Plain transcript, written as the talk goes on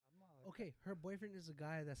Okay, her boyfriend is a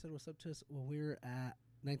guy that said what's up to us when we were at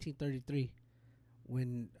 1933,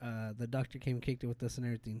 when the doctor came and kicked it with us and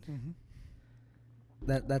everything. Mm-hmm.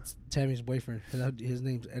 That's Tammy's boyfriend. His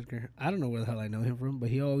name's Edgar. I don't know where the hell I know him from, but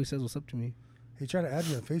he always says what's up to me. He tried to add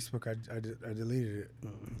me on Facebook. I deleted it.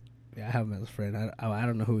 Yeah, I have him as a friend. I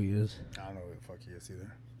don't know who he is. I don't know who the fuck he is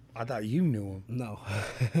either. I thought you knew him. No,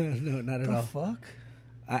 no, not at all. The fuck?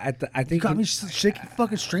 I think You got me shaking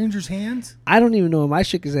fucking strangers' hands? I don't even know him. I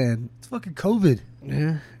shook his hand. It's fucking COVID.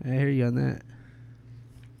 Yeah, I hear you on that.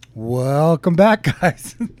 Welcome back,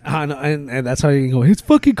 guys. I know, and that's how you can go. It's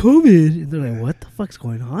fucking COVID, and they're like, "What the fuck's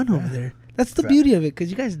going on over there?" That's the beauty of it, because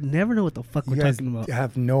you guys never know what the fuck we're talking about. You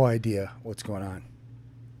have no idea what's going on.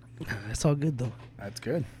 It's all good though. That's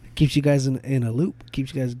good. Keeps you guys in a loop.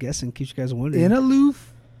 Keeps you guys guessing. Keeps you guys wondering. In a loop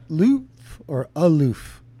or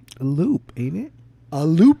aloof? A loop, ain't it? A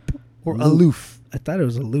loop or Loop. aloof? I thought it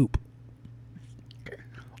was a loop.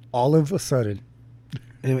 All of a sudden.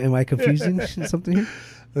 Am I confusing something here?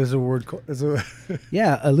 There's a word called...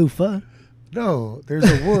 Yeah, aloofa. No, there's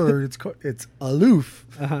a word. It's aloof,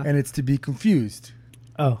 Uh-huh. and it's to be confused.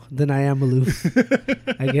 Oh, then I am aloof.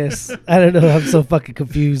 I guess. I don't know. I'm so fucking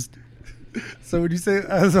confused. So when you say...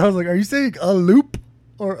 I was like, are you saying aloop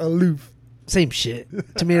or aloof? Same shit.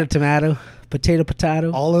 Tomato, tomato. Potato,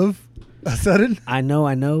 potato. All of a sudden? I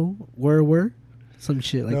know. Were. Some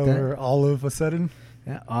shit like that. Or all of a sudden?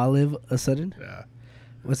 Yeah, olive a sudden. Yeah.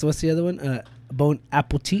 What's the other one? Bone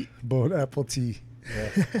apple tea. Bone apple tea.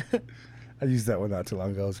 Yeah. I used that one not too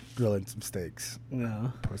long ago. I was grilling some steaks.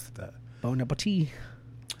 No. Posted that. Bone apple tea.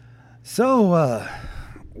 So,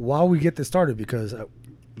 while we get this started, because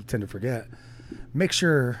we tend to forget, make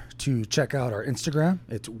sure to check out our Instagram.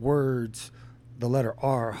 It's words, the letter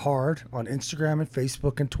R, hard, on Instagram and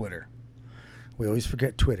Facebook and Twitter. We always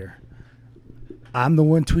forget Twitter. I'm the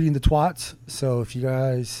one tweeting the twats, so if you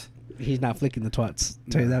guys... He's not flicking the twats.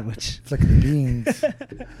 Tell you that much. Flicking the beans.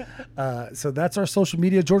 So that's our social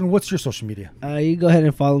media. Jordan, what's your social media? You go ahead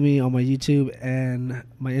and follow me on my YouTube and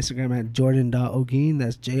my Instagram at jordan.ogin.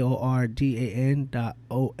 That's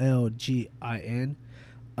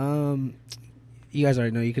JORDAN.OLGIN. You guys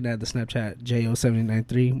already know you can add the Snapchat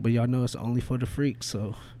JO7093, but y'all know it's only for the freaks,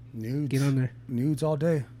 so Nudes. get on there. Nudes all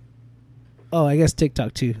day. Oh, I guess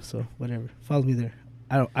TikTok too, so whatever. Follow me there.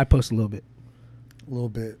 I post a little bit. A little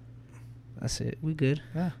bit. That's it. We good.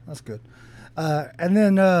 Yeah, that's good. And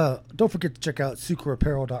then don't forget to check out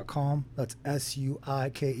suikerapparel.com. That's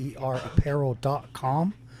SUIKER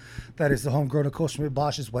apparel.com. That is the homegrown Nicole Schmidt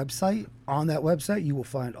Bosch's website. On that website, you will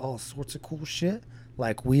find all sorts of cool shit,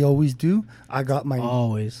 like we always do. I got my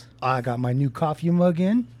new coffee mug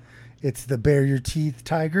in. It's the Bare Your Teeth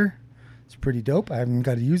Tiger. It's pretty dope. I haven't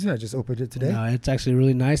got to use it. I just opened it today. No, it's actually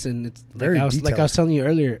really nice, and it's Very like I was telling you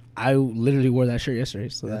earlier. I literally wore that shirt yesterday,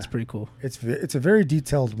 so that's pretty cool. It's a very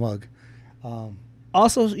detailed mug.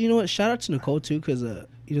 Also, you know what? Shout out to Nicole too, because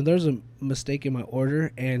there was a mistake in my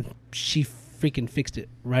order, and she freaking fixed it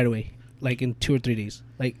right away, like in 2 or 3 days.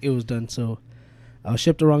 Like it was done. So I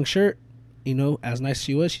shipped the wrong shirt. As nice as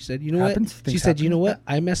she was, she said, "You know what?" She said, "You know what?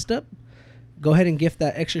 I messed up. Go ahead and gift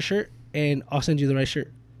that extra shirt, and I'll send you the right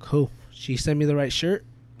shirt." Cool. She sent me the right shirt,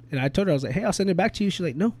 and I told her, I was like, "Hey, I'll send it back to you." She's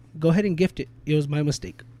like, "No, go ahead and gift it. It was my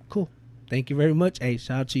mistake." Cool. Thank you very much. Hey,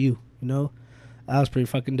 shout out to you. That was pretty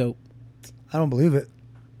fucking dope. I don't believe it.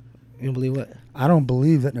 You don't believe what? I don't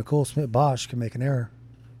believe that Nicole Schmidt Bosch can make an error.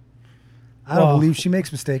 I don't believe she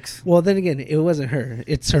makes mistakes. Well, then again, it wasn't her.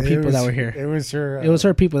 It's her people that were here. It was her. It was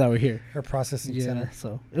her people that were here. Her processing center.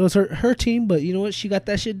 So it was her team, but you know what? She got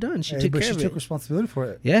that shit done. She took care of it. She took responsibility for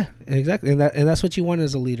it. Yeah, exactly. And that's what you want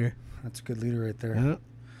as a leader. That's a good leader right there. Yeah.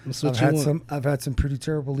 That's what I've had some pretty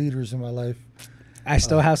terrible leaders in my life. I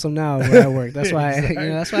still have some now where I work. That's why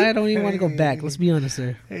that's why I don't even want to go back. Let's be honest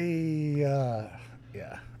there. Hey,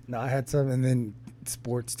 yeah. No, I had some, and then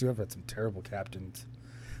sports too. I've had some terrible captains.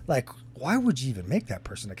 Like, why would you even make that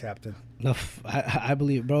person a captain? No, I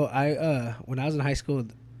believe, bro. When I was in high school,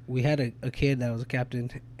 we had a kid that was a captain,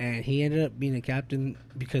 and he ended up being a captain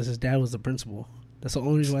because his dad was the principal. That's the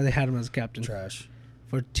only reason why they had him as a captain. Trash.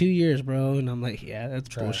 For 2 years, bro. And I'm like, yeah, that's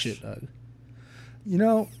Trash. bullshit, dog.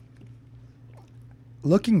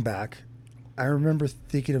 Looking back, I remember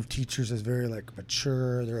thinking of teachers as very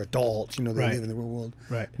mature. They're adults. They Right. live in the real world.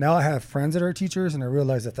 Right. Now I have friends that are teachers, and I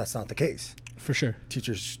realize that that's not the case. For sure.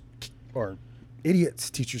 Teachers are idiots.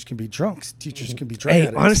 Teachers can be drunks. Teachers can be drug Hey,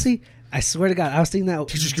 addicts. honestly, I swear to God, I was thinking that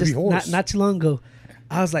Teachers can be whores. not too long ago.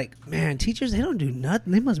 I was like, man, teachers, they don't do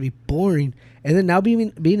nothing. They must be boring. And then now being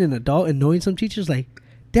an adult and knowing some teachers, like,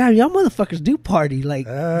 damn, y'all motherfuckers do party. Like,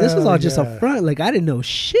 this was all just yeah. a front. Like, I didn't know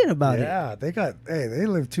shit about it. Yeah, they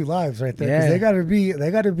live two lives right there. Yeah. 'Cause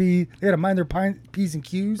they gotta mind their P's and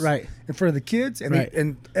Q's Right. in front of the kids. And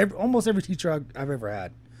Right. almost every teacher I've ever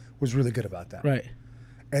had was really good about that. Right.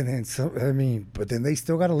 And then but then they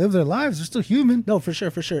still gotta live their lives. They're still human. No, for sure,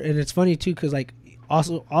 for sure. And it's funny, too, because, like,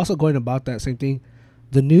 also going about that same thing,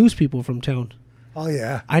 the news people from town, Oh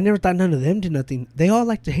yeah. I never thought none of them did nothing. They all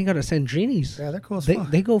like to hang out at Sandrini's. Yeah, they're cool as They,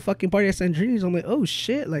 fuck. they go fucking party at Sandrini's. I'm like, oh,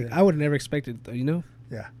 shit. Like, Yeah. I would have never expected it, though, you know?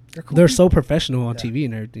 Yeah. They're cool. They're people. so professional on Yeah. TV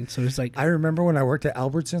and everything. So it's like, I remember when I worked at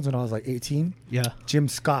Albertsons when I was like 18. yeah. Jim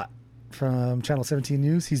Scott from Channel 17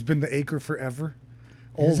 News. He's been the acre forever.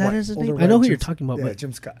 Is that his older name? I know white who you're Jim- talking about, Yeah, but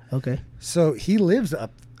Jim Scott. okay. So he lives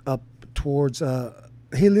up towards.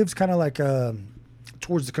 He lives kind of like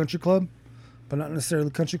towards the country club, but not necessarily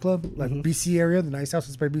the country club, like BC area, the nice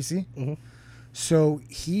houses by BC. Mhm. So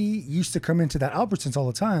he used to come into that Albertsons all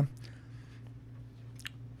the time.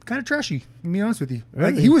 Kind of trashy, to be honest with you.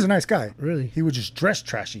 Like, Really? he was a nice guy. Really? He would just dress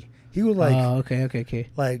trashy. He would like Oh, okay.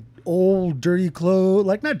 like old dirty clothes,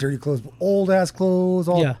 like not dirty clothes, but old ass clothes,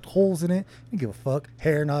 all Yeah. holes in it. He didn't give a fuck.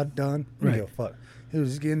 Hair not done. He didn't Right. give a fuck. He was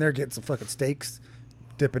just getting there, getting some fucking steaks,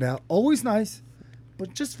 dipping out. Always nice,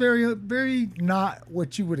 but just very, very not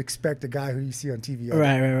what you would expect a guy who you see on TV. all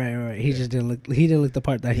day. Right. He just didn't look. He didn't look the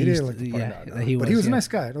part that He he used didn't look to. the part, Yeah, no. that he was. But he was a yeah. nice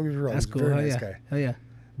guy. Don't get me wrong. That's He was cool. a very Oh nice yeah. guy. Oh yeah.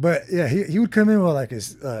 But yeah, he would come in with like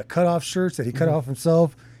his cut off shirts that he cut off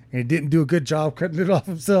himself, and he didn't do a good job cutting it off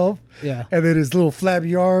himself. Yeah. And then his little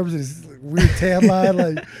flabby arms and his weird tan line,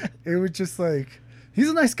 like it was just like he's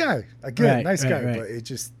a nice guy. Again, Right, nice right, guy, right.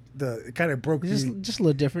 but it kind of broke Just a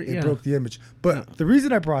little different. it Yeah. broke the image. But Yeah. the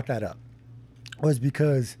reason I brought that up was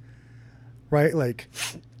because, right, like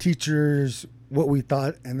teachers, what we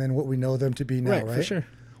thought, and then what we know them to be now, Right, right? for sure.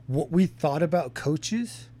 What we thought about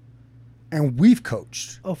coaches, and we've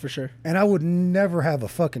coached. Oh, for sure. And I would never have a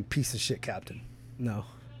fucking piece of shit captain. No.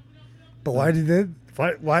 But why did they?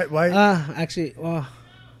 Why? Actually, well,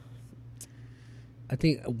 I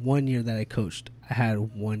think 1 year that I coached, I had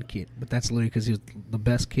one kid, but that's literally because he was the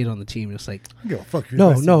best kid on the team. It's like, I don't give a fuck.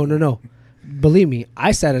 no. Believe me,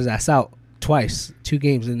 I sat his ass out twice, 2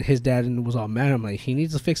 games, and his dad was all mad. I'm like, he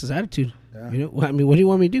needs to fix his attitude. Yeah. You know, I mean, what do you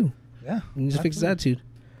want me to do? Yeah. He needs to fix his absolutely. attitude.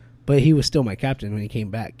 But he was still my captain when he came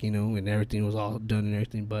back, you know, and everything was all done and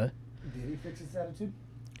everything. But Did he fix his attitude?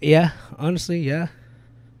 yeah, honestly, yeah.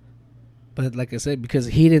 But like I said, because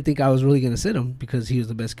he didn't think I was really going to sit him because he was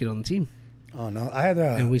the best kid on the team. Oh no, I had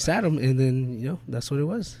And we sat him, and then, you know, that's what it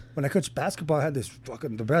was. when I coached basketball, I had this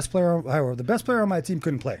fucking the best player on my team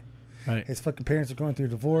couldn't play. Right. His fucking parents are going through a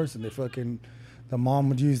divorce, and the mom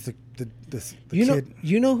would use the kid.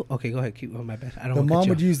 Okay, go ahead. Keep. Oh, my bad. I don't. The wanna cut mom you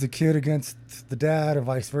would off. use the kid against the dad, or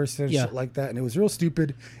vice versa, and Yeah. shit like that. And it was real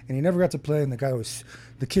stupid. And he never got to play. And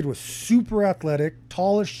the kid was super athletic,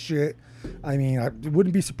 tall as shit. I mean, I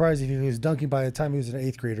wouldn't be surprised if he was dunking by the time he was an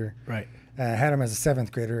 8th grader. Right. I had him as a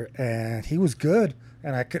 7th grader, and he was good.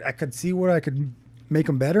 And I could see where I could make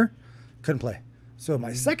him better. Couldn't play. So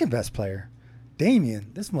my second best player,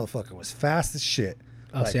 Damien, this motherfucker was fast as shit.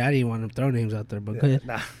 Oh, see, I didn't want to throw names out there, but go ahead.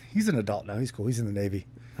 Nah, he's an adult now. He's cool. He's in the Navy.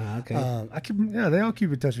 Okay. They all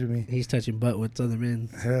keep in touch with me. He's touching butt with other men.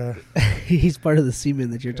 Yeah. He's part of the seamen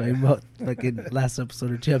that you're talking about, like in last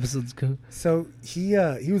episode or 2 episodes ago. So he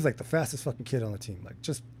was like the fastest fucking kid on the team, like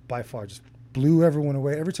just by far, just blew everyone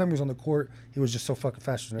away. Every time he was on the court, he was just so fucking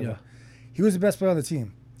faster than everyone. He was the best player on the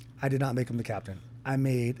team. I did not make him the captain. I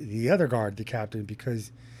made the other guard the captain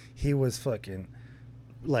because he was fucking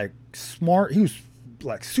like smart. He was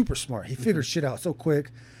like super smart. He figured shit out so quick.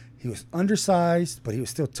 He was undersized, but he was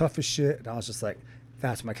still tough as shit. And I was just like,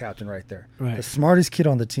 that's my captain right there. Right. The smartest kid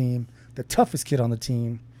on the team, the toughest kid on the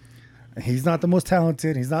team. And he's not the most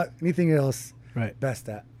talented. He's not anything else. Right. Best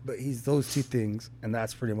at. But he's those two things, and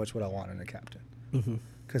that's pretty much what I want in a captain. Mm-hmm.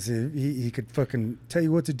 Because he could fucking tell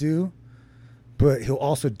you what to do, but he'll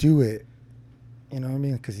also do it. You know what I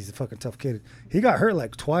mean? Because he's a fucking tough kid. He got hurt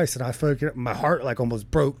like twice, and I fucking my heart like almost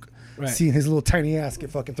broke Right. seeing his little tiny ass get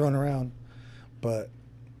fucking thrown around. But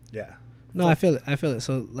yeah, No, I feel it.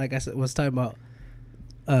 So, like I said, was talking about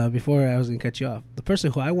before I was gonna cut you off. The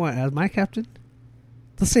person who I want as my captain,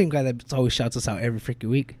 the same guy that always shouts us out every freaking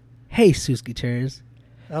week. Hey, Sus Gutierrez.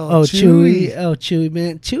 Oh, Chewy. Oh, Chewy,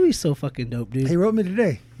 man. Chewy's so fucking dope, dude. He wrote me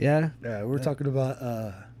today. Yeah. Yeah, we were talking about.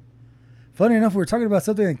 Funny enough, we were talking about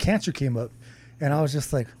something, and cancer came up, and I was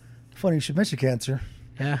just like, "Funny, you should mention cancer."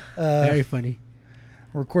 Yeah. Very funny.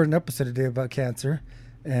 We're recording an episode today about cancer,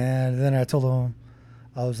 and then I told him,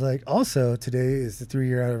 I was like, also today is the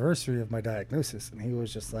 3-year anniversary of my diagnosis, and he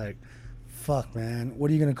was just like, "Fuck, man, what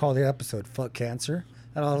are you gonna call the episode? Fuck cancer?"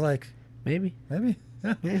 And I was like, Maybe. maybe.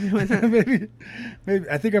 Maybe why not? maybe.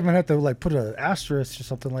 I think I'm gonna have to like put an asterisk or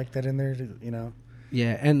something like that in there.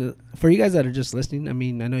 Yeah, and for you guys that are just listening, I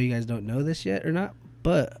mean, I know you guys don't know this yet or not,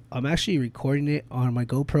 but I'm actually recording it on my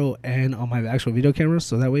GoPro and on my actual video camera,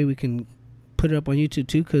 so that way we can put it up on YouTube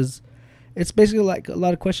too, because it's basically like a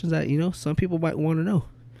lot of questions that some people might want to know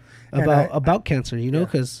about cancer,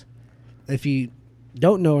 because if you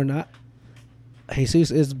don't know or not, Jesus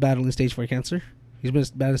is battling stage 4 cancer. He's been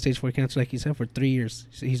battling stage 4 cancer, like he said, for 3 years.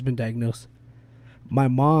 He's been diagnosed. My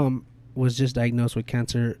mom was just diagnosed with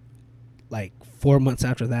cancer like 4 months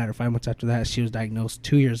after that, or 5 months after that. She was diagnosed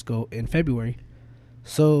 2 years ago in February.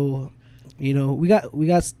 So, we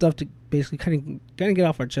got stuff to basically kind of get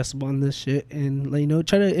off our chest on this shit, and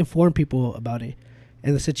try to inform people about it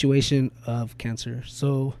and the situation of cancer.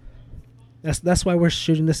 So that's why we're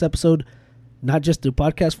shooting this episode, not just through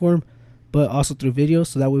podcast form, but also through video,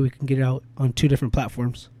 so that way we can get it out on 2 different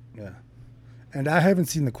platforms. Yeah. And I haven't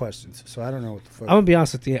seen the questions, so I don't know what the fuck. I'm going to be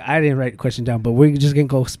honest with you. I didn't write the question down, but we're just going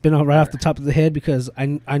to go spin off right off the top of the head, because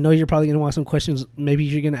I know you're probably going to want some questions. Maybe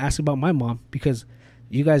you're going to ask about my mom, because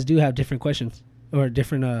you guys do have different questions, or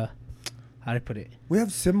different, how do I put it? We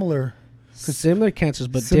have similar cancers,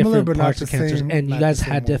 but similar, different but parts not of the cancers. same, And you not guys the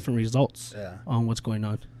same had one. different results on what's going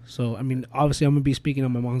on. So, I mean, obviously I'm going to be speaking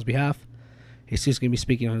on my mom's behalf. Jesus going to be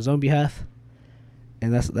speaking on his own behalf.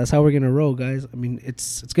 And that's how we're gonna roll, guys. I mean,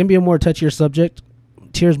 it's gonna be a more touchier subject.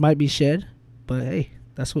 Tears might be shed, but hey,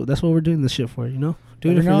 that's what we're doing this shit for, Doing it for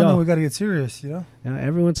y'all. We gotta get serious, Yeah,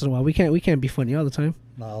 every once in a while. We can't be funny all the time.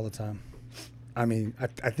 Not all the time. I mean,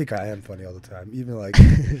 I think I am funny all the time, even like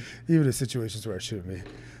even in situations where I shouldn't be.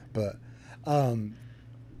 But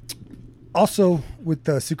also with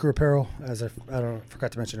the Sucre Apparel, as I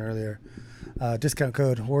forgot to mention earlier, discount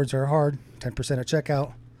code words are hard, 10% at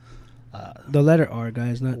checkout. The letter R,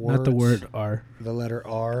 guys, not the word R. The letter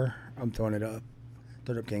R. I'm throwing it up.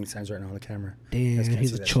 Throwing up gang signs right now on the camera. Damn,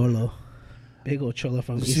 he's a cholo. Big old cholo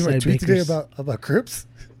from Did East you see my Side tweet today Bakers. about Crips?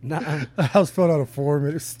 Nuh-uh. I was filling out a form.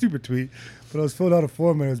 It was a stupid tweet, but I was filling out a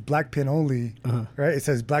form and it was black pin only. Right? It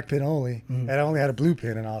says black pin only, and I only had a blue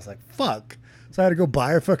pin, and I was like, "Fuck!" So I had to go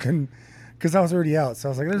buy a fucking, because I was already out. So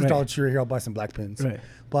I was like, "There's a Dollar Tree right here. I'll buy some black pins." Right.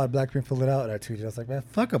 Bought a black pin, filled it out, and I tweeted. I was like, "Man,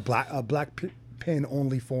 fuck a black pin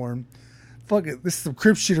only form. Fuck it. This is some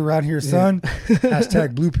Crip shit around here, son."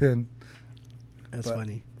 Hashtag blue pin. That's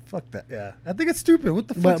funny. Fuck that. Yeah, I think it's stupid. What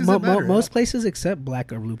the fuck But does that matter? most places accept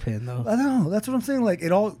black or blue pin, though. I know. That's what I'm saying. Like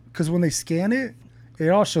it all, because when they scan it, it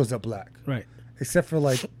all shows up black. Right. Except for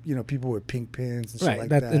like people with pink pins and shit like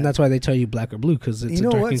that. And that's why they tell you black or blue, because it's you know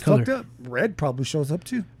a dark what's in color. fucked up? Red probably shows up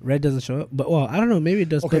too. Red doesn't show up, but I don't know. Maybe it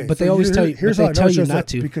does. Okay, but so they always tell you. Here's But how they I know tell it you shows not up,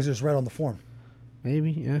 to. because it's red on the form.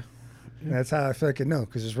 Maybe, yeah. And that's how I feel like I know,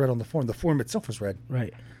 because it's red on the form. The form itself is red.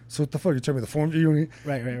 Right. So what the fuck? You tell me the form?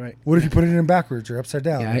 Right. What if you put it in backwards or upside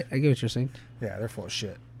down? Yeah, I get what you're saying. Yeah, they're full of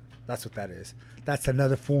shit. That's what that is. That's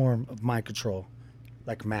another form of mind control,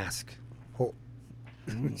 like mask. Oh.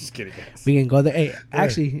 Just kidding, guys. We can go there. Hey,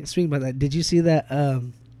 actually, speaking about that, did you see that?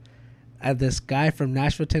 This guy from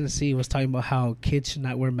Nashville, Tennessee, was talking about how kids should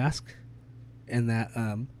not wear masks, and that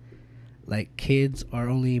like kids are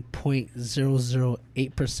only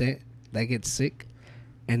 0.008% that get sick,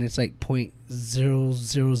 and it's like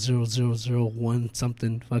 0.00001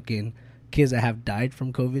 something fucking kids that have died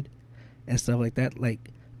from COVID and stuff like that. Like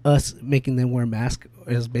us making them wear masks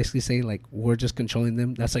is basically saying like we're just controlling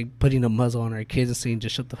them. That's like putting a muzzle on our kids and saying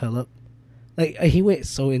just shut the hell up. Like he went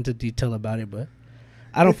so into detail about it, but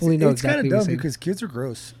I don't fully know exactly It's what kind of dumb he's because kids are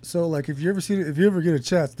gross. So like if you ever get a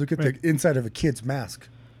chance, look at the inside of a kid's mask.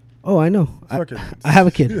 Oh, I know. Fucking- I have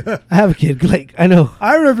a kid. I have a kid. Like I know.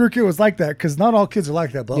 I remember your kid was like that, because not all kids are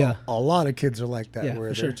like that, but Yeah. a lot of kids are like that, Yeah,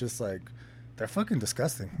 where for they're sure. just like, they're fucking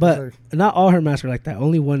disgusting. But Like, not all her masks are like that.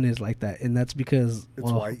 Only one is like that, and that's because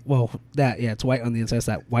It's white. Well, it's white on the inside. It's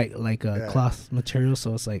that white like Yeah. cloth material.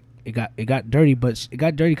 So it's like it got dirty, but it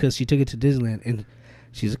got dirty because she took it to Disneyland, and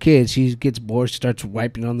she's a kid. She gets bored. She starts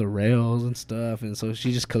wiping on the rails and stuff, and so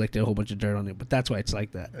she just collected a whole bunch of dirt on it. But that's why it's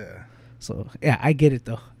like that. yeah. So yeah, I get it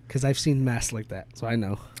though, because I've seen masks like that, so I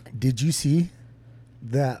know. Did you see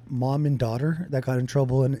that mom and daughter that got in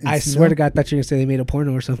trouble in Encino? I swear to God, I thought you were gonna say they made a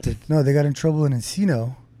porno or something. No, they got in trouble in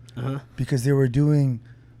Encino Uh-huh. because they were doing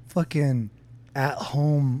fucking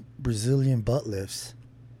at-home Brazilian butt lifts,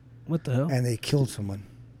 What the hell? and they killed someone.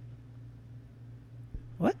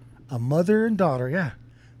 What? A mother and daughter, yeah.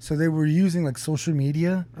 So they were using like social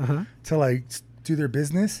media Uh-huh. to like do their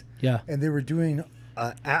business, Yeah. and they were doing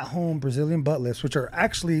at-home Brazilian butt lifts, which are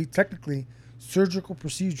actually technically surgical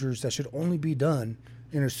procedures that should only be done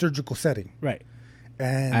in a surgical setting. Right.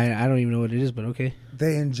 And I don't even know what it is, but okay.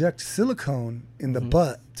 they inject silicone in the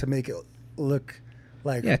butt to make it look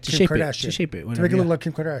like to Kim shape Kardashian, to shape it, to whatever, make it look yeah. like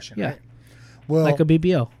Kim Kardashian. Yeah. Right? Well, like a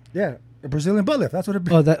BBL. yeah, a Brazilian butt lift. That's what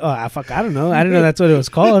it. Fuck, I don't know. I didn't know that's what it was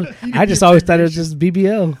called. I just always thought it was just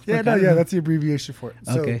BBL. Yeah, Fuck, no, I don't yeah, know. that's the abbreviation for it.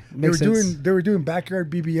 So Okay, they were makes sense. doing backyard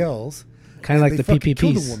BBLs, Kind of like they the fucking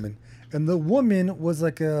killed PPPs. a woman, and the woman was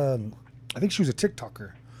like I think she was a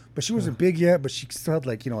TikToker, but she wasn't big yet, but she still had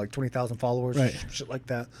like 20,000 followers, Right. shit like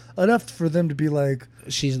that, enough for them to be like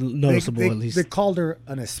She's noticeable at least. They called her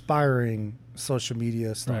an aspiring social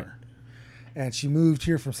media star. Right. And she moved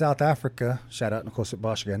here from South Africa. Shout out Nicole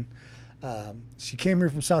Bosch again. She came here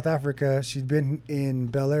from South Africa. She'd been in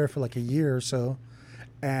Bel Air for like a year or so.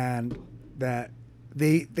 And that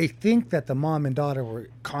they think that the mom and daughter were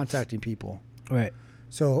contacting people. Right.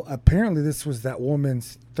 So apparently this was that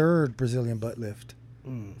woman's third Brazilian butt lift.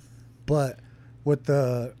 But what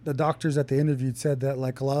the doctors that they interviewed said that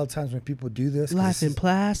like a lot of times when people do this, 'cause Life this in is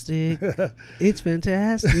plastic. It's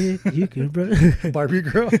fantastic. You can Barbie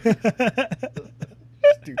girl.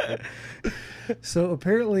 Stupid. So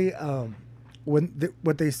apparently,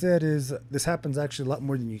 what they said is this happens actually a lot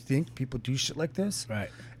more than you think. People do shit like this, Right.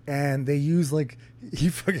 and they use like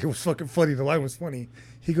it was fucking funny. The line was funny.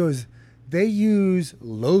 He goes, they use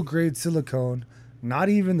low grade silicone, not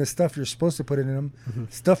even the stuff you're supposed to put in them,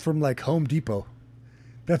 stuff from like Home Depot.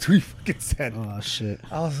 That's what he fucking said. Oh shit.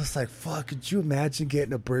 I was just like, fuck, could you imagine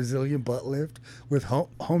getting a Brazilian butt lift with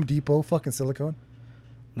Home Depot fucking silicone?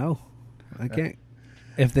 No, I can't.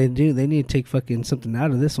 If they do, they need to take fucking something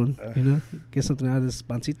out of this one. Get something out of this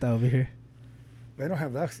pancita over here. They don't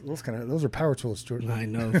have that. Those are power tools, Stuart. I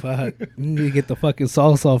know. Fuck. You need to get the fucking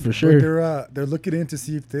salsa for But sure. they're looking in to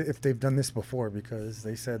see if they've done this before, because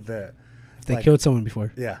they said that If they killed someone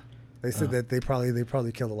before, yeah, they said that they probably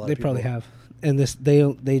killed a lot they of people. probably have. And this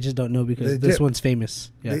they just don't know because They this dip. one's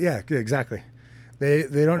famous. Yeah. Yeah, exactly. They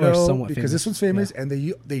don't Or know somewhat because famous, this one's famous, yeah.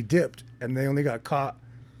 and they dipped and they only got caught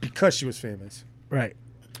because she was famous. Right.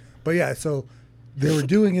 But yeah, so they were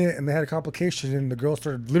doing it and they had a complication and the girl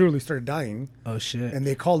literally started dying, Oh shit. and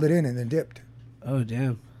they called it in and then dipped. Oh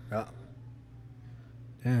damn. Yeah,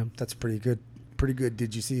 Damn. that's pretty good. Pretty good.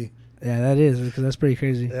 Did you see? Yeah, that is because that's pretty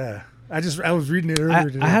crazy. Yeah, I was reading it earlier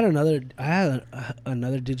today. I had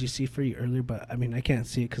another Did you see for you earlier, but I mean I can't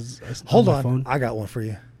see it because it's Hold on on, my phone. I got one for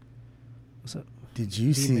you. What's up? Did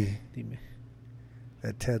you see Dime.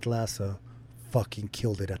 that Ted Lasso fucking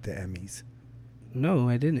killed it at the Emmys? No,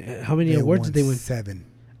 I didn't. How many They awards won did they win? 7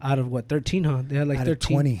 Out of what? 13, huh? They had like out of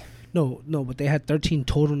 13. 20. No, but they had 13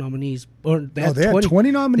 total nominees. Or they had They had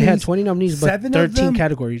 20 nominees. They had 20 nominees, but 7 of 13 them-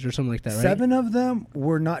 categories or something like that, right? 7 of them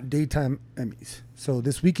were not daytime Emmys. So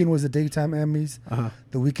this weekend was the daytime Emmys. Uh-huh.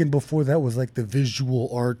 The weekend before that was like the visual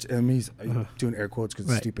arts Emmys. I'm doing air quotes because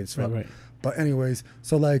Right. it's stupid as fuck. Right. But anyways,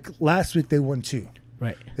 so like last week they won 2.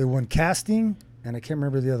 Right. They won casting, and I can't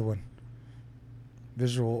remember the other one.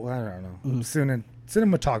 Visual, I don't know.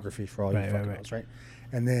 Cinematography for all you Right, fucking right. knows, right?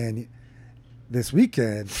 And then this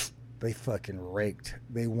weekend, they fucking raked.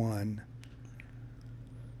 They won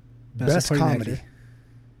Best Supporting Comedy, Actor.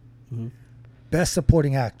 Mhm. Best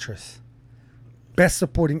Supporting Actress, Best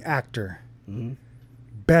Supporting Actor, Mhm.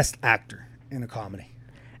 Best Actor in a Comedy.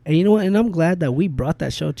 And you know what? And I'm glad that we brought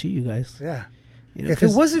that show to you guys. Yeah. You know, If it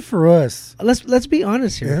 'cause wasn't for us, let's be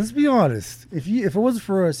honest here. yeah, let's be honest. If it wasn't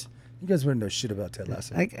for us, you guys wouldn't know shit about Ted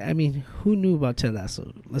Lasso. I mean, who knew about Ted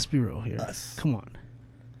Lasso? Let's be real here. Us. Come on.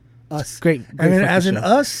 Us. Great And then fucking as in show.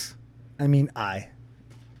 us, I mean I.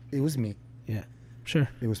 It was me. Yeah. Sure.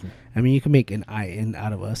 It was me. I mean, you can make an I in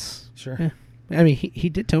out of us. Sure. Yeah. I mean, he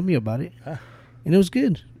did tell me about it, Ah. and it was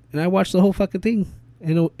good. And I watched the whole fucking thing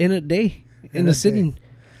in a day, in a a sitting,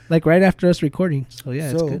 like right after us recording. So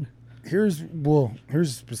yeah, it's good. Here's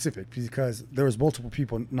specific because there was multiple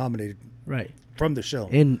people nominated Right. from the show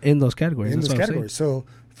In those categories. in That's this what I'm category. So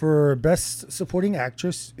for Best Supporting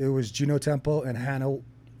Actress, it was Juno Temple and Hannah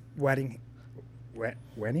Waddingham.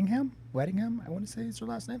 I want to say is her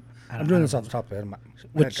last name. I'm doing this off the top of my head.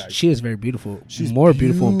 Which guys. she is very beautiful. She's more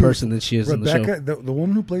beautiful in person than she is Rebecca, in the show. the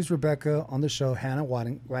woman who plays Rebecca on the show, Hannah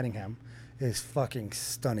Waddingham, is fucking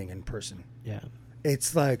stunning in person. Yeah.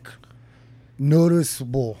 It's like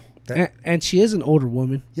noticeable that And she is an older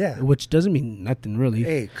woman. Yeah. Which doesn't mean nothing really.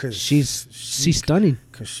 hey, because she's stunning.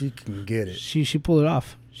 because she can get it. She pulled it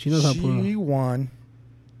off. She knows how to pull it She off. won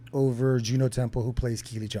over Juno Temple, who plays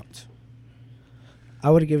Keely Jones. I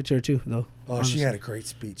would have given it to her too, though. Oh, honestly. she had a great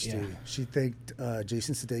speech, Yeah. dude. She thanked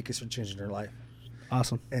Jason Sudeikis for changing her life,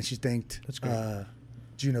 Awesome. and she thanked That's great.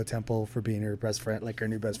 Juno Temple for being her best friend, like her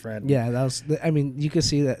new best friend. Yeah, that was. I mean, you could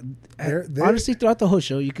see that. They're- Honestly, throughout the whole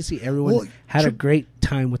show, you could see everyone Well, had a great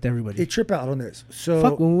time with everybody. They trip out on this. So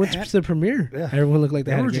Fuck, when we went Han- to the premiere, Yeah. everyone looked like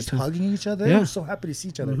they they had a were great just time. hugging each other. Yeah. They were so happy to see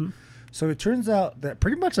each other. Mhm. So it turns out that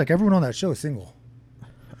pretty much like everyone on that show is single.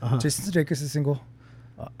 Uh-huh. Jason Sudeikis is single.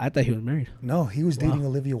 I thought he was married. No, he was dating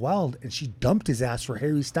Olivia Wilde, and she dumped his ass for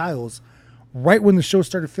Harry Styles right when the show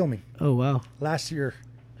started filming Oh wow. last year.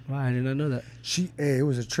 Wow, I did not know that. It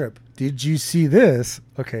was a trip. Did you see this?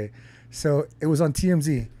 Okay, so it was on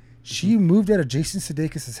TMZ. She moved out of Jason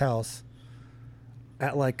Sudeikis' house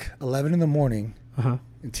at like 11 in the morning. Uh-huh.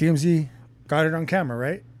 And TMZ got it on camera,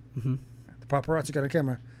 right? Mm-hmm. The paparazzi got it on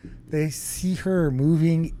camera. They see her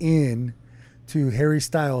moving in to Harry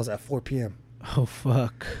Styles at 4 p.m. Oh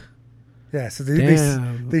fuck. Yeah, so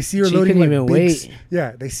Damn. they see her She loading couldn't like even big, wait.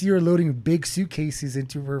 yeah, they see her loading big suitcases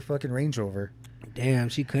into her fucking Range Rover. Damn,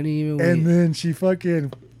 she couldn't even And wait. then she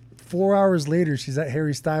fucking 4 hours later, she's at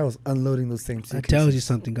Harry Styles unloading those same That suitcases. tells you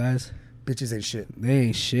something, guys. Bitches ain't shit. They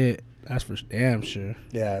ain't shit. That's for damn sure.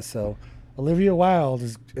 Yeah, so Olivia Wilde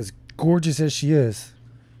is as gorgeous as she is.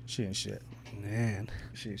 She ain't shit. Man.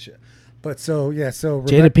 She ain't shit. But so, yeah, so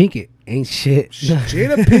Jada Pinkett ain't shit.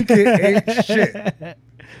 Jada Pinkett ain't shit.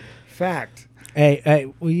 Fact. Hey,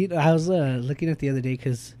 well, I was looking at the other day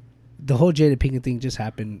because the whole Jada Pinkett thing just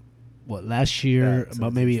happened, last year, Yeah,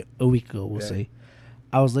 about maybe a week ago, we'll say.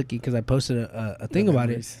 I was looking because I posted a thing about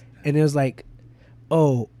it, and it was like,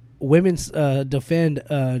 oh, women defend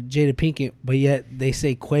Jada Pinkett, but yet they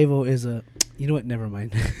say Quavo is a, you know what, never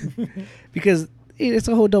mind. Because it's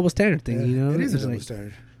a whole double standard thing, you know? It is a It's double like,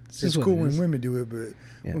 standard. it's It's what cool it when is. women do it, but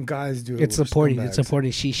when guys do it, It's we're supporting. scumbags. It's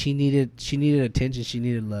supporting. She needed attention. She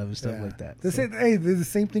needed love and stuff like that. The So. same, hey, the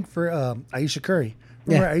same thing for Aisha Curry.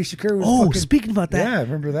 Remember Aisha Curry was Oh, fucking, speaking about that, Yeah,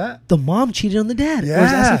 remember that? the mom cheated on the dad. Yeah.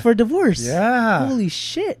 Was asking for a divorce. Yeah. Holy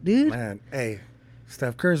shit, dude. Man, hey,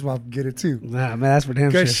 Steph Curry's mom can get it too. Nah, man, that's for damn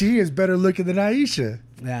sure. Because she is better looking than Aisha.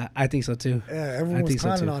 Yeah, I think so too. Yeah, everyone I was think so,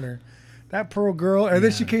 clowning too. on her. That Pearl girl. And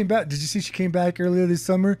then she came back. Did you see she came back earlier this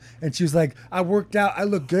summer? And she was like, I worked out. I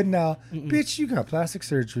look good now. Bitch, you got plastic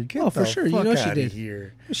surgery. Get Oh, for the sure. You fuck know she outta did.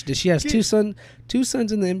 Here. She did. She has two sons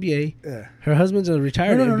in the NBA. Yeah. Her husband's a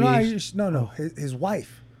retired NBA. No. His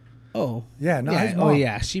wife. Oh. Yeah, not his yeah. mom. Oh,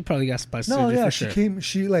 yeah. She probably got plastic No, surgery yeah, for she sure. came.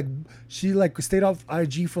 She stayed off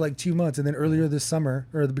IG for like 2 months, and then earlier this summer,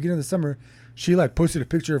 or the beginning of the summer, she like posted a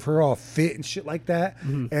picture of her all fit and shit like that,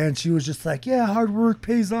 and she was just like, "Yeah, hard work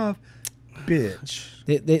pays off, bitch."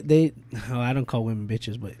 They I don't call women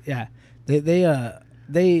bitches, but yeah,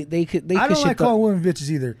 they could. I don't ship like calling women bitches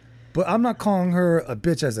either, but I'm not calling her a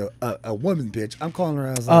bitch as a woman bitch. I'm calling her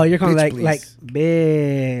as Oh, you're calling bitch, like please.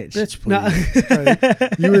 bitch. Bitch, No. please.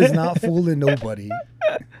 Like, you is not fooling nobody.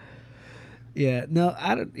 Yeah, no,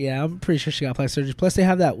 I don't. Yeah, I'm pretty sure she got plastic surgery. Plus, they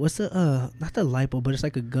have that. What's the not the lipo, but it's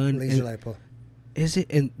like a gun. Laser and- lipo. Is it?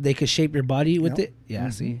 And they could shape your body with Yep. it. Yeah,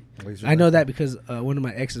 see, Laser I know lipo. that because one of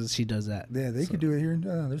my exes, she does that. Yeah, they So, could do it here.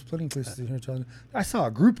 There's plenty of places here in China. I saw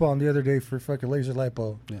a Groupon the other day for fucking laser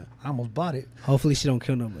lipo. Yeah. I almost bought it. Hopefully, she don't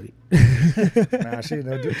kill nobody. Nah, she ain't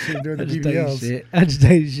doing the I just tell you BBLs. shit. I just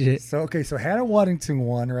tell you shit. So okay, so Hannah Waddington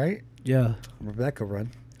won, right? Yeah. Rebecca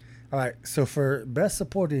won. All right. So for best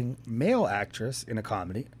supporting male actress in a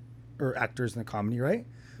comedy, or actors in a comedy, right?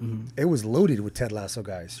 It was loaded with Ted Lasso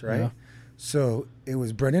guys, right? Yeah. So it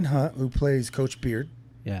was Brendan Hunt who plays Coach Beard,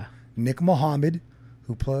 Yeah. Nick Mohammed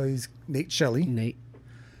who plays Nate Shelley. Nate.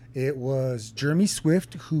 It was Jeremy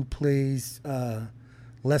Swift who plays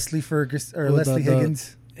Leslie Ferguson or Well, Leslie the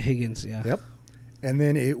Higgins. Higgins. Yeah. Yep. And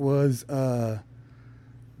then it was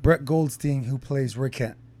Brett Goldstein who plays Roy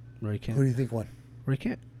Kent. Roy Who Kent. do you think won? Roy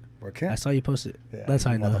Kent. Roy I Kent. saw you post it. Yeah, That's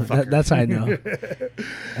how I know. motherfucker. That's how I know.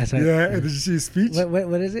 That's how. Yeah, and did you see his speech?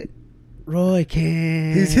 What is it? Roy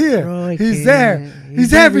Kent. He's here. Roy He's Kent. there.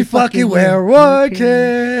 He's every fucking where. Roy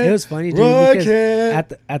Kent. It was funny, dude. Roy because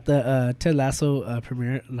Kent. at the Ted Lasso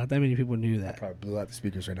premiere, not that many people knew that. Probably blew out the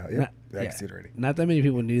speakers right now. Yeah, Not- I can see it already. Not that many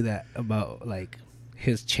people knew that about like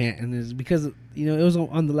his chant and his because it was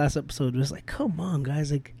on the last episode. It was like, come on,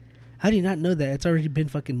 guys, like, how do you not know that? It's already been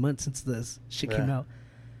fucking months since this shit came Yeah. out.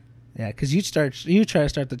 Yeah, because you try to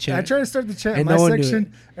start the chant. I tried to start the chat And in my no one knew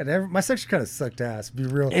section, and my section kind of sucked ass. Be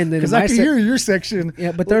real, And then because my I could hear your section.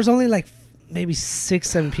 Yeah, but there's only like maybe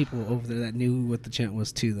 6-7 people over there that knew what the chant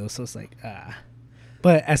was too, though. So it's like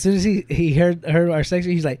But as soon as he heard our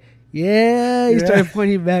section, he's like, yeah. He started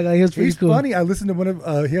pointing back. Like, it was pretty He's cool. funny. I listened to one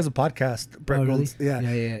of he has a podcast. Brett Oh, really? Golds. Yeah, Yeah.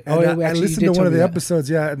 And Oh, I actually, you listened did to one tell of me the that. episodes.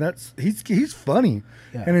 Yeah, and that's he's funny.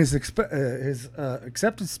 Yeah. And his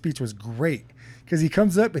acceptance speech was great because he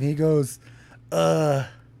comes up and he goes, "I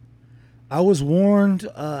was warned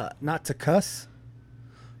not to cuss,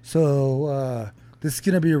 so this is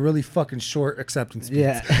gonna be a really fucking short acceptance speech."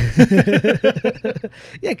 Yeah.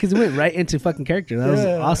 Yeah, because it went right into fucking character. That was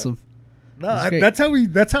Yeah. awesome. No, That's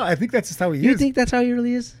great. that's how I think that's just how he You is. think that's how he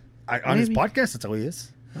really is? On his Maybe. podcast, that's how he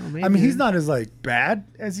is. Oh, maybe. I mean, he's not as like bad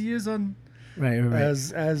as he is on right.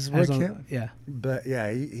 as Rick on- Him. yeah. But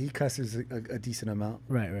yeah, he cusses a decent amount.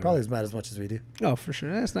 Right. Probably as mad as much as we do. Oh, for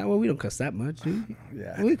sure. That's not. Well, we don't cuss that much, dude.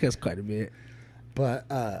 Yeah. We cuss quite a bit. But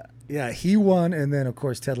yeah, he won, and then of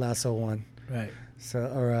course Ted Lasso won. Right. So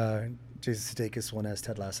or Jason Sudeikis won as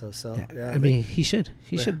Ted Lasso. So yeah, I mean, he should.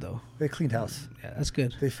 He should though. they cleaned house. Yeah, that's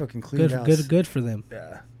good. They fucking cleaned Good. house. Good for them.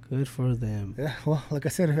 Yeah. Good for them. Yeah. Well, like I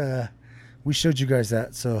said, we showed you guys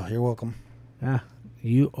that, so you're welcome. Ah,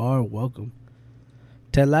 you are welcome.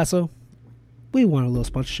 Ted Lasso, we want a little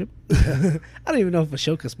sponsorship. I don't even know if a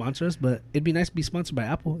show could sponsor us, but it'd be nice to be sponsored by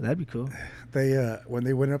Apple. That'd be cool. They when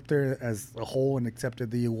they went up there as a whole and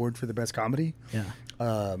accepted the award for the best comedy. Yeah.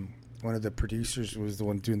 One of the producers was the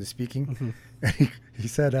one doing the speaking. Mm-hmm.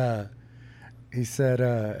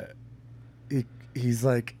 And he's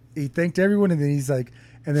like, he thanked everyone, and then he's like,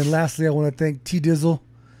 and then lastly, I want to thank T Dizzle.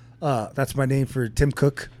 That's my name for Tim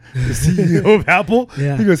Cook, the CEO of Apple.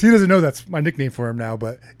 Yeah. He goes, he doesn't know that's my nickname for him now,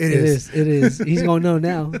 but it is. It is. He's gonna know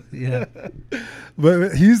now. Yeah.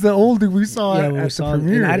 But he's the old dude we saw Yeah, at when we the saw it.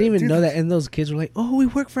 premiere. And I didn't even Dude, know that. And those kids were like, "Oh, we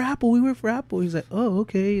work for Apple. We work for Apple." He's like, "Oh,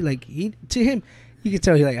 okay." Like to him, you could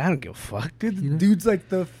tell he's like, "I don't give a fuck." Dude, the you know? dude's like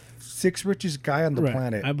the sixth richest guy on the Right.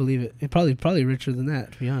 planet. I believe it. It probably richer than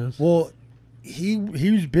that, to be honest. Well,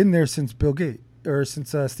 he's been there since Bill Gates or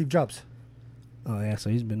since Steve Jobs. Oh yeah, so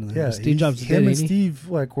he's been there. Yeah, Steve Jobs is him dead. and Ain't he? Steve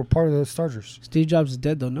like were part of the Stargers. Steve Jobs is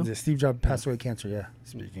dead though. No. Yeah, Steve Jobs passed away of cancer. Yeah,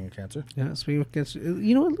 speaking of cancer, Yeah. Speaking of cancer,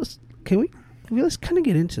 you know what? Let's kind of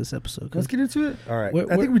get into this episode. 'Cause let's get into it. All right, We're-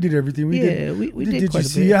 I think we did everything. We did. yeah, we did Did quite you a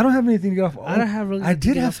see? bit. I don't have anything to get off. I don't have really I anything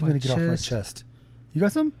did to have get something to off get my off my chest. chest. You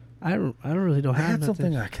got some? I really don't I have had nothing.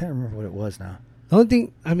 something. I can't remember what it was now. The only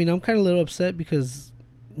thing, I mean, I'm kind of a little upset because,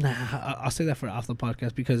 I'll say that for off the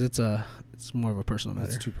podcast because it's more of a personal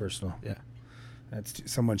matter. That's too personal. Yeah. That's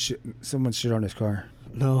someone shit on his car.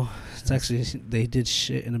 No, it's actually they did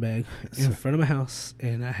shit in a bag in front of my house,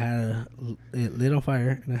 and I had it lit on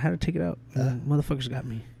fire, and I had to take it out. And motherfuckers got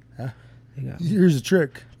me. Huh? They got me. Here's a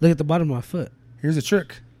trick. Look at the bottom of my foot. Here's a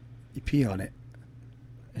trick. You pee on it.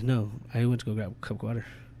 No, I went to go grab a cup of water.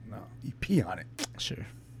 No, you pee on it. Sure.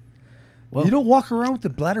 Well, you don't walk around with a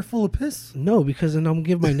bladder full of piss. No, because then I'm gonna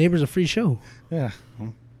give my neighbors a free show. Yeah.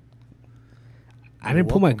 I didn't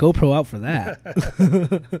pull my GoPro out for that.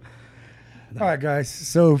 All right, guys.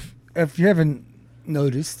 So if you haven't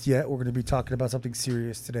noticed yet, we're going to be talking about something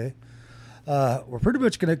serious today. We're pretty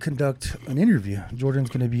much going to conduct an interview. Jordan's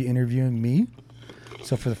going to be interviewing me.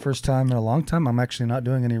 So for the first time in a long time, I'm actually not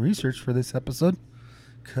doing any research for this episode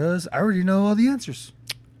because I already know all the answers.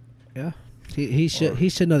 Yeah, he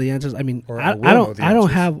should know the answers. I mean, Or I I will know don't the I don't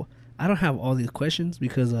answers. have all these questions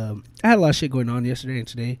because I had a lot of shit going on yesterday and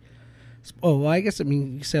today. Oh well, I guess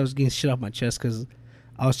you said I was getting shit off my chest because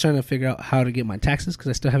I was trying to figure out how to get my taxes because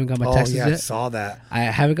I still haven't got my taxes I yet. saw that. I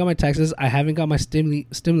haven't got my taxes. I haven't got my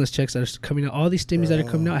stimulus checks that are coming out. All these stimmies that are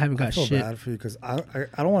coming out, I haven't got I feel shit. bad for you because I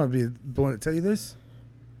don't want to be the one to tell you this.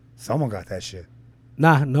 Someone got that shit.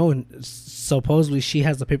 Nah, no one. Supposedly she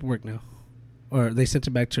has the paperwork now, or they sent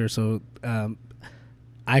it back to her. So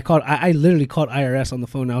I literally called IRS on the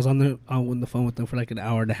phone. I was on the phone with them for like an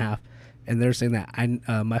hour and a half, and they're saying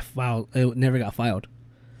that my file it never got filed.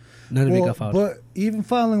 None of it got filed. But even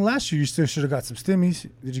filing last year, you still should have got some stimmies.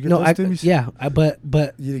 Did you get those stimmies?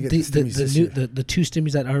 But You didn't get the stimmies this new, year. the two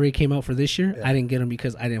stimmies that already came out for this year, Yeah. I didn't get them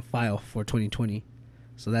because I didn't file for 2020.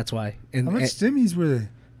 So that's why. And How much stimmies were they?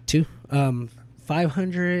 two,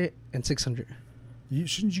 500 and 600.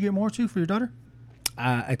 Shouldn't you get more too for your daughter?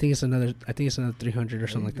 I think it's another 300 or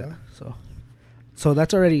something like There you that. So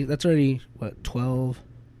that's already what 12.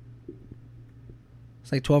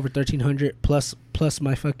 It's like 12 or 1300 plus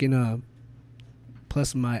my fucking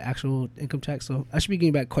plus my actual income tax. So I should be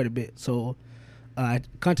getting back quite a bit. So I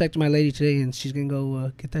contacted my lady today and she's gonna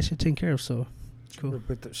go get that shit taken care of. So cool.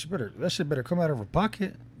 But that shit better come out of her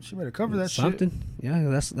pocket. She better cover that Something. Yeah,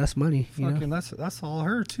 that's money. shit. You know? Fucking that's all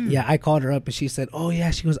her too. Yeah, I called her up and she said, "Oh yeah."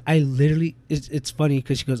 She goes, "I literally." It's funny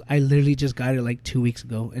because she goes, "I literally just got it like 2 weeks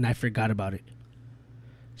ago and I forgot about it."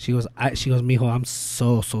 She goes, "Mijo, I'm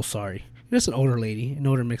so sorry." It's an older lady, an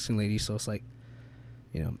older Mexican lady, so it's like,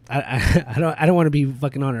 you know, I don't want to be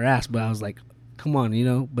fucking on her ass, but I was like, come on, you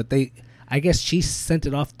know. But I guess she sent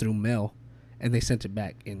it off through mail, and they sent it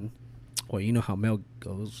back in. Well, you know how mail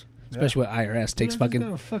goes, especially with IRS takes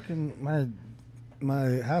fucking my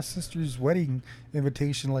half sister's wedding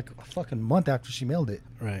invitation like a fucking month after she mailed it.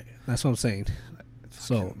 Right. That's what I'm saying.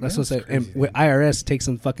 So that's That's what I'm saying. And crazy. with IRS takes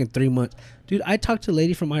them fucking 3 months. Dude, I talked to a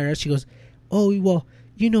lady from IRS. She goes, "Oh, well,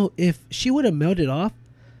 you know, if she would have mailed it off,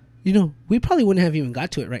 you know, we probably wouldn't have even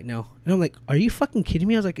got to it right now. And I'm like, are you fucking kidding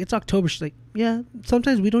me? I was like, it's October. She's like, yeah,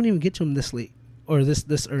 sometimes we don't even get to them this late or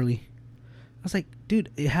this early. I was like,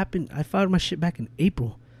 dude, it happened. I filed my shit back in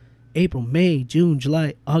April, May, June,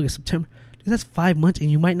 July, August, September. Dude, that's 5 months,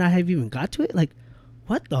 and you might not have even got to it. Like,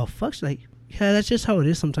 what the fuck? She's like, yeah, that's just how it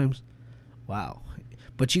is sometimes. Wow.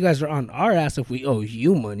 But you guys are on our ass if we owe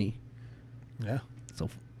you money. Yeah. So,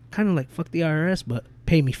 kind of like, fuck the IRS, but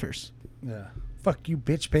pay me first. Yeah. Fuck you,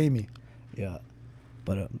 bitch. Pay me. Yeah.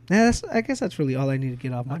 But, yeah, I guess that's really all I need to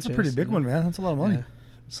get off my chest. That's a pretty big one, man. That's a lot of money. Yeah.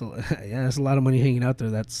 So, yeah, that's a lot of money hanging out there.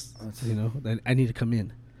 That's you know, that I need to come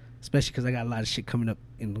in. Especially because I got a lot of shit coming up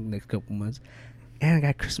in the next couple months. And I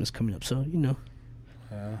got Christmas coming up. So, you know.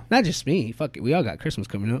 Yeah. Not just me. Fuck it. We all got Christmas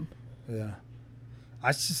coming up. Yeah.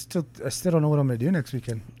 I still don't know what I'm going to do next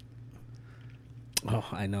weekend. Oh,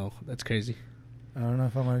 I know. That's crazy. I don't know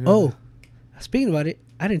if I'm going to go. Oh, speaking about it,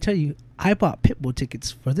 I didn't tell you. I bought Pitbull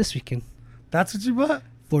tickets for this weekend. That's what you bought?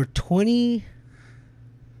 For $24.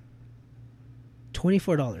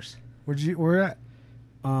 Where at?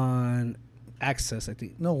 On Access, I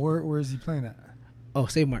think. No, where is he playing at? Oh,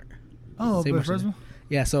 Save Mart. Oh, Save Mart. Fresno?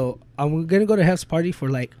 Yeah, so I'm going to go to Hef's party for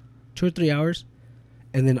like 2 or 3 hours.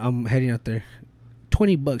 And then I'm heading out there.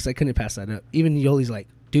 $20. I couldn't pass that up. Even Yoli's like,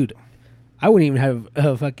 dude, I wouldn't even have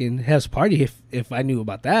a fucking Hef's party if I knew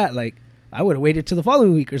about that. Like, I would have waited till the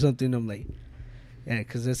following week or something. I'm like, yeah,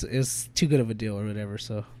 because it's too good of a deal or whatever.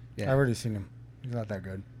 So, yeah. I've already seen him. He's not that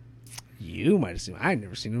good. You might have seen him. I've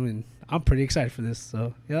never seen him, and I'm pretty excited for this.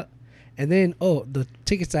 So, yeah. And then, the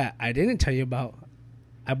tickets that I didn't tell you about,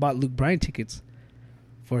 I bought Luke Bryan tickets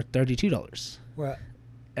for $32. What?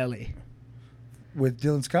 L.A. With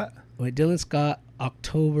Dylan Scott? With Dylan Scott,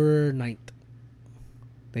 October 9th.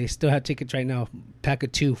 They still have tickets right now. Pack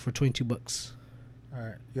of 2 for $22. All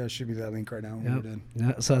right. You guys shoot me that link right now when Yep. we're done.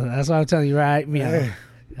 Yeah, so that's what I'm telling you right now. Hey.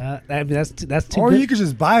 I mean, that's too Or good. you could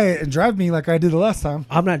just buy it and drive me like I did the last time.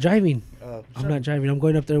 I'm not driving. Oh, I'm not driving. I'm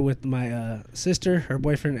going up there with my sister, her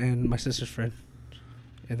boyfriend, and my sister's friend.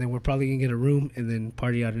 And then we're probably going to get a room and then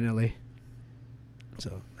party out in L.A.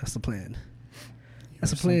 So that's the plan.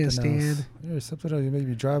 That's the plan, Stan. There's something else. You made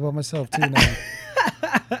me drive by myself, too, now.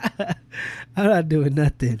 I'm not doing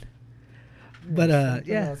nothing. But,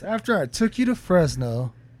 yeah. Else. After I took you to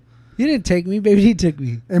Fresno. You didn't take me, baby. He took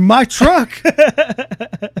me. In my truck.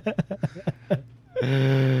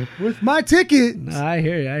 With my ticket. No, I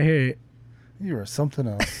hear it. You are something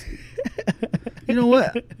else. You know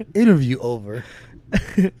what? Interview over.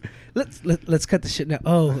 Let's cut the shit now.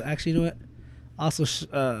 Oh, actually, you know what? Also,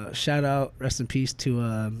 shout out, rest in peace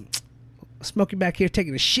to Smokey back here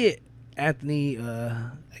taking a shit. Anthony,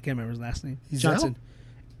 I can't remember his last name. Johnson.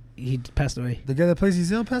 He passed away. The guy that plays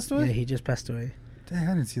Ezel passed away? Yeah, he just passed away. Dang,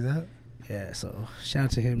 I didn't see that. Yeah, so shout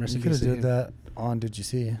out to him. Rest You in could peace have to did him. that on Did You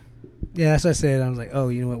See? Yeah, that's what I said. I was like, oh,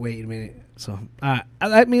 you know what? Wait a minute. So, I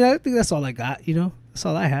mean, I think that's all I got. You know, that's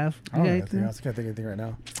all I have. I don't You know got anything else. I can't think of anything right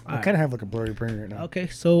now. I Alright. kind of have like a blurry brain right now. Okay,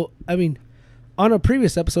 so I mean, on a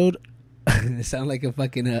previous episode, it sounded like a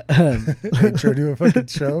fucking Intro to a fucking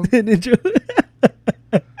show. an intro.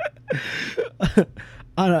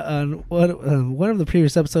 on one of the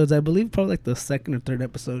previous episodes, I believe probably like the second or third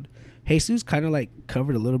episode, Jesus kind of like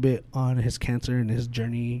covered a little bit on his cancer and his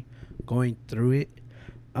journey going through it,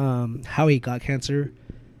 how he got cancer.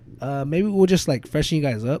 Maybe we'll just like freshen you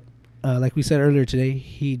guys up. Like we said earlier today,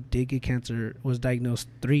 he did get cancer, was diagnosed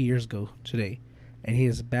 3 years ago today, and he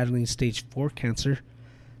is battling stage 4 cancer.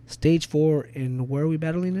 Stage 4, and where are we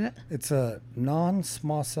battling it at? It's a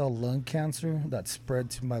non-small cell lung cancer that spread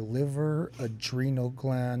to my liver, adrenal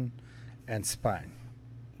gland, and spine.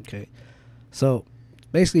 Okay. So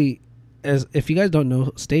basically, as if you guys don't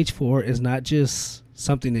know, stage 4 is not just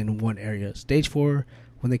something in one area. Stage 4,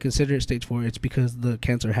 when they consider it stage 4, it's because the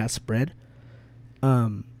cancer has spread.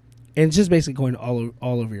 And it's just basically going all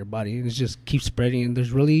over your body. And it just keeps spreading. And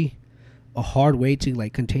there's really a hard way to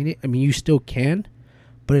like contain it. I mean, you still can,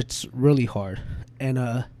 but it's really hard.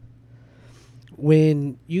 And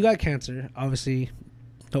when you got cancer, obviously,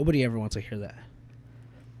 nobody ever wants to hear that.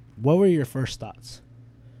 What were your first thoughts?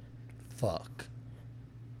 Fuck.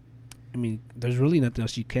 I mean, there's really nothing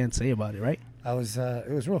else you can say about it, right? I was, it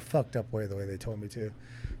was real fucked up the way they told me to.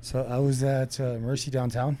 So I was at Mercy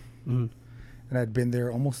downtown, Mm-hmm. and I'd been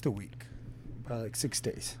there almost a week, probably like 6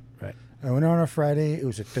 days. Right. I went on a Friday. It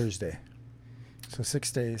was a Thursday. So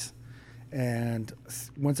 6 days. And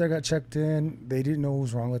once I got checked in, they didn't know what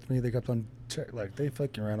was wrong with me. They kept on, they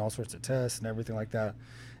fucking ran all sorts of tests and everything like that.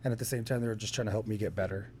 And at the same time, they were just trying to help me get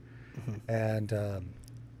better. Mm-hmm. And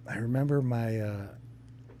I remember my,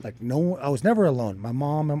 I was never alone. My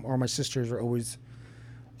mom or my sisters were always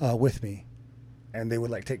with me. and they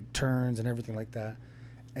would like take turns and everything like that.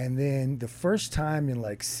 And then the first time in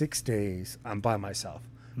like 6 days, I'm by myself.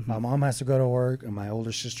 My mom has to go to work, and my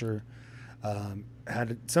older sister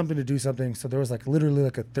had something to do something. So there was like literally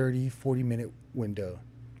like a 30-40 minute window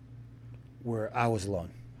where I was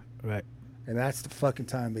alone. Right. And that's the fucking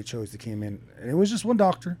time they chose to came in. And it was just one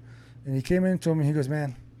doctor. And he came in and told me, he goes,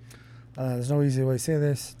 man, there's no easy way to say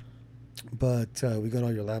this, but we got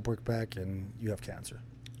all your lab work back and you have cancer.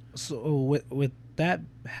 So with that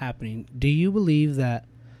happening, do you believe that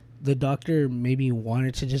the doctor maybe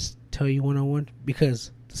wanted to just tell you one-on-one?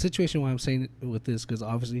 Because the situation why I'm saying it with this, because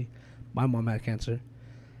obviously my mom had cancer.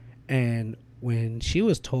 And when she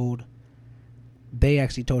was told, they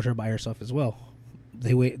actually told her by herself as well.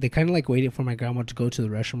 They kind of like waited for my grandma to go to the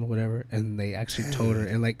restroom or whatever, and they actually told her.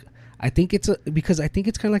 And like, I think it's because I think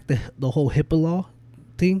it's kind of like the whole HIPAA law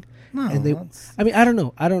thing. No, and I mean, I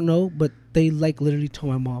don't know, but they like literally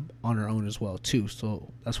told my mom on her own as well too.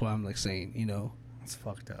 So that's why I'm like saying, you know, it's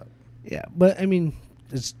fucked up. Yeah, but I mean,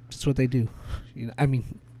 it's what they do. You know, I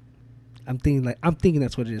mean, I'm thinking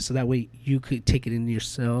that's what it is. So that way you could take it in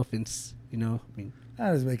yourself, and you know, I mean,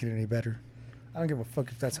 that doesn't make it any better. I don't give a fuck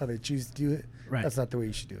if that's how they choose to do it. Right. That's not the way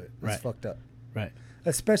you should do it. That's fucked up. Right.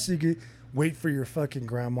 Especially wait for your fucking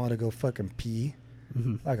grandma to go fucking pee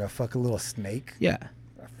like a fucking little snake. Yeah.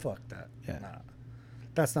 Fuck that. Yeah. Nah.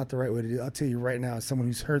 That's not the right way to do it. I'll tell you right now, as someone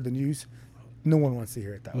who's heard the news, no one wants to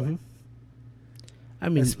hear it that way. I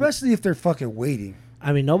mean, especially if they're fucking waiting.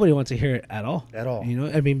 I mean, nobody wants to hear it at all. At all. You know,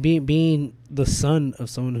 I mean, being the son of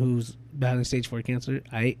someone who's battling stage 4 cancer,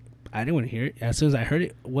 I didn't want to hear it. As soon as I heard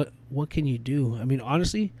it, what can you do? I mean,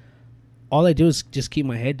 honestly, all I do is just keep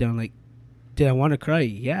my head down. Like, did I want to cry?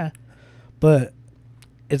 Yeah. But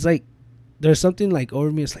it's like, there's something like over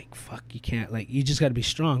me. It's like, fuck, you can't. Like, you just got to be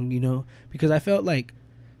strong, you know? Because I felt like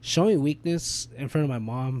showing weakness in front of my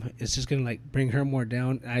mom is just going to, like, bring her more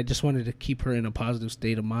down. I just wanted to keep her in a positive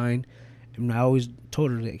state of mind. And I always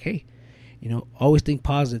told her, like, hey, you know, always think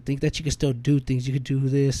positive. Think that you can still do things. You can do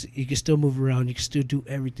this. You can still move around. You can still do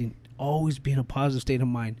everything. Always be in a positive state of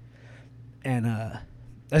mind. And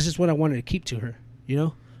that's just what I wanted to keep to her, you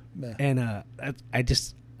know? Yeah. And I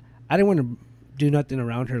didn't want to do nothing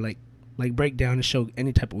around her, like break down and show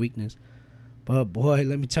any type of weakness. But boy,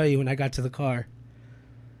 let me tell you, when I got to the car,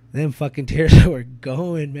 them fucking tears were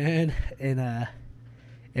going, man. And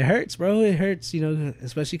it hurts, bro. It hurts, you know,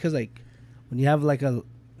 especially because, like, when you have like a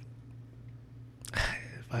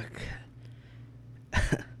fuck,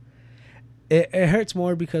 it hurts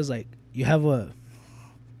more because, like, you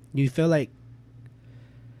feel like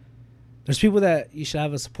there's people that you should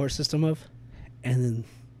have a support system of, and then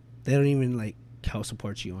they don't even like help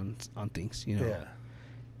support you on things, you know. Yeah.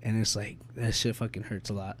 And it's like, that shit fucking hurts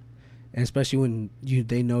a lot, and especially when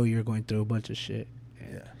they know you're going through a bunch of shit.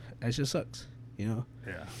 Yeah, that just sucks, you know.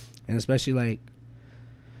 Yeah. And especially like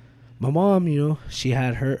my mom, you know, she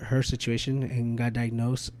had her situation and got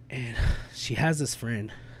diagnosed, and she has this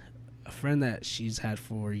friend, a friend that she's had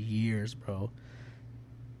for years, bro.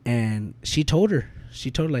 And she told her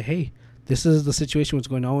like, hey, this is the situation, what's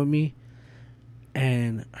going on with me.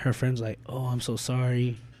 And her friend's like, oh, I'm so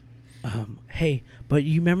sorry. Hey, but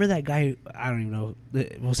you remember that guy? I don't even know.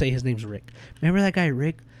 We'll say his name's Rick. Remember that guy,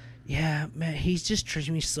 Rick? Yeah, man, he's just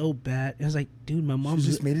treating me so bad. And I was like, dude, my mom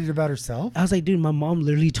just made it about herself. I was like, dude, my mom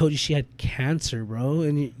literally told you she had cancer, bro,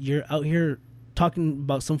 and you're out here talking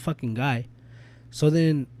about some fucking guy. So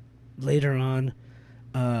then later on,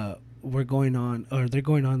 they're going on,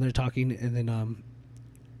 they're talking, and then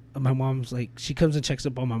my mom's like, she comes and checks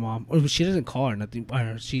up on my mom, or she doesn't call her nothing,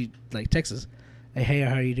 she like texts us, like, hey,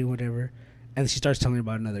 how are you doing, whatever. And she starts telling me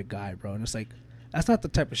about another guy, bro, and it's like, that's not the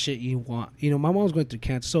type of shit you want. You know, my mom's going through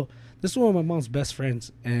cancer, so this is one of my mom's best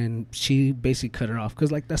friends, and she basically cut her off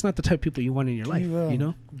because, like, that's not the type of people you want in your life. You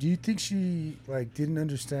know? Do you think she like didn't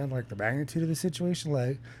understand like the magnitude of the situation?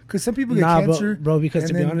 Like, because some people get cancer, bro. Because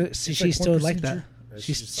to be honest, she's still like that.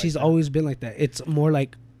 She's always been like that. It's more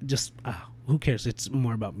like just who cares? It's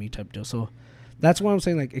more about me type deal. So that's why I'm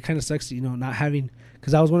saying, like, it kind of sucks, you know, not having,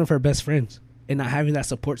 because I was one of her best friends, and not having that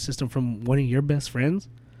support system from one of your best friends.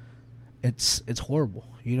 It's horrible,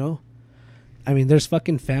 you know? I mean, there's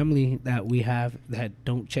fucking family that we have that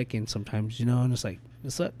don't check in sometimes, you know? And it's like,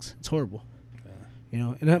 it sucks. It's horrible. Yeah. You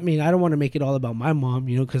know? And I mean, I don't want to make it all about my mom,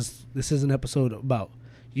 you know, because this is an episode about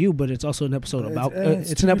you, but it's also an episode about,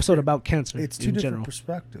 it's an episode about cancer in general. It's two different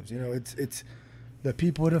perspectives, you know? It's the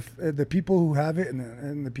people who have it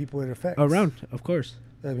and the people it affects. Around, of course.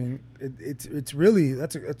 I mean, it's really,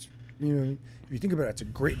 that's you know, if you think about it, it's a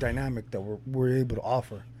great dynamic that we're able to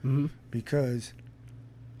offer, because,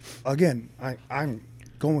 again, I'm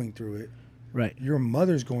going through it, Right. Your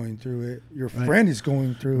mother's going through it. Your Right. friend is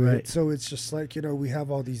going through Right. it. So it's just like, we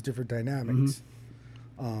have all these different dynamics.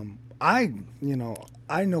 Mm-hmm. I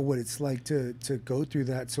know what it's like to go through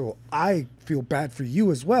that. So I feel bad for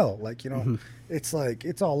you as well. Like, Mm-hmm. it's like,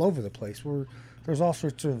 it's all over the place. There's all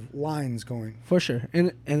sorts of lines going. For sure.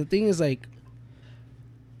 And the thing is, like,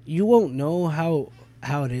 you won't know how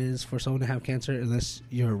it is for someone to have cancer unless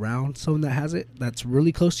you're around someone that has it that's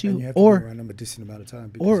really close to And you, you have to be around them a decent amount of time.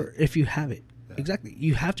 because- or if you have it. Yeah. Exactly.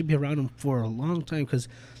 You have to be around them for a long time because,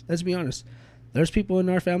 let's be honest, there's people in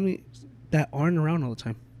our family that aren't around all the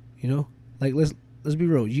time. Like, let's be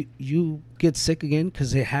real. You get sick again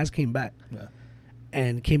because it has came back. Yeah.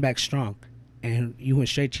 And came back strong, and you went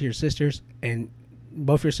straight to your sisters, and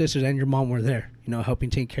both your sisters and your mom were there, helping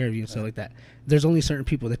take care of you and stuff like that. There's only certain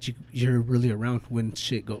people that you're really around when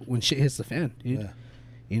shit hits the fan, dude.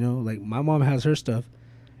 Yeah. Like my mom has her stuff.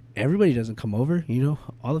 Everybody doesn't come over,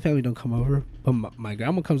 all the family don't come over, but my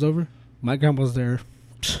grandma comes over. My grandma's there.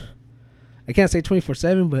 I can't say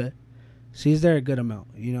 24/7, but she's there a good amount,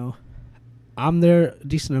 I'm there a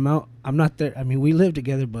decent amount. I'm not there. I mean, we live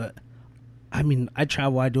together, but I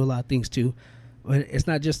travel. I do a lot of things too. But it's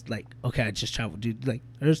not just like, okay, I just travel, dude. Like,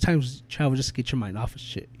 there's times you travel just to get your mind off of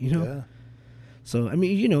shit, Yeah. So,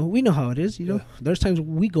 we know how it is, Yeah. There's times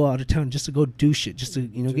we go out of town just to go do shit, just to,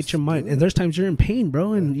 Just get your mind. do And it. there's times you're in pain,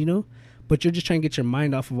 bro, and, but you're just trying to get your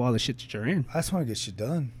mind off of all the shit that you're in. I just want to get shit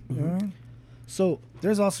done. You know what I mean? So,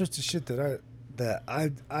 There's all sorts of shit that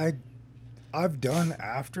I've done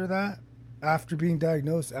after that, after being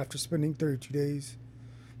diagnosed, after spending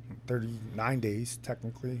 39 days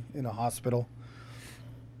technically in a hospital.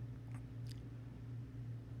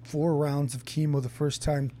 4 rounds of chemo the first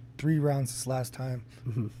time, 3 rounds this last time.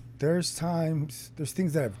 mm-hmm. There's things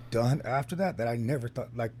that I've done after that I never thought,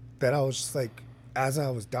 like, that I was just like, as I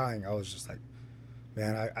was dying, I was just like,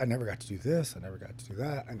 man, I never got to do this. I never got to do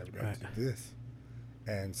that. I never got to do this.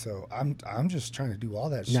 And so I'm just trying to do all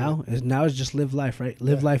that shit. now it's just live life, right?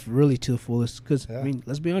 Live life really to the fullest. Because,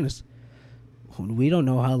 let's be honest. We don't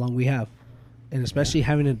know how long we have. And especially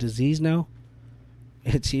having a disease now,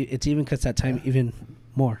 it's even cuts that time even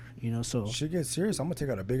more, so. Shit gets serious. I'm going to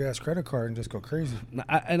take out a big-ass credit card and just go crazy.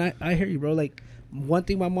 I hear you, bro. Like, one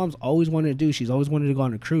thing my mom's always wanted to do, she's always wanted to go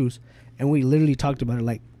on a cruise. And we literally talked about it,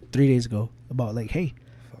 like, 3 days ago. About, like, hey,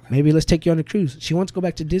 maybe let's take you on a cruise. She wants to go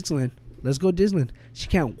back to Disneyland. Let's go to Disneyland. She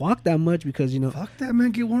can't walk that much because, Fuck that,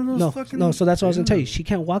 man. Get one of those fucking... No, so that's what I was going to tell you. She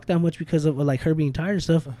can't walk that much because of, like, her being tired and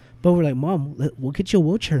stuff. But we're like, Mom, we'll get you a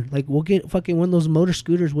wheelchair. Like, we'll get fucking one of those motor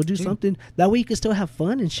scooters. We'll do something. That way you can still have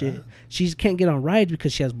fun and shit. She can't get on rides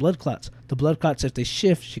because she has blood clots. The blood clots, if they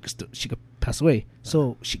shift, she could pass away.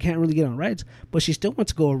 So she can't really get on rides. But she still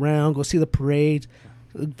wants to go around, go see the parades,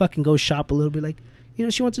 fucking go shop a little bit. Like,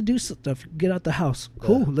 she wants to do stuff. Get out the house.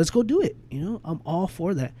 Cool. Let's go do it. I'm all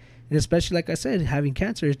for that. And especially, like I said, having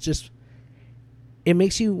cancer, it's just, it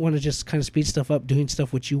makes you want to just kind of speed stuff up, doing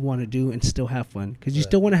stuff what you want to do and still have fun. Because you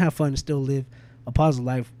still want to have fun and still live a positive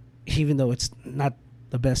life, even though it's not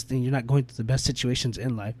the best thing. You're not going through the best situations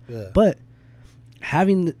in life. Yeah. But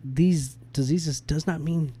having these diseases does not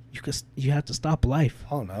mean you have to stop life.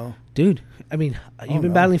 Oh, no. Dude, you've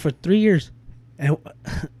been battling for 3 years. And,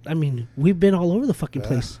 we've been all over the fucking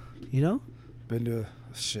place, Been to...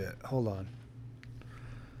 Shit. Hold on.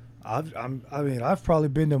 I've probably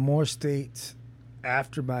been to more states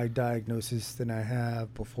after my diagnosis than I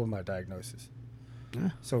have before my diagnosis. Yeah.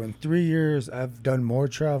 So in 3 years, I've done more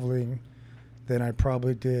traveling than I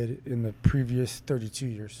probably did in the previous 32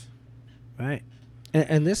 years. Right.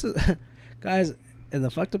 And this is, guys, and the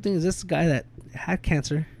fucked up thing is this guy that had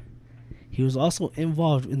cancer, he was also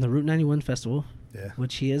involved in the Route 91 festival,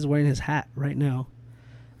 which he is wearing his hat right now.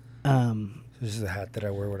 This is a hat that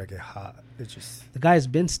I wear when I get hot. It's just... The guy's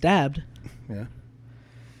been stabbed. Yeah.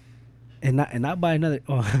 And not by another...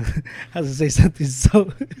 Oh, I was going to say something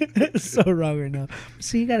so wrong right now.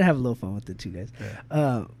 See, you got to have a little fun with it too, guys.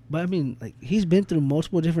 Yeah. But, like, he's been through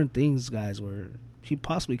multiple different things, guys, where he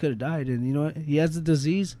possibly could have died. And, you know what? He has the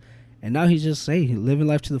disease, and now he's just, living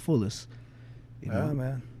life to the fullest. Yeah,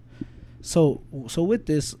 man. So with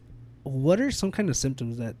this, what are some kind of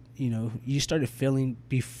symptoms that, you started feeling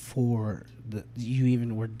before you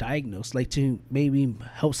even were diagnosed? Like, to maybe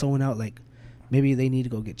help someone out, like, maybe they need to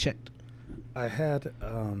go get checked. I had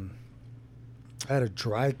a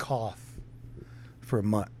dry cough for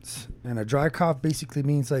months. And a dry cough basically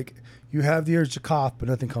means, like, you have the urge to cough, but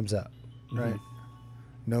nothing comes out, right?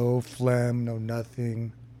 No phlegm, no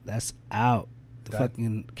nothing. That's out. The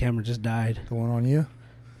fucking camera just died. The one on you?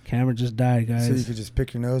 Camera just died, guys. So you could just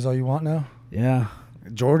pick your nose all you want now? Yeah.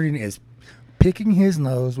 Jordan is picking his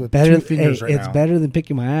nose with Better, 2 fingers right it's now. better than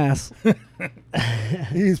picking my ass.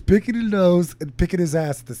 He's picking his nose and picking his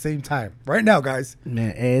ass at the same time. Right now, guys.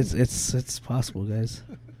 Man, it's possible, guys.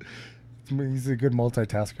 He's a good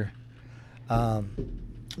multitasker.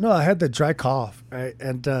 No, I had the dry cough, right?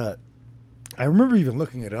 And I remember even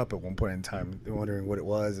looking it up at one point in time, wondering what it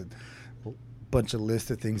was. And a bunch of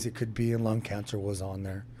lists of things it could be, and lung cancer was on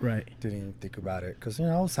there. Right. Didn't even think about it because,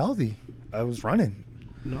 I was healthy. I was running.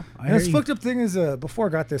 No, I And hear this you. fucked up thing is, before I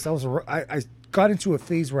got this, I got into a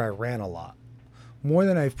phase where I ran a lot. More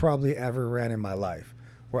than I've probably ever ran in my life.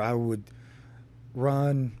 Where I would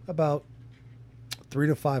run about 3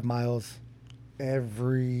 to 5 miles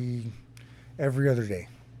every other day.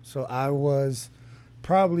 So I was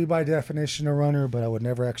probably by definition a runner, but I would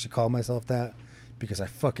never actually call myself that because I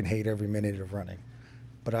fucking hate every minute of running.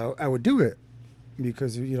 But I would do it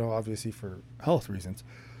because, obviously for health reasons.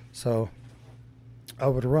 So I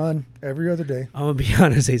would run every other day. I'm gonna be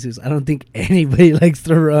honest, Jesus. I don't think anybody likes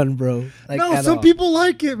to run, bro. Like, No, at some all. people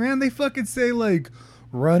like it, man. They fucking say like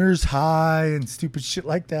runner's high and stupid shit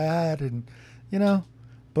like that, and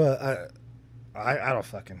But I don't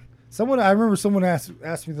fucking. I remember someone asked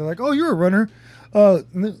me, they're like, "Oh, you're a runner.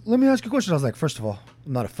 Let me ask you a question." I was like, first of all,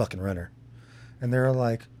 I'm not a fucking runner. And they're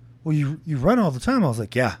like, "Well, you run all the time." I was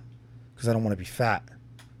like, "Yeah, because I don't want to be fat,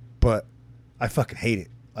 but I fucking hate it.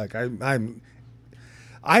 Like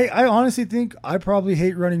I honestly think I probably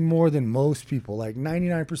hate running more than most people. Like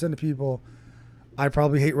 99% of people, I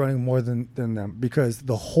probably hate running more than them because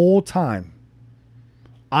the whole time,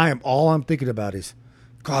 all I'm thinking about is,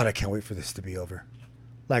 God, I can't wait for this to be over.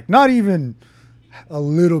 Like not even a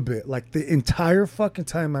little bit. Like the entire fucking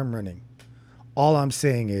time I'm running, all I'm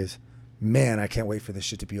saying is, man, I can't wait for this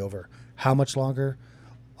shit to be over. How much longer?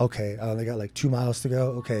 Okay, I only got like 2 miles to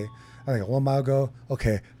go. Okay, I only got 1 mile to go.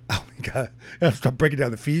 Okay, oh my God, I have to start breaking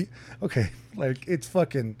down the feet. Okay, like it's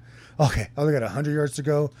fucking, okay, I only got 100 yards to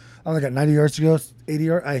go. I only got 90 yards to go, 80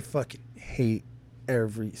 yards. I fucking hate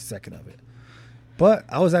every second of it. But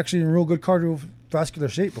I was actually in real good cardiovascular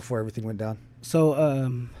shape before everything went down.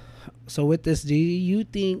 So, so with this, do you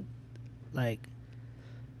think, like,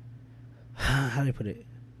 how do I put it?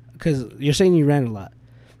 Because you're saying you ran a lot.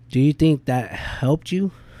 Do you think that helped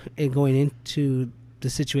you in going into the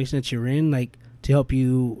situation that you're in, like to help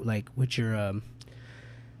you, like with your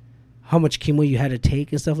how much chemo you had to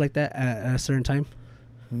take and stuff like that at a certain time?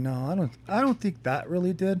 No, I don't think that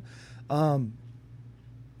really did. I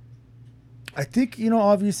think,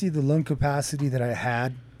 obviously the lung capacity that I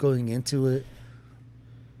had going into it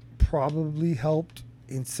probably helped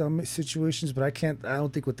in some situations, but I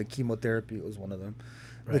don't think with the chemotherapy it was one of them.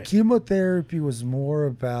 Right. The chemotherapy was more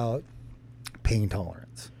about pain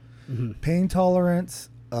tolerance. Mm-hmm. Pain tolerance,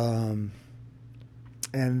 and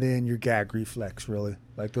then your gag reflex, really.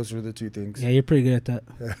 Like, those were the two things. Yeah, you're pretty good at that.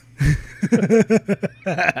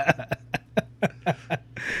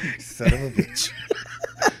 Son of a bitch.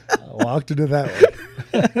 I walked into that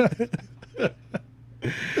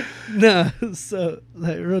one. No, so,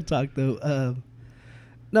 like, real talk, though.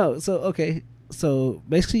 No, so, okay. So,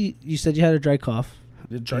 basically, you said you had a dry cough.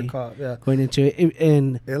 Dry cough, yeah. Going into it.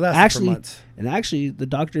 And it lasted for months. And actually, the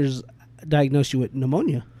doctors diagnosed you with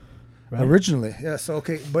pneumonia. Right? Originally, yeah. So,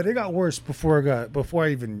 okay. But it got worse before I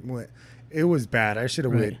even went. It was bad. I should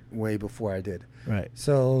have went way before I did. Right.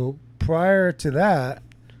 So, prior to that,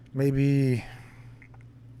 maybe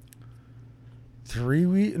 3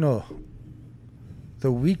 weeks, no,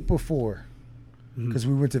 the week before, because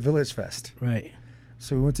we went to Village Fest. Right.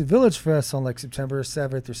 So we went to Village Fest on like September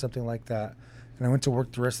 7th or something like that. And I went to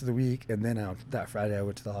work the rest of the week. And then that Friday I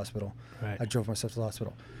went to the hospital. Right. I drove myself to the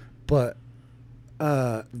hospital. But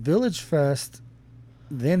Village Fest,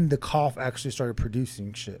 then the cough actually started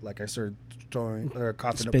producing shit. Like I started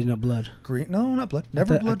coughing spitting up blood. Green? No, not blood.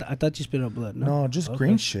 Never blood. I thought you spit up blood. No, just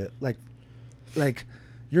green shit. Like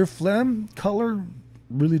your phlegm color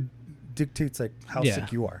really dictates like how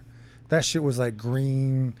sick you are. That shit was like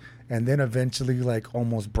green and then eventually like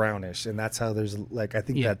almost brownish, and that's how there's like, I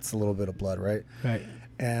think that's a little bit of blood, right? Right.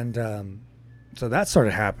 And so that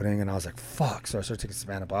started happening, and I was like, fuck. So I started taking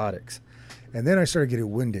some antibiotics, and then I started getting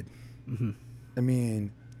winded. Mm-hmm. I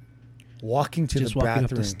mean, walking to just the bathroom,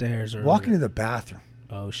 up the stairs, or walking to the bathroom.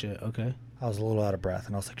 Oh shit! Okay. I was a little out of breath,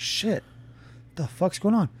 and I was like, shit, the fuck's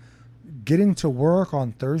going on? Getting to work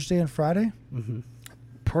on Thursday and Friday,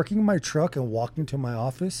 parking my truck and walking to my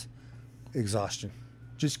office, exhaustion,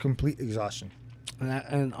 just complete exhaustion.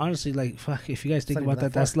 And honestly, like, fuck, if you guys think about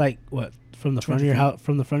that, that's like what, from the front of your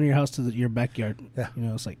house, to your backyard. Yeah,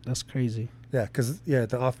 it's like, that's crazy. Yeah, because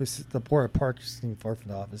the office, the port park is far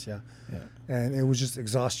from the office. Yeah, and it was just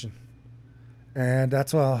exhaustion. And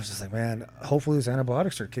that's why I was just like, man, hopefully these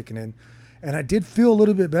antibiotics are kicking in. And I did feel a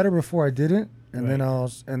little bit better before I didn't. And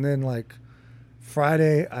then like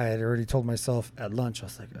Friday, I had already told myself at lunch, I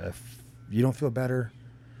was like, if you don't feel better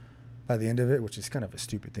by the end of it, which is kind of a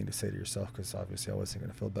stupid thing to say to yourself, because obviously I wasn't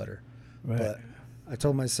going to feel better. Right. But I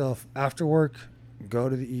told myself after work, go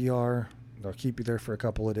to the ER. They'll keep you there for a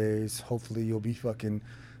couple of days. Hopefully you'll be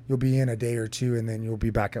in a day or two, and then you'll be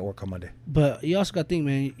back at work on Monday. But you also got to think,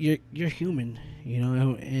 man, you're human,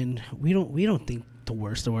 and we don't think the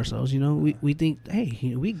worst of ourselves, We think,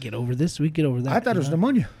 hey, we get over this, we get over that. I thought it was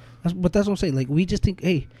pneumonia. But that's what I'm saying. Like, we just think,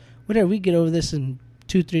 hey, whatever, we get over this in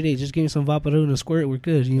 2-3 days. Just give me some Vaporub and a squirt, we're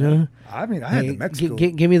good, I mean, I had the Mexico.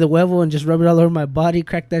 Give me the huevo and just rub it all over my body,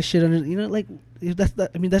 crack that shit under, like,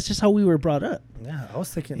 that's just how we were brought up. Yeah, I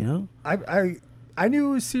was thinking, I knew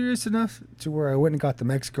it was serious enough to where I went and got the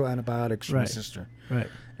Mexico antibiotics from my sister. Right.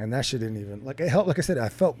 And that shit didn't even, like, it helped. Like I said, I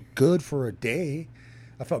felt good for a day.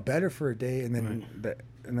 I felt better for a day, and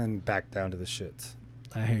then back down to the shits.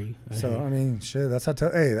 I hear you. I mean, shit, that's how.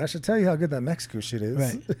 That should tell you how good that Mexico shit is.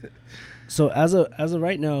 Right. So as of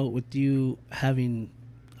right now, with you having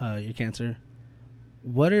your cancer,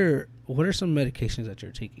 what are some medications that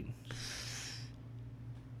you're taking?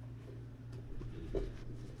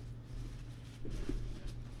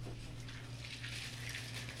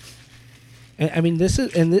 And, I mean, this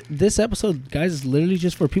episode, guys, is literally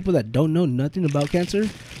just for people that don't know nothing about cancer,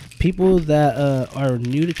 people that are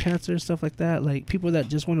new to cancer and stuff like that, like people that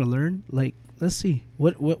just want to learn. Like, let's see,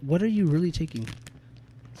 what are you really taking?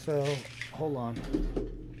 So, hold on.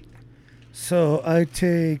 So I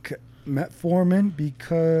take metformin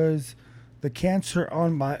because the cancer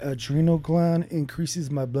on my adrenal gland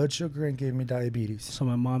increases my blood sugar and gave me diabetes. So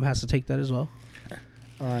my mom has to take that as well?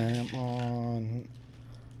 I am on...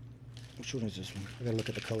 Which one is this one? I gotta look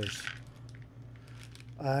at the colors.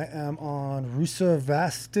 I am on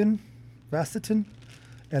Rosuvastatin,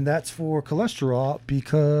 and that's for cholesterol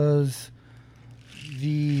because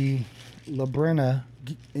the Librena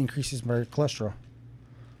increases my cholesterol.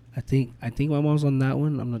 I think my mom's on that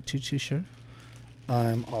one. I'm not too sure.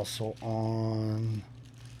 I'm also on...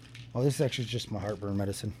 Oh, this is actually just my heartburn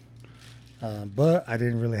medicine. But I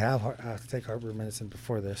didn't really have to take heartburn medicine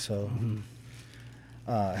before this, so... Mm-hmm.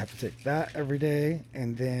 I have to take that every day.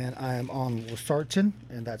 And then I am on Losartan,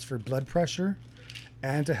 and that's for blood pressure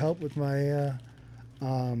and to help with my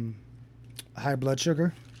high blood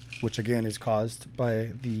sugar, which again is caused by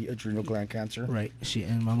the adrenal gland cancer. Right.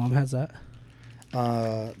 And my mom has that.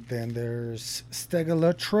 Then there's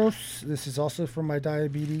Steglatros. This is also for my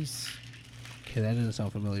diabetes. Okay, that doesn't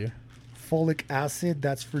sound familiar. Folic acid.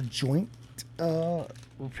 That's for joint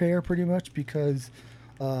repair, pretty much, because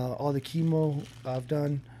all the chemo I've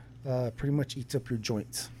done pretty much eats up your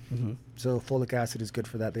joints. Mm-hmm. So folic acid is good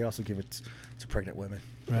for that. They also give it to pregnant women.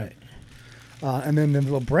 Right. And then the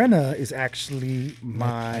Librena is actually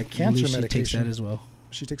my cancer medication. She takes that as well.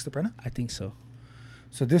 She takes the Librena? I think so.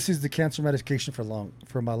 So this is the cancer medication for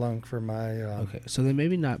my lung. Okay, so then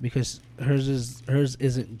maybe not, because hers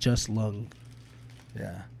isn't just lung.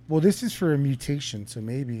 Yeah. Well, this is for a mutation, so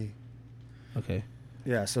maybe. Okay.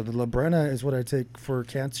 Yeah. So the Librena is what I take for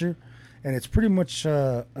cancer, and it's pretty much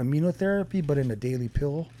immunotherapy, but in a daily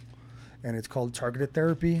pill, and it's called targeted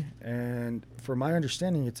therapy. And for my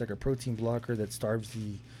understanding, it's like a protein blocker that starves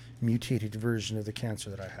the mutated version of the cancer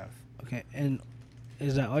that I have. Okay, and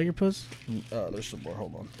is that all your pills? There's some more.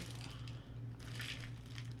 Hold on.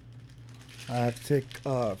 I have to take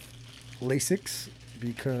Lasix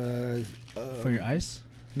because... for your eyes?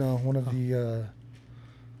 No, one of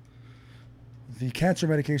the cancer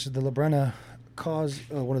medication, the Librena,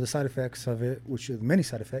 one of the side effects of it, which is many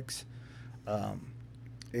side effects,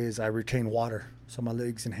 is I retain water. So my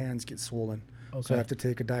legs and hands get swollen. Okay. So I have to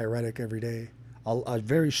take a diuretic every day. A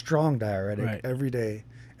very strong diuretic every day,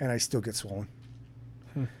 and I still get swollen.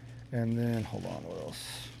 And then, hold on, what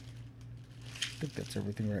else? I think that's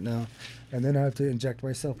everything right now. And then I have to inject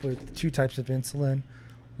myself with 2 types of insulin.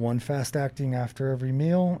 One fast-acting after every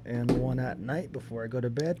meal, and one at night before I go to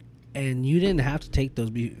bed. And you didn't have to take those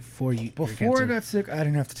before you... Before I got sick, I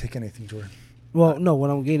didn't have to take anything, Jordan. Well, no, what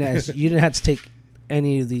I'm getting at is you didn't have to take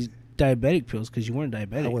any of these diabetic pills because you weren't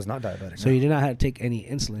diabetic. I was not diabetic. So you did not have to take any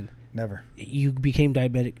insulin. Never. You became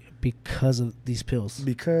diabetic because of these pills.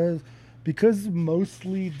 Because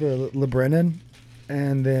mostly the Librena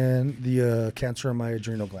and then the cancer in my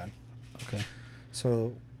adrenal gland. Okay.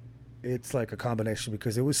 So it's like a combination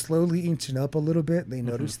because it was slowly inching up a little bit. They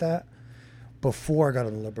noticed that before I got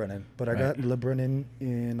on the Librena. But I got Librena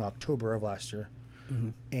in October of last year. Mm-hmm.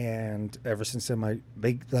 And ever since then,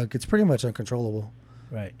 it's pretty much uncontrollable.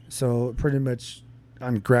 Right. So pretty much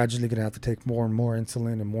I'm gradually gonna have to take more and more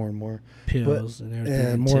insulin and more pills and everything.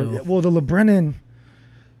 and more. Well, the Librenin,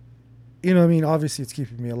 you know, what I mean, obviously it's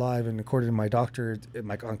keeping me alive, and according to my doctor,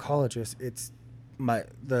 my oncologist,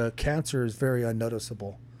 the cancer is very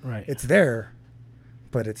unnoticeable. Right. It's there,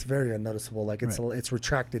 but it's very unnoticeable. Like it's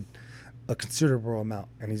retracted a considerable amount,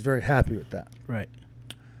 and he's very happy with that. Right.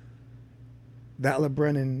 That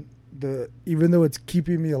Librenin, even though it's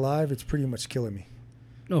keeping me alive, it's pretty much killing me.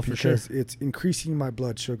 No, for sure. Because it's increasing my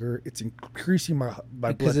blood sugar. It's increasing my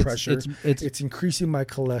blood pressure. It's increasing my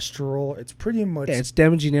cholesterol. It's pretty much... Yeah, it's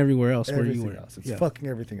damaging everywhere else. It's fucking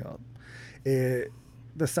everything up. The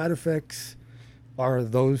side effects are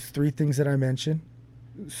those 3 things that I mentioned.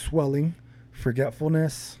 Swelling,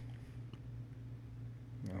 forgetfulness.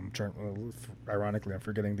 Ironically, I'm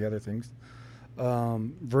forgetting the other things.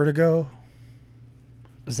 Vertigo.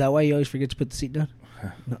 Is that why you always forget to put the seat down?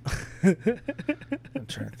 No. I'm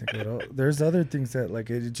trying to think what else. There's other things that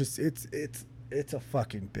like it's a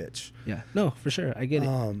fucking bitch. Yeah. No, for sure. I get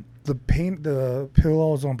it. The pill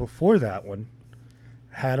I was on before that one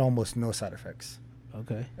had almost no side effects.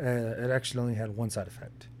 Okay. It actually only had one side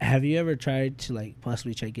effect. Have you ever tried to like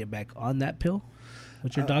possibly try to get back on that pill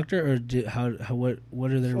with your doctor, or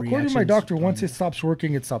what are their reactions? According to my doctor, once it stops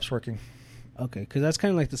working, it stops working. Okay, because that's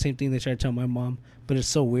kind of like the same thing they try to tell my mom, but it's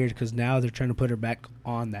so weird because now they're trying to put her back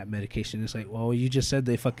on that medication. It's like, well, you just said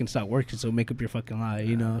they fucking stopped working, so make up your fucking lie,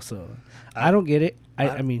 you know? So I don't get it.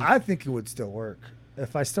 I mean, I think it would still work.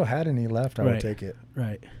 If I still had any left, I would take it.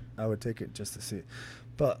 Right. I would take it just to see.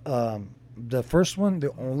 But the first one,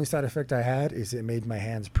 the only side effect I had is it made my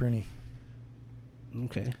hands pruny.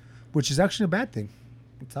 Okay. Which is actually a bad thing.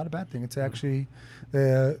 It's not a bad thing. It's actually...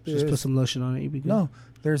 just put some lotion on it, you'd be good. No.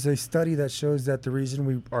 There's a study that shows that the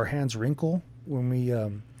reason our hands wrinkle when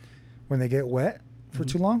they get wet for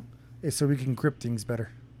too long is so we can grip things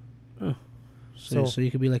better. Oh. So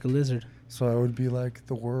you could be like a lizard. So I would be like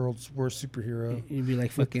the world's worst superhero. You'd be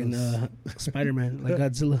like fucking Spider-Man, like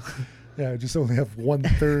Godzilla. Yeah, I just only have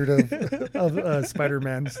 1/3 of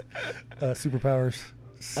Spider-Man's superpowers.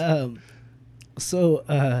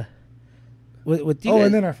 With you guys,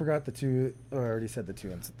 and then I forgot the 2. Oh, I already said the 2.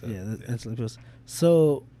 Insulin pills.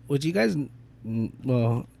 So, would you guys?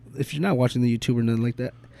 Well, if you're not watching the YouTube or nothing like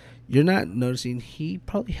that, you're not noticing he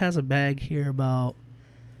probably has a bag here about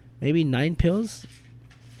maybe 9 pills,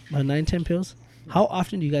 about 9-10 pills. How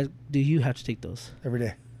often do you have to take those? Every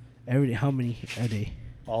day. Every day. How many a day?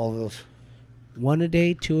 All of those. 1 a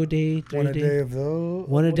day, 2 a day, 3 1 a day. 1 a day of those.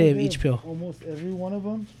 1 a day of each pill. Almost every one of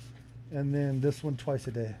them, and then this one twice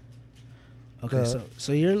a day. Okay,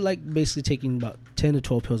 so you're like basically taking about 10 to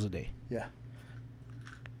 12 pills a day. Yeah.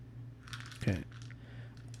 Okay.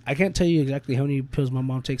 I can't tell you exactly how many pills my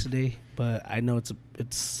mom takes a day, but I know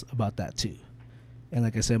it's about that too. And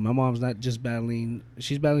like I said, my mom's not just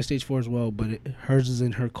she's battling stage 4 as well, but hers is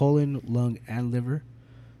in her colon, lung, and liver.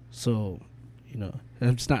 So, you know,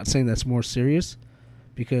 I'm just not saying that's more serious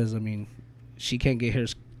because, I mean, she can't get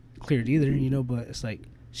hers cleared either, you know, but it's like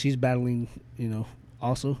she's battling, you know,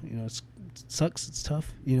 also, you know, it sucks. It's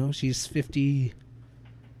tough. You know, she's 55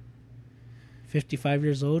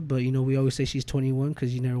 years old, but, you know, we always say she's 21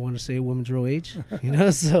 because you never want to say a woman's real age, you know,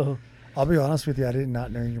 so. I'll be honest with you. I did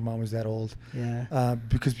not know your mom was that old. Yeah.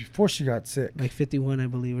 Because before she got sick. Like 51, I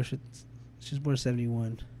believe. Or she's born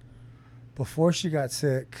 71. Before she got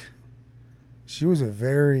sick, she was a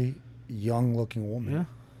very young-looking woman. Yeah.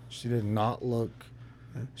 She did not look...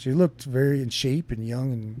 She looked very in shape and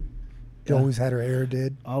young, and always had her hair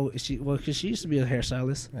did. Oh, because she used to be a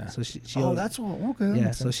hairstylist. Yeah. So she that's all. Okay.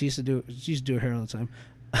 Yeah. So she used to do her hair all the time.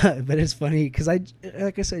 But it's funny because like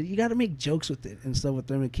I said, you got to make jokes with it and stuff with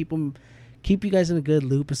them and keep you guys in a good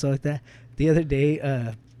loop and stuff like that. The other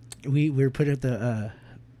day, we were putting up the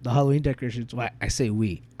Halloween decorations. Well, I say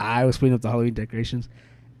I was putting up the Halloween decorations,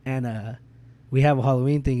 and we have a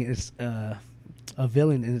Halloween thing. It's a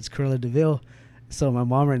villain, and it's Cruella de Vil. So my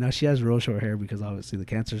mom right now, she has real short hair because obviously the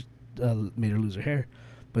cancer made her lose her hair,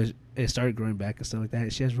 but it started growing back and stuff like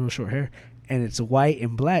that. She has real short hair, and it's white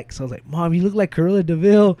and black. So I was like, Mom, you look like Cruella de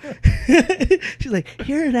Vil. She's like,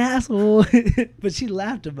 you're an asshole. But she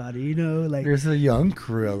laughed about it, you know. Like, there's a young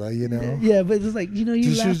Cruella, you know. Yeah, but it's like, you know,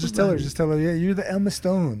 you laugh. Just tell her, yeah, you're the Emma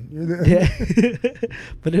Stone. Yeah.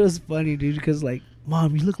 But it was funny, dude, because like,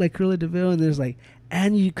 Mom, you look like Cruella de Vil, and there's like,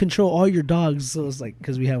 and you control all your dogs. So it's like,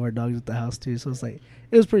 because we have our dogs at the house too. So it's like,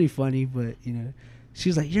 it was pretty funny, but you know, she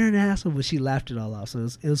was like, you're an asshole, but she laughed it all off. So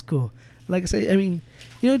it was cool. Like I said, I mean,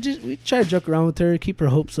 you know, just we try to joke around with her, keep her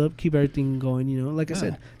hopes up, keep everything going, you know. Like I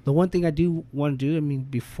said, the one thing I do want to do, I mean,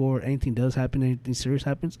 before anything does happen, anything serious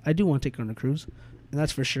happens, I do want to take her on a cruise, and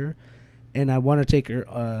that's for sure. And I want to take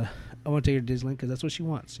her I want to take her to Disneyland because that's what she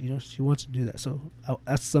wants. You know, she wants to do that. So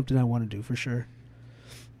that's something I want to do for sure.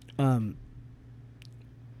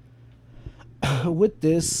 With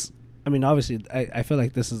this, I mean, obviously, I feel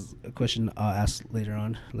like this is a question I'll ask later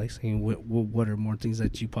on, like saying what are more things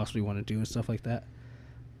that you possibly want to do and stuff like that.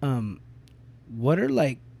 What are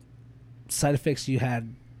like side effects you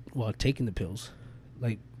had while taking the pills?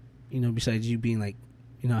 Like, you know, besides you being like,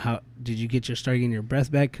 you know, how did you start getting your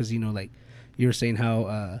breath back? Because, you know, like you were saying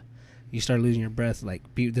how you started losing your breath. Like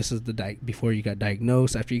this is before you got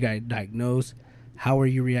diagnosed. After you got diagnosed, how were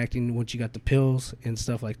you reacting once you got the pills and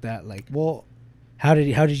stuff like that? Like, well, how did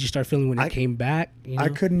you start feeling when it came back? You know? I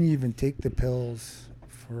couldn't even take the pills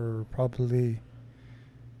for probably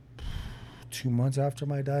 2 months after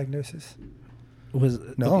my diagnosis.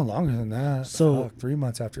 Longer than that. So 3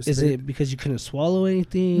 months after. Is it because you couldn't swallow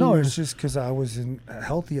anything? No, it's just because I wasn't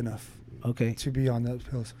healthy enough. Okay. To be on those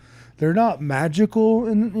pills. They're not magical,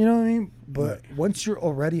 and you know what I mean. But once you're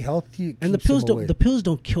already healthy, and the pills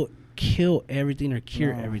don't kill everything or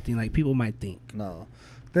cure everything like people might think. No,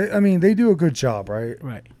 they do a good job, right?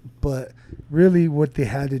 Right. But really, what they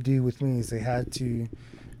had to do with me is they had to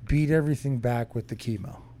beat everything back with the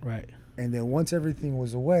chemo. Right. And then once everything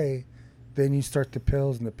was away, then you start the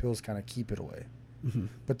pills, and the pills kind of keep it away. Mm-hmm.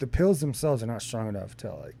 But the pills themselves are not strong enough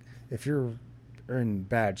to, like, if you're in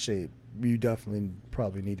bad shape, you definitely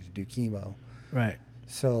probably needed to do chemo. Right.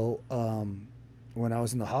 So when I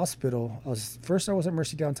was in the hospital, I was at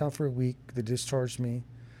Mercy Downtown for a week. They discharged me.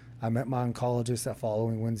 I met my oncologist that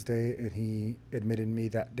following Wednesday, and he admitted me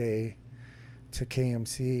that day to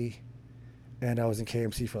KMC, and I was in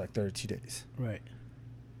KMC for like 32 days. Right.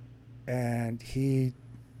 And he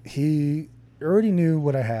already knew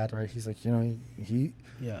what I had, right? He's like, you know, he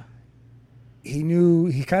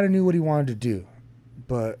kind of knew what he wanted to do.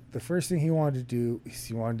 But the first thing he wanted to do is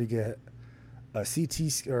he wanted to get a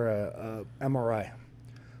CT or a MRI.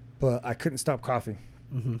 But I couldn't stop coughing.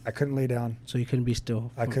 Mm-hmm. I couldn't lay down. So you couldn't be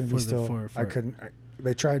still. I couldn't be still.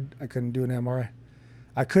 They tried. I couldn't do an MRI.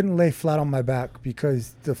 I couldn't lay flat on my back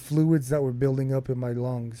because the fluids that were building up in my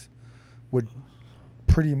lungs would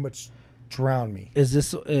pretty much drown me. Is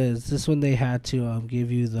this when they had to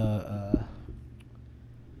give you the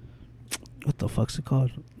what the fuck's it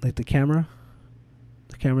called? Like the camera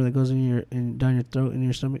that goes in down your throat and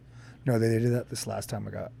your stomach? No, they did that this last time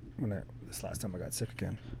I got sick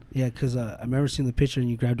again. Yeah, because I remember seeing the picture and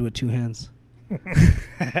you grabbed it with 2 hands.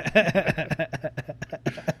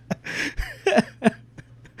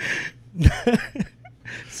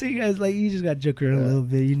 See, guys, like you just got joke around a little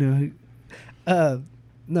bit, you know.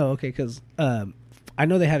 No, okay, because I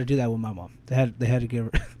know they had to do that with my mom. They had to give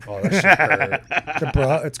her. Oh, that shit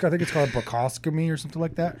hurt. I think it's called bronchoscopy or something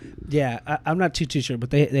like that. Yeah, I'm not too sure, but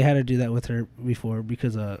they had to do that with her before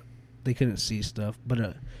because they couldn't see stuff.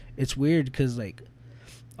 But it's weird because like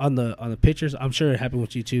on the pictures, I'm sure it happened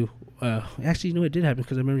with you too. Actually, you know it did happen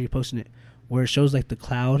because I remember you posting it where it shows like the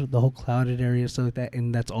whole clouded area and stuff like that,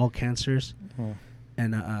 and that's all cancers. Hmm.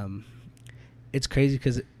 And it's crazy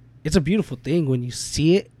because it's a beautiful thing when you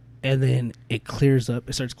see it. And then it clears up.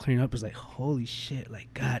 It starts clearing up. It's like, holy shit.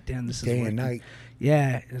 Like, goddamn, this is day working. and night.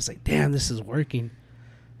 Yeah. And it's like, damn, this is working.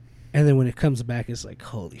 And then when it comes back, it's like,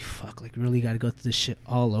 holy fuck. Like, really got to go through this shit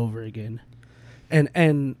all over again.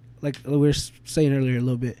 And like we were saying earlier a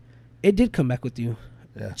little bit, it did come back with you.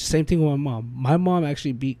 Yeah. Same thing with my mom. My mom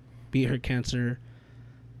actually beat her cancer.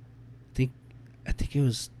 I think it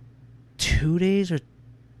was 2 days or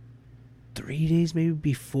 3 days maybe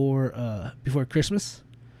before Christmas.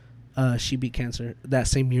 She beat cancer that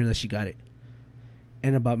same year that she got it,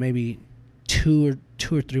 and about maybe two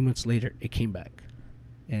or 3 months later, it came back.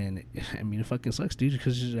 And I mean, it fucking sucks, dude,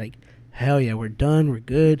 because it's like, hell yeah, we're done, we're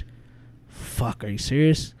good. Fuck, are you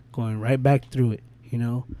serious? Going right back through it, you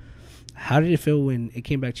know? How did it feel when it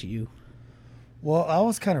came back to you? Well, I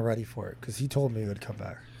was kind of ready for it because he told me it would come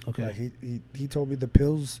back. Okay. Like he told me the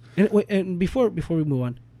pills. And before we move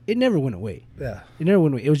on, it never went away. Yeah. It never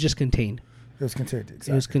went away. It was just contained. It was contained.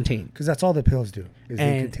 Exactly. It was contained. Because that's all the pills do is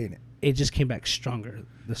they contain it. It just came back stronger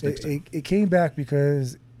this next time. It came back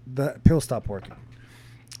because the pill stopped working.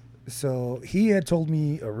 So he had told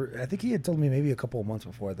me, I think he had told me maybe a couple of months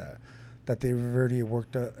before that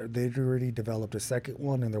they'd already developed a second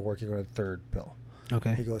one and they're working on a third pill.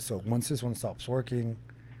 Okay. He goes, so once this one stops working,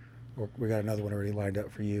 we got another one already lined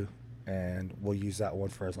up for you, and we'll use that one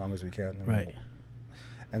for as long as we can. Right.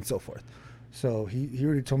 And so forth. So he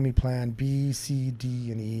already told me plan B, C,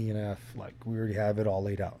 D, and E, and F. Like, we already have it all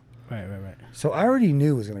laid out. Right. So I already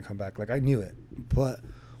knew it was going to come back. Like, I knew it. But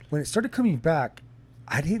when it started coming back,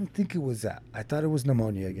 I didn't think it was that. I thought it was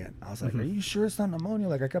pneumonia again. I was like, "Are you sure it's not pneumonia?"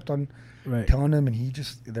 Like I kept on telling him, and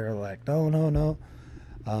they're like, "No.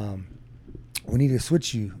 We need to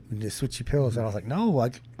switch you. We need to switch your pills." And I was like, "No,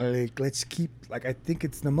 like let's keep. Like I think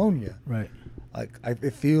it's pneumonia. Right. Like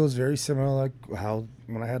it feels very similar like how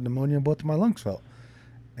when I had pneumonia, both of my lungs felt."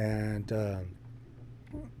 And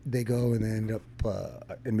they go and they end up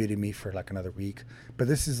admitting me for like another week. But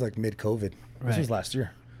this is like mid-COVID. This was last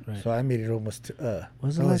year. Right. So I made it almost.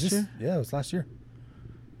 Was it last year? Yeah, it was last year.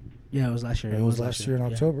 Yeah, it was last year. It was last year in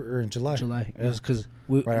October or in July. July. Yeah. It was because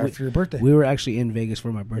after your birthday. We were actually in Vegas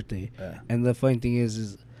for my birthday. Yeah. And the funny thing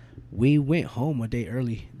is we went home a day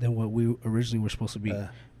early than what we originally were supposed to be.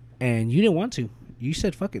 And you didn't want to. You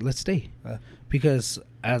said, "Fuck it, let's stay." Because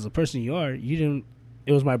as a person you are, you didn't.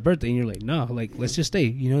 It was my birthday, and you're like, "No, like let's just stay."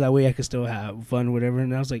 You know, that way I could still have fun, whatever.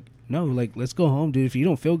 And I was like, "No, like let's go home, dude. If you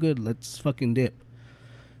don't feel good, let's fucking dip."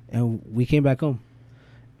 And we came back home.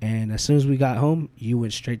 And as soon as we got home, you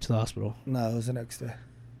went straight to the hospital. No, it was the next day.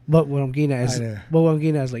 But what I'm getting at is,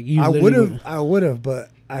 like, you. I would have, but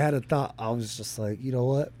I had a thought. I was just like, you know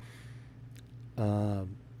what?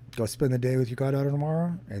 Go spend the day with your goddaughter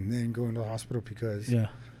tomorrow, and then go into the hospital because you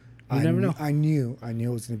never know. I knew I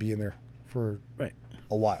was going to be in there for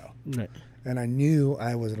a while, and I knew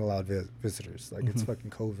I wasn't allowed visitors. Like it's fucking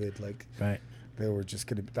COVID. Like they were just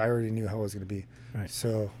gonna. I already knew how I was going to be. Right.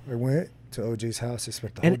 So I went to OJ's house. I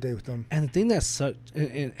spent the whole day with them. And the thing that sucked,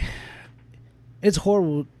 and it's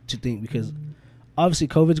horrible to think because obviously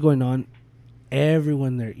COVID's going on.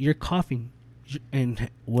 Everyone there, you're coughing, and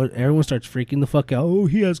everyone starts freaking the fuck out. Oh,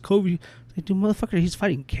 he has COVID. Like, dude, motherfucker, he's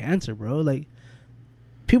fighting cancer, bro. Like,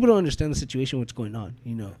 people don't understand the situation, what's going on.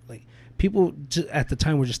 You know, like people at the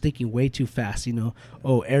time were just thinking way too fast. You know,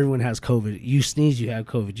 oh, everyone has COVID. You sneeze, you have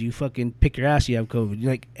COVID. You fucking pick your ass, you have COVID.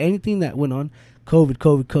 Like anything that went on.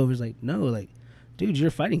 COVID is like, no, like, dude, you're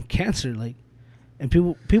fighting cancer, like, and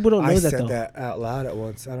people don't know that. I said that out loud at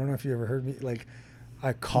once. I don't know if you ever heard me. Like,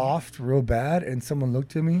 I coughed real bad, and someone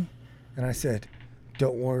looked at me, and I said,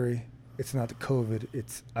 "Don't worry, it's not the COVID.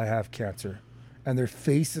 I have cancer." And their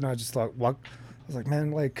face, and I just thought, what? I was like,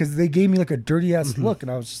 man, like, because they gave me like a dirty ass look,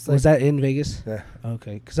 and I was just like, was that in Vegas? Yeah.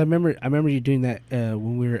 Okay, because I remember you doing that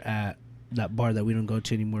when we were at that bar that we don't go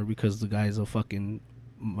to anymore because the guy's a fucking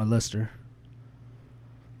molester.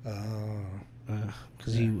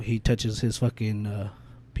 Because he touches his fucking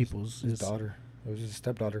people's his daughter. It was his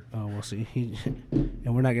stepdaughter. Oh, we'll see.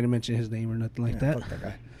 And we're not gonna mention his name or nothing like that. Fuck that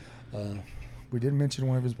guy. We did mention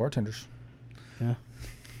one of his bartenders. Yeah.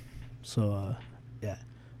 So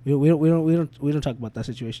we don't talk about that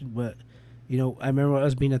situation. But you know, I remember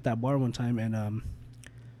us being at that bar one time, and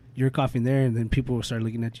you're coughing there, and then people started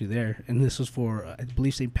looking at you there, and this was for I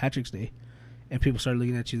believe St. Patrick's Day, and people started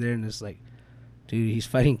looking at you there, and it's like, dude, he's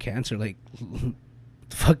fighting cancer. Like, the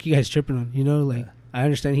fuck you guys tripping on? You know, like, I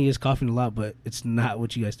understand he is coughing a lot, but it's not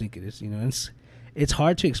what you guys think it is. You know, it's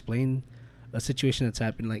hard to explain a situation that's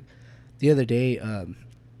happened. Like, the other day,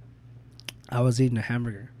 I was eating a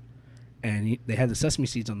hamburger, and they had the sesame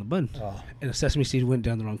seeds on the bun, and the sesame seed went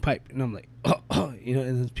down the wrong pipe, and I'm like, you know,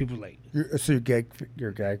 and then people were like, so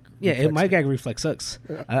your gag. Yeah, my gag reflex sucks.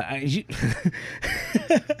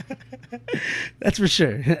 That's for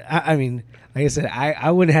sure. I mean, like I said,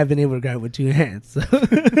 I wouldn't have been able to grab it with two hands. So,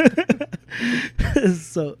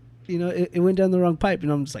 so you know, it went down the wrong pipe,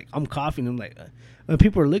 and I'm just like, I'm coughing. I'm like, when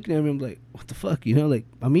people are looking at me, I'm like, what the fuck? You know, like,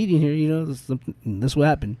 I'm eating here, you know, that's what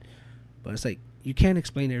happened. But it's like, you can't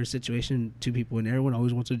explain every situation to people, and everyone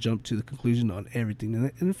always wants to jump to the conclusion on everything,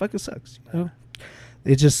 and it fucking sucks, you know?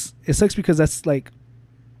 It sucks because that's like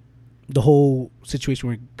the whole situation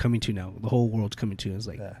we're coming to now. The whole world's coming to is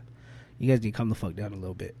like, you guys need to calm the fuck down a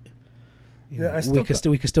little bit. You know,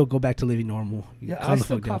 we can still go back to living normal. I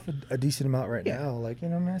still cough a decent amount right now. Like, you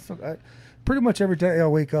know, man, pretty much every day I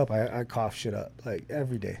wake up, I cough shit up, like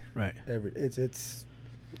every day. Right. It's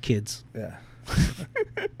kids. Yeah.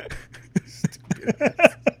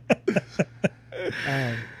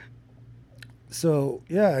 So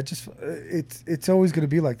yeah, it's always gonna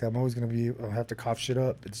be like that. I'll have to cough shit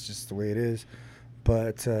up. It's just the way it is.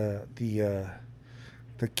 But the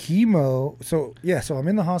chemo. So I'm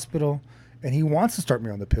in the hospital, and he wants to start me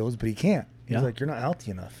on the pills, but he can't. He's like, "You're not healthy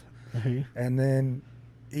enough." And then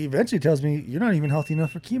he eventually tells me, "You're not even healthy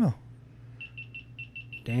enough for chemo."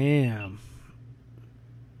 Damn.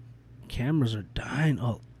 Cameras are dying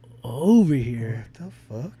all over here. What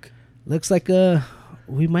the fuck? Looks like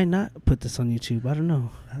we might not put this on YouTube. I don't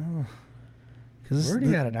know. Oh. We're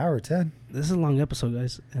already at an hour 10. This is a long episode,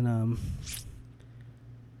 guys, and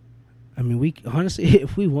I I mean, we honestly,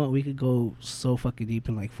 if we want, we could go so fucking deep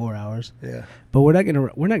in like 4 hours. Yeah. But we're not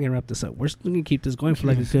gonna wrap this up. We're still gonna keep this going for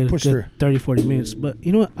like a good Push through. 30, 40 minutes. But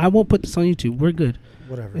you know what? I won't put this on YouTube. We're good.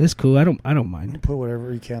 Whatever. It's cool. I don't mind. Put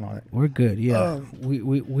whatever you can on it. We're good. Yeah,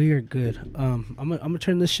 we are good. I'm gonna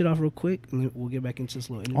turn this shit off real quick, and then we'll get back into this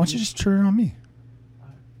little interview. Why don't you just turn it on me?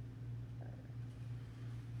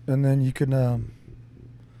 And then you can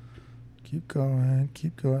keep going.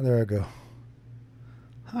 There I go.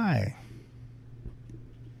 Hi.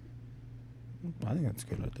 I think that's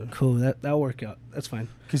good right there. Cool. That'll work out. That's fine.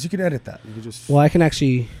 Because you can edit that. You can just. Well, I can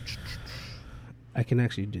actually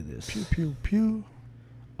do this. Pew pew pew.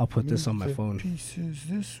 I'll put this on Move my the phone. Pieces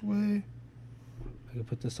this way. I can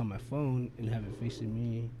put this on my phone and have it facing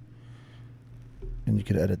me. And you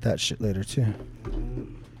could edit that shit later too.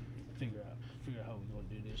 Figure out how we're gonna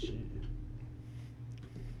do this shit.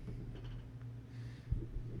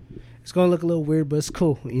 It's gonna look a little weird, but it's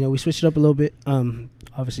cool. You know, we switched it up a little bit.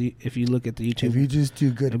 Obviously, if you look at the YouTube, If you just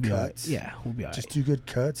do good it'll be all right. cuts, Yeah, we'll be alright. just do good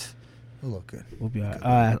cuts, it'll look good. We'll be alright.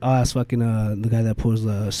 I'll ask fucking the guy that pulls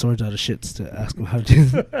the swords out of shits to ask him how to do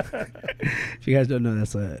it. If you guys don't know,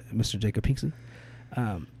 that's Mr. Jacob Pinkson.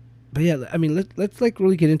 But yeah, I mean, let's like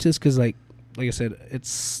really get into this because like I said,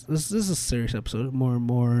 this is a serious episode,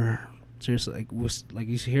 more serious. Like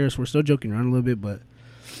you hear us, we're still joking around a little bit, but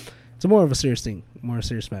it's more of a serious thing, more a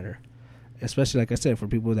serious matter. Especially like I said, for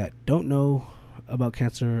people that don't know about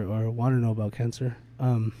cancer or want to know about cancer,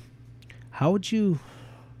 how would you?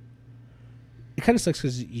 It kind of sucks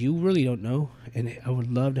because you really don't know, and I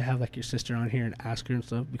would love to have like your sister on here and ask her and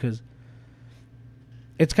stuff because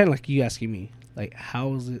it's kind of like you asking me, like,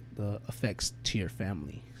 how is it the effects to your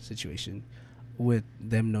family situation with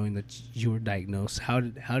them knowing that you were diagnosed? How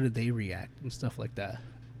did they react and stuff like that?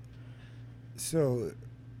 So,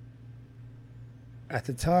 at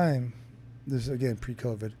the time, this is again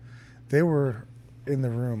pre-COVID, they were in the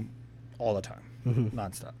room all the time,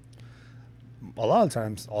 nonstop. A lot of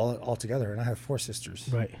times, all together, and I have 4 sisters.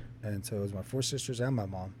 Right. And so it was my 4 sisters and my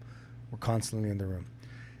mom were constantly in the room.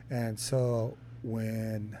 And so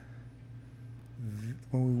when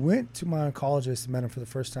we went to my oncologist and met him for the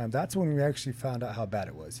first time, that's when we actually found out how bad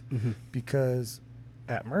it was. Because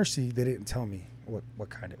at Mercy, they didn't tell me what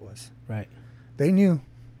kind it was. Right. They knew.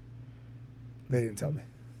 They didn't tell me.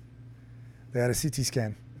 They had a CT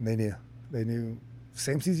scan, and they knew. They knew.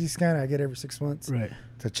 Same CT scan I get every 6 months. Right.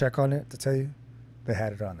 To check on it, to tell you, they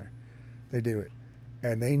had it on there. They do it.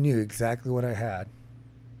 And they knew exactly what I had,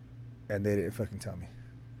 and they didn't fucking tell me.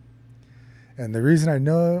 And the reason I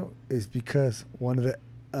know is because one of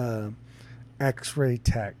the x-ray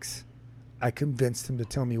techs, I convinced him to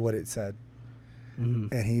tell me what it said.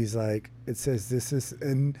 And he's like, it says this is,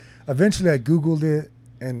 and eventually I Googled it,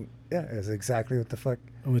 and yeah, it was exactly what the fuck.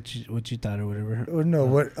 What you thought or whatever. Or no,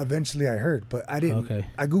 what eventually I heard, but I didn't. Okay.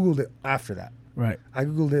 I Googled it after that. Right. I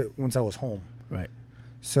Googled it once I was home. Right.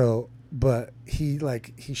 So, but he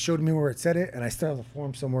showed me where it said it, and I still have a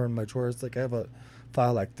form somewhere in my drawers. Like I have a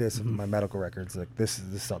file like this of my medical records. Like this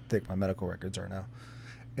is how thick my medical records are now.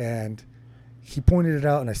 And he pointed it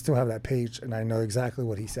out, and I still have that page, and I know exactly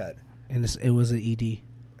what he said. And it was an ED.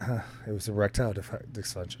 It was erectile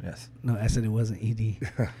dysfunction. Yes. No, I said it wasn't ED.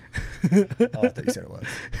 Oh, I thought you said it was.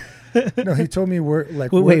 No, he told me where.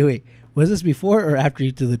 Like, wait. Was this before or after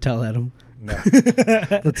you threw the towel at him? No,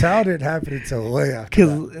 the towel didn't happen until way after.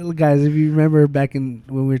 Because guys, if you remember back in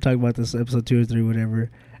when we were talking about this episode 2 or 3, whatever,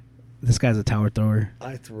 this guy's a tower thrower.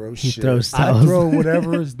 I throw he shit. Throws towels. I throw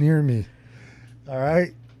whatever is near me. All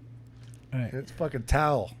right. All right. It's fucking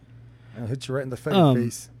towel. I'll hit you right in the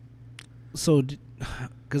face. So,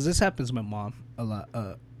 because this happens to my mom a lot.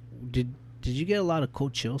 Did you get a lot of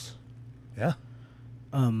cold chills? Yeah.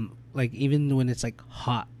 Like even when it's like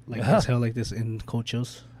hot, like as hell, like this in cold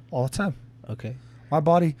chills. All the time. Okay. My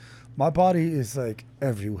body is like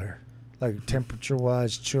everywhere, like temperature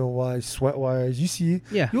wise, chill wise, sweat wise. You see,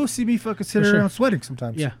 you'll see me fucking sitting around sweating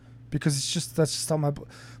sometimes. Yeah. Because that's just on my,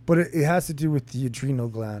 but it has to do with the adrenal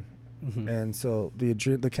gland, and so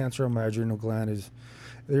the cancer on my adrenal gland is.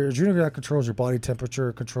 The adrenal gland controls your body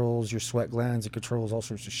temperature, controls your sweat glands, it controls all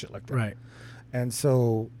sorts of shit like that. Right. And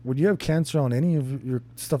so when you have cancer on any of your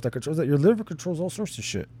stuff that controls that, your liver controls all sorts of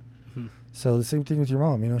shit. So the same thing with your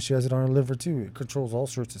mom. You know, she has it on her liver too. It controls all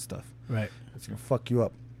sorts of stuff. Right. It's going to fuck you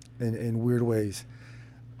up in weird ways.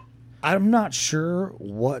 I'm not sure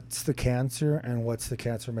what's the cancer and what's the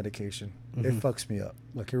cancer medication. It fucks me up.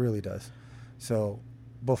 Like it really does. So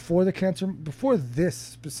before this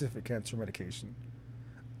specific cancer medication,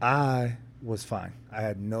 I was fine. I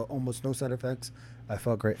had almost no side effects. I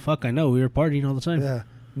felt great. Fuck, I know. We were partying all the time. Yeah.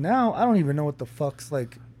 Now I don't even know what the fuck's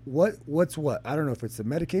like what's what. I don't know if it's the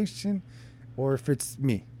medication or if it's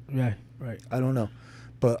me. Right. I don't know,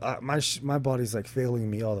 but my body's like failing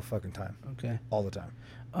me all the fucking time. Okay. All the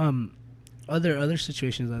time. Other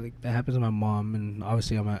situations I think that happens to my mom, and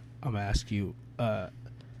obviously I'm gonna ask you.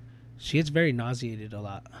 She gets very nauseated a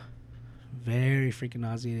lot, very freaking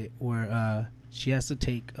nauseated. Where she has to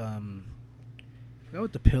take I forgot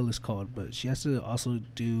what the pill is called, but she has to also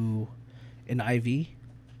do an IV.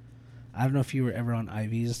 I don't know if you were ever on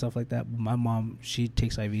IVs and stuff like that. But my mom, she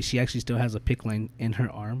takes IVs. She actually still has a PICC line in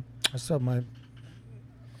her arm. I still have my.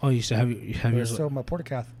 Oh, you still have yours? Still my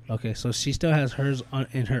portacath. Okay, so she still has hers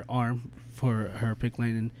in her arm for her PICC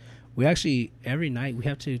line, and we actually every night we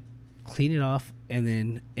have to clean it off and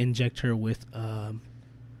then inject her with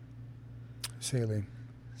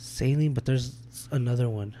saline, but there's another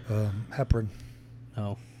one. Heparin.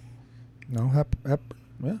 No,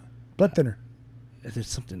 Yeah, blood thinner. there's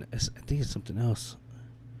something. I think it's something else,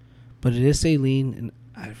 but it is saline, and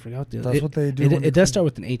I forgot the. That's what they do. It does start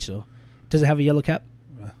with an H though. Does it have a yellow cap?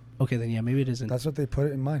 Yeah. Okay, then yeah, maybe it isn't. That's what they put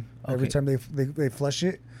it in mine. Okay. Every time they flush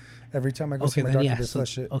it. Every time I go to my doctor, they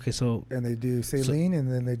flush it. Okay, so and they do saline, and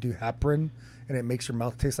then they do heparin, and it makes your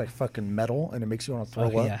mouth taste like fucking metal, and it makes you want to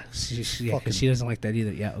throw up. Yeah, she doesn't like that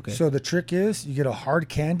either. Yeah, okay. So the trick is, you get a hard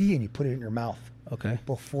candy and you put it in your mouth. Okay.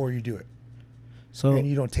 Before you do it. So and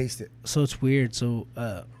you don't taste it. So it's weird. So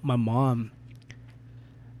my mom,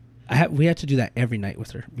 we had to do that every night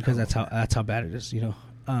with her because that's how bad it is, you know.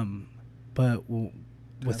 But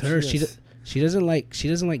with her, she doesn't like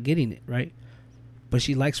getting it, right? But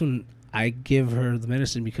she likes when I give her the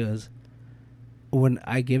medicine, because when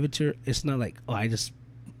I give it to her, it's not like, oh, I just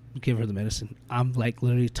give her the medicine. I'm like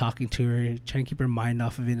literally talking to her, trying to keep her mind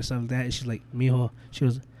off of it and stuff like that. And she's like, mijo, she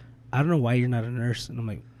goes, I don't know why you're not a nurse. And I'm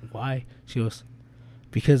like, why? She goes,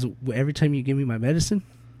 because every time you give me my medicine,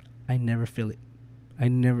 I never feel it.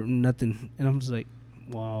 Nothing. And I'm just like,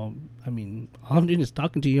 well, I mean, all I'm doing is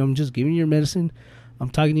talking to you. I'm just giving you your medicine. I'm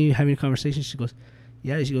talking to you, having a conversation. She goes,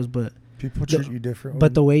 yeah. She goes, but people treat you differently.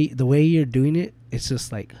 But the way you're doing it, it's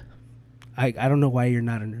just like, I don't know why you're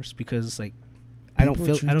not a nurse, because it's like, I don't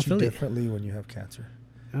feel it differently when you have cancer.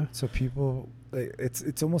 Huh? So people,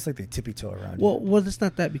 it's almost like they tippy toe around you. Well, it's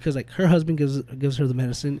not that, because like her husband gives her the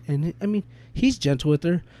medicine, and I mean, he's gentle with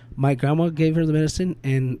her. My grandma gave her the medicine,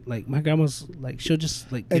 and like my grandma's like, she'll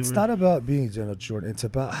just like. It's not about being gentle, Jordan. It's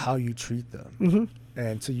about how you treat them. Mm-hmm.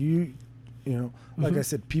 And so you know, like I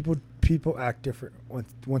said, people act different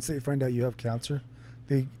once they find out you have cancer.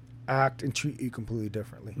 They act and treat you completely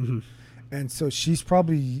differently. Mm-hmm. And so she's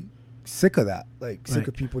probably sick of that, like sick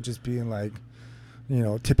of people just being like, you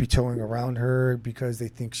know, tippy-toeing around her because they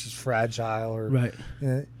think she's fragile, or right.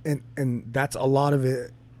 And that's a lot of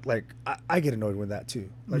it. Like I get annoyed with that too.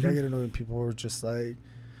 Like I get annoyed when people are just like,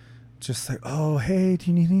 oh, hey, do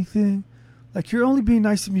you need anything? Like, you're only being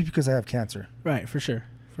nice to me because I have cancer. Right, for sure.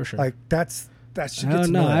 Like that shit gets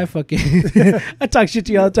annoying. No, I fucking I talk shit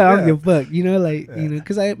to you all the time. I don't give a fuck, you know, like you know,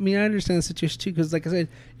 because I mean I understand the situation too. Because like I said,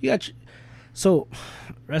 you got. So,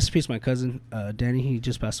 rest in peace, my cousin Danny. He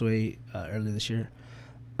just passed away earlier this year.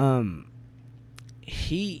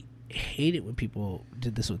 He hated when people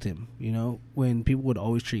did this with him. You know, when people would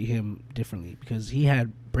always treat him differently, because he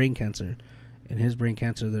had brain cancer, and his brain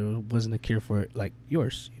cancer, there wasn't a cure for it like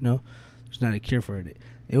yours. You know, there's not a cure for it.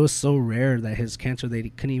 It was so rare that his cancer, they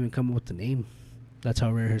couldn't even come up with the name. That's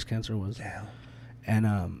how rare his cancer was. Damn.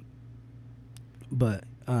 And but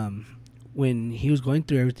when he was going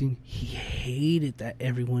through everything, he hated that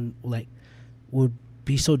everyone like would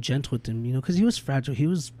be so gentle with him, you know, because he was fragile. He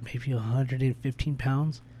was maybe 115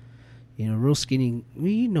 pounds, you know, real skinny.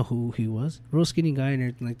 You know who he was, real skinny guy and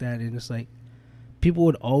everything like that. And it's like people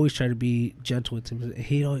would always try to be gentle with him.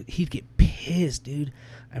 He'd get pissed, dude.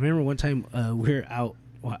 I remember one time we were out.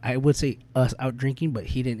 Well, I would say us out drinking, but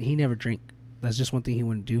he didn't. He never drank. That's just one thing he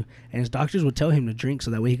wouldn't do. And his doctors would tell him to drink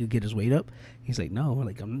so that way he could get his weight up. He's like, no,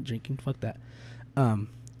 like, I'm not drinking. Fuck that.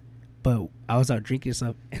 But I was out drinking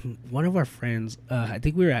stuff, and one of our friends, I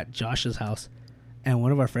think we were at Josh's house, and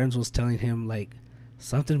one of our friends was telling him like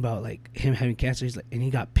something about like him having cancer. He's like, and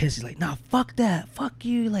he got pissed. He's like, nah, fuck that, fuck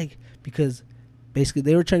you, like, because basically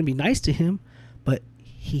they were trying to be nice to him, but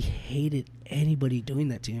he hated anybody doing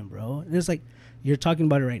that to him, bro. And it's like, you're talking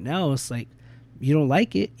about it right now. It's like, you don't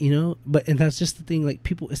like it, you know, and that's just the thing. Like,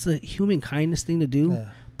 people, it's a human kindness thing to do,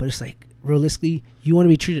 but it's like, realistically, you want to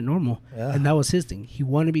be treated normal, and that was his thing. He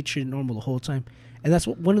wanted to be treated normal the whole time, and that's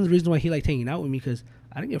one of the reasons why he liked hanging out with me, because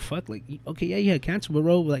I didn't give a fuck. Like, okay, yeah, you had cancer, but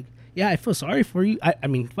bro, like, yeah, I feel sorry for you. I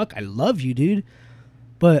mean, fuck, I love you, dude.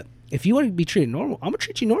 But if you want to be treated normal, I'm gonna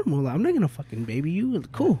treat you normal. I'm not gonna fucking baby you.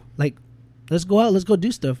 Cool, like, let's go out, let's go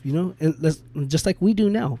do stuff, you know, and let's just like we do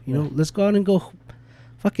now, you know, let's go out and go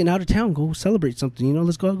fucking out of town, go celebrate something, you know,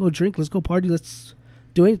 let's go out, go drink, let's go party, let's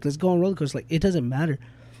do anything, let's go on roller coasters. Like, it doesn't matter.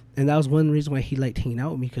 And that was one reason why he liked hanging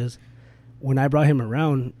out with me, because when I brought him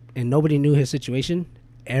around and nobody knew his situation,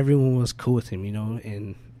 everyone was cool with him, you know,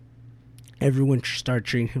 and everyone started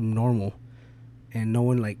treating him normal, and no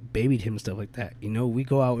one like babied him and stuff like that, you know. We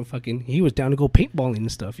go out and fucking, he was down to go paintballing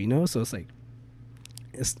and stuff, you know. So it's like,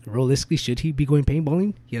 it's realistically, should he be going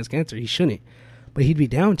paintballing? He has cancer, he shouldn't, but he'd be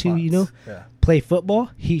down to, you know, play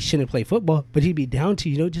football. He shouldn't play football, but he'd be down to,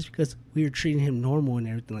 you know, just because we were treating him normal and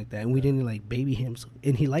everything like that, and we didn't like baby him, so,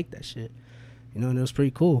 and he liked that shit, you know, and it was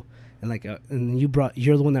pretty cool. And like, and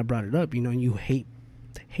you're the one that brought it up, you know, and you hate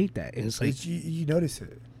that, and it's like you notice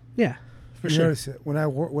it. Yeah, for you sure. Notice it when I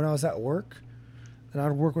was at work, and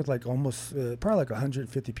I'd work with like almost probably like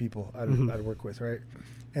 150 people I'd work with, right?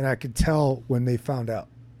 And I could tell when they found out,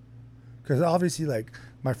 because obviously like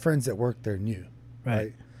my friends that work there knew,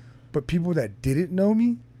 right? But people that didn't know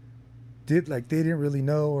me, they didn't really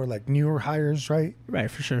know, or like newer hires, right? Right,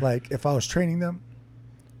 for sure. Like if I was training them,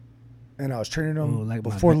 and I was training them like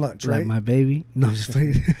before lunch, right? Like my baby. No, I'm just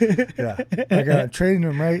playing. Yeah, like I'm training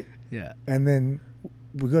them, right? Yeah. And then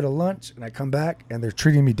we go to lunch, and I come back, and they're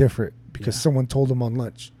treating me different because someone told them on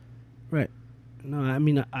lunch. Right. No, I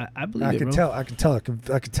mean, I believe I it, can bro. tell. I can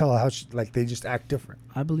tell how like they just act different.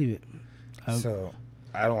 I believe it. So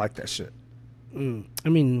I don't like that shit. I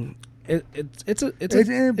mean, it's a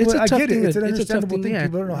I tough get thing. it. It's an a tough understandable thing. Yeah.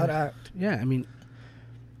 People don't know how to act. Yeah, I mean,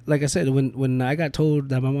 like I said, when I got told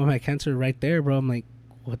that my mom had cancer right there, bro, I'm like,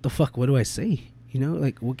 what the fuck? What do I say? You know,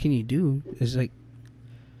 like, what can you do? It's like,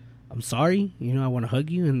 I'm sorry. You know, I want to hug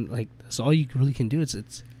you, and like, that's all you really can do. It's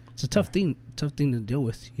a tough thing to deal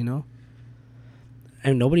with. You know,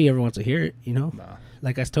 and nobody ever wants to hear it. You know,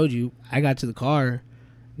 like I told you, I got to the car,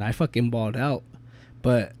 and I fucking bawled out.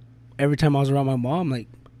 But every time I was around my mom, like,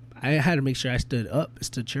 I had to make sure I stood up,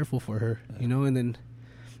 stood cheerful for her. You know, and then.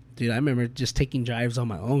 Dude, I remember just taking drives on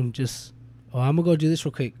my own. Just, I'm gonna go do this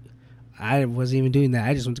real quick. I wasn't even doing that.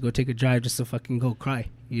 I just went to go take a drive just to fucking go cry.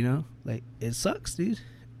 You know, like, it sucks, dude.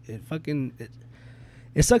 It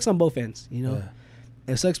sucks on both ends. You know,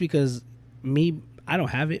 it sucks because I don't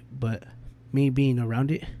have it, but me being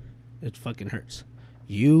around it, it fucking hurts.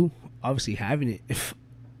 You obviously having it, if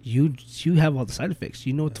you have all the side effects.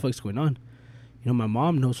 You know what the fuck's going on. You know, my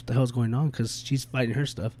mom knows what the hell's going on because she's fighting her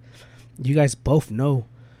stuff. You guys both know.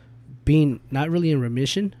 Being not really in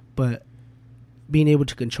remission, but being able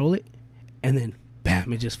to control it, and then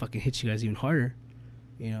bam, it just fucking hits you guys even harder,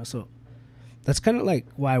 you know. So that's kind of like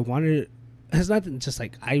why I wanted it. It's not just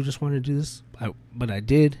like I just wanted to do this, but I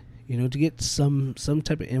did, you know, to get some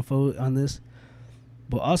type of info on this,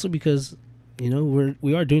 but also because, you know,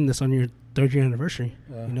 we are doing this on your 3rd year anniversary.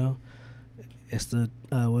 You know, it's the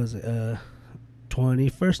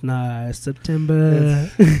 21st night, September.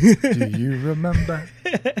 Do you remember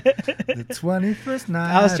the 21st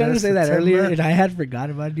night? I was trying to say September? that earlier, and I had forgot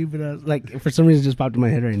about it, but I was like, for some reason, it just popped in my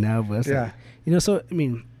head right now. But like, you know, so I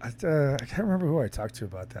mean, I can't remember who I talked to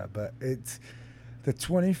about that, but it's the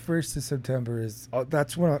 21st of September is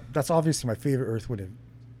that's obviously my favorite Earth,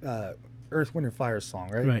 Wind and Fire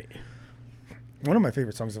song, right? Right. One of my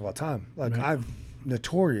favorite songs of all time. Like I've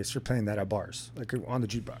notorious for playing that at bars, like on the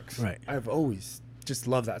jukebox. Right. I've always just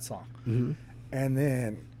loved that song. Mm-hmm. And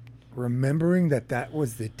then remembering that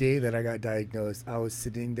was the day that I got diagnosed, I was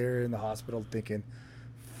sitting there in the hospital thinking,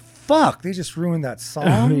 fuck, they just ruined that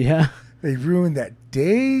song. Yeah. They ruined that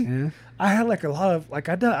day. Yeah. I had like a lot of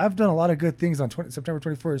I've done a lot of good things on September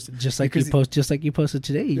 21st. Just like you posted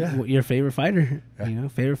today. Yeah. Your favorite fighter. Yeah. You know,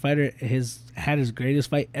 favorite fighter had his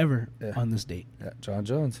greatest fight ever on this date. Yeah, John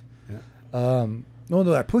Jones. Yeah.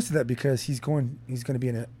 No, I posted that because he's going to be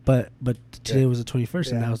in it. But today was the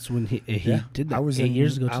 21st, and that was when he did that. 8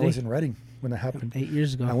 years ago today. I was in Reading when that happened. 8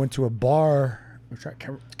 years ago. I went to a bar. I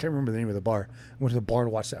can't remember the name of the bar. I went to the bar to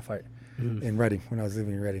watch that fight in Reading when I was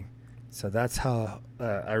living in Reading. So that's how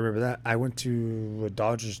I remember that. I went to a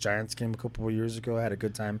Dodgers-Giants game a couple of years ago. I had a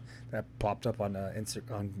good time. That popped up on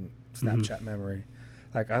Snapchat memory.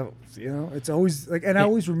 Like it's always like, and I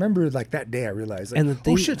always remember like that day. I realized, like, and the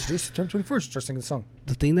thing, oh shit, today's September 21st. Start singing the song.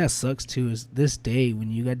 The thing that sucks too is this day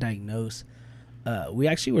when you got diagnosed. We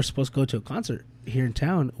actually were supposed to go to a concert here in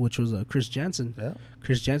town, which was Chris Jansen. Yeah.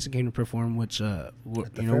 Chris Jansen came to perform, which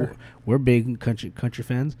we're big country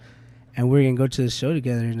fans, and we're gonna go to this show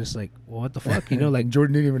together. And it's like, well, what the fuck, you know? Like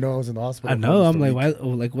Jordan didn't even know I was in the hospital. I know. I'm like, why?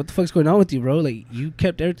 Like, what the fuck's going on with you, bro? Like, you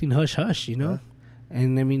kept everything hush hush, you know.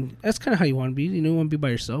 And I mean, that's kind of how you want to be. You don't want to be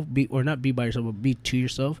by yourself, or not be by yourself, but be to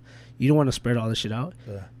yourself. You don't want to spread all this shit out.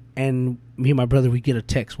 and me and my brother, we get a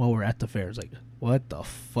text while we're at the fair. It's like, what the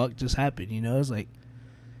fuck just happened? You know, it's like,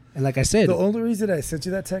 and like I said, The only reason I sent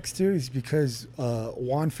you that text too is because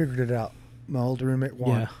Juan figured it out. My old roommate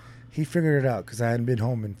Juan, Yeah. he figured it out because I hadn't been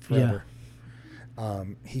home in forever.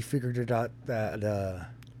 He figured it out that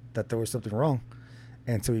there was something wrong,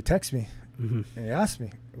 and so he texted me Mhm. and he asked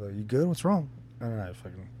me, "Well, you good? What's wrong?" And I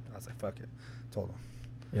was like, "Fuck it," told him.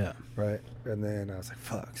 yeah, Right, and then I was like,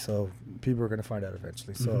 "Fuck!" So people are gonna find out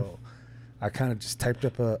eventually. So Mm-hmm. I kind of just typed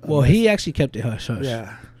up a well, he actually kept it hush hush.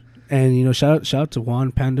 yeah. And you know, shout out to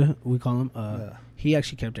Juan Panda, we call him. Yeah. He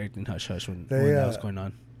actually kept everything hush hush when They, that was going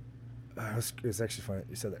on. It's actually funny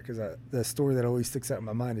you said that because the story that always sticks out in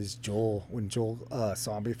my mind is Joel. When Joel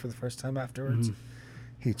saw me for the first time afterwards, Mhm.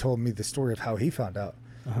 he told me the story of how he found out.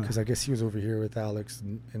 Uh-huh. Because I guess he was over here with Alex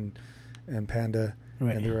and Panda,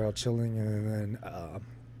 Right. and they were all chilling. And then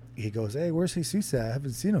he goes, "Hey, where's Jesus at? I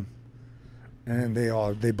haven't seen him." And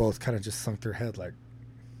they both kind of just sunk their head like.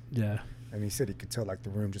 Yeah, And he said he could tell like the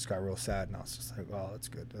room just got real sad, and I was just like, "Oh, that's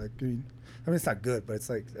good." Like, I mean, it's not good, but it's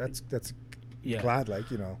like that's yeah, glad,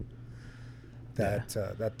 like, you know, that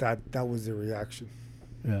that was the reaction.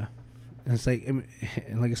 yeah. And it's like, I mean,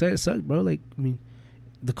 and like I said, it sucked, bro. Like, I mean,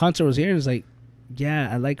 the concert was here, and it's like, yeah,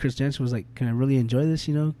 I like Chris Jensen. Was like, can I really enjoy this?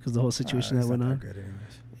 You know, because the whole situation that It's went not on. that good anyways.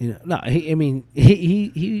 You know, no, I mean,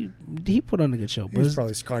 he put on a good show, He but was it's-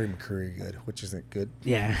 probably Scotty McCreery good, which isn't good.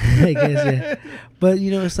 yeah, I guess, yeah. But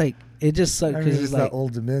you know, it's like it just sucked I mean, because it's it's like that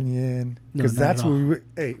Old Dominion, No, because not that's at where all. we went.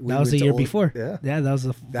 Hey, we that was went the to year Old- before. Yeah, that was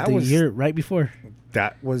the That was- year right before.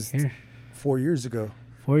 that was Here. 4 years ago.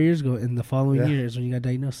 4 years ago, and the following Yeah. year is when you got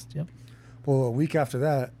diagnosed. Yep, Well, a week after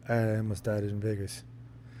that, I almost died in Vegas.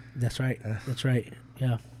 that's right. Yeah. That's right.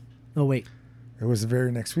 Yeah. No, wait, It was the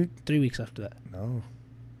very next week. 3 weeks after that, No,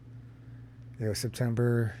 it was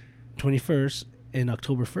September. 21st and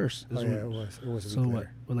October 1st. Oh yeah, it was. It was a So week what?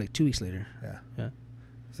 later. Well, like 2 weeks later. Yeah. Yeah.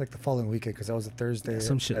 It's like the following weekend because that was a Thursday.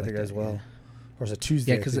 Some shit I like think that, as well, yeah. or was it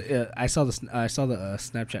Tuesday? Yeah, I because think. I saw the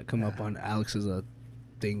Snapchat come up on Alex's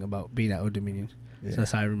thing about being at Old Dominion. Yeah. So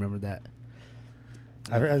that's how I remember that.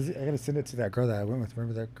 I gotta send it to that girl that I went with.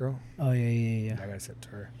 Remember that girl? Oh yeah. I gotta send it to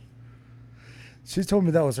her. She told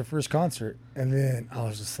me that was her first concert, and then I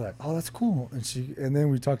was just like, "Oh, that's cool." And then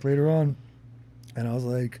we talked later on, and I was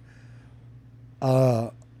like,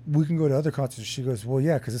 "We can go to other concerts." She goes, "Well,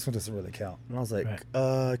 yeah, because this one doesn't really count." And I was like,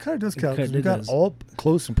 Right. "It kind of does It count because kinda we got does. all up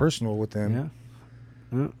close and personal with them."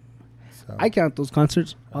 Yeah. So, I count those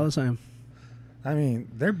concerts all the time. I mean,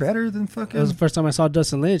 they're better than fucking. That was the first time I saw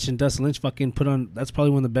Dustin Lynch, and Dustin Lynch fucking put on. That's probably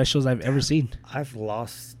one of the best shows I've ever seen. I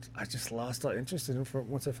just lost all interest in him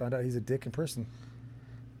once I found out he's a dick in person.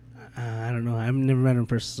 I don't know. I've never met him in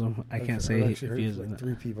person, so I can't I've say actually if heard he is. like or not.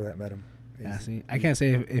 3 people that met him. Yeah, see, I can't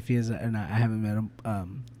say if he is or not. I haven't met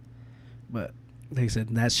him. But like I said,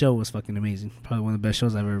 that show was fucking amazing. Probably one of the best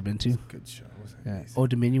shows I've ever been to. Good show. Was Yeah. amazing. Old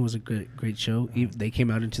Dominion was a great show. They came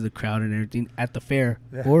out into the crowd and everything at the fair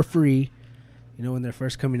Yeah. for free. You know, when they're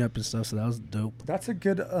first coming up and stuff. So that was dope. That's a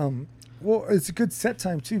good. Well, it's a good set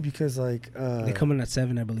time too because like. They come in at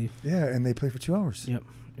 7, I believe. Yeah, and they play for 2 hours. Yep.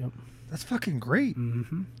 That's fucking great.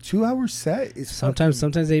 Mm-hmm. 2 hour set is Sometimes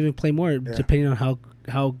they even play more Yeah. depending on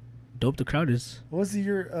how dope the crowd is. What was the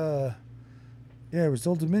year? Yeah, it was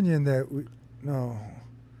Old Dominion that we. No.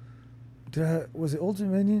 Was it Old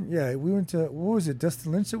Dominion? Yeah, we went to. What was it?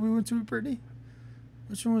 Dustin Lynch that we went to with Brittany.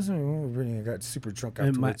 Which one was it? We went with Brittany. I got super drunk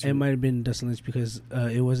afterwards. It might have been Dustin Lynch because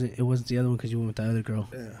it wasn't the other one because you went with the other girl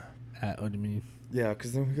Yeah. at Old Dominion. Yeah,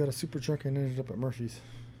 because then we got a super drunk and ended up at Murphy's.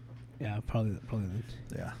 Yeah, probably then.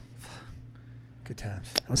 Yeah. Good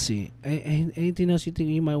times. Let's see. Anything else you think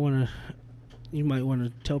you might want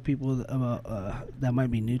to tell people about that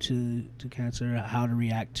might be new to cancer? How to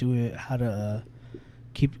react to it? How to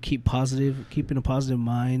keep positive, keeping a positive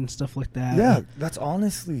mind, stuff like that. Yeah, that's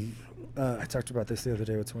honestly. I talked about this the other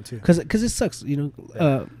day with someone too. Because it sucks, you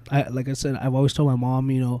know. Like I said, I've always told my mom,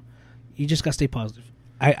 you know, you just gotta stay positive.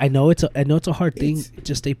 I know it's a hard thing.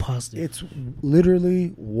 Just stay positive. It's literally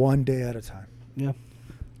one day at a time. Yeah.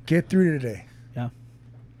 Get through today. Yeah.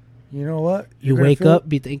 You know what? You You're gonna wake feel- up,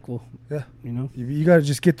 be thankful. Yeah. You know. You got to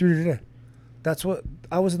just get through today. That's what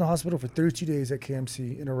I was in the hospital for 32 days at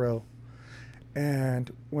KMC in a row.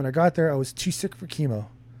 And when I got there, I was too sick for chemo.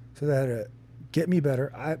 So they had to get me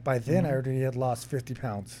better. By then, I already had lost 50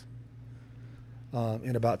 pounds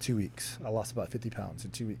in about 2 weeks. I lost about 50 pounds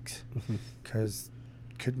in 2 weeks because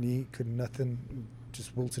couldn't eat, couldn't nothing,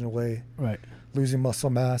 just wilting away, Right. losing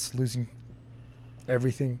muscle mass, losing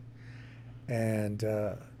everything. And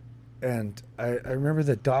I remember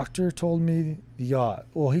the doctor told me he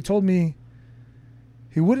told me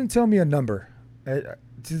he wouldn't tell me a number.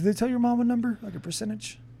 Did they tell your mom a number, like a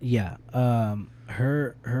percentage? Yeah.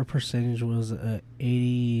 Her percentage was 87%,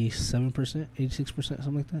 86%,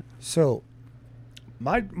 something like that. So,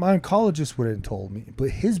 my oncologist would have told me, but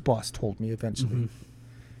his boss told me eventually. Mm-hmm.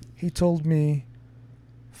 He told me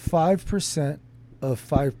 5% of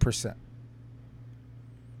 5%. The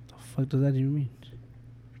fuck does that even mean?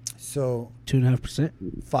 So 2.5%.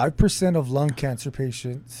 5% of lung cancer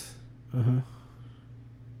patients Uh-huh.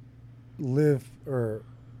 live, or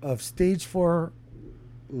of stage 4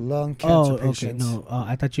 lung cancer patients. Okay. No,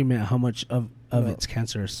 I thought you meant how much of No. it's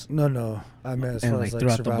cancerous No. I meant as and far like as like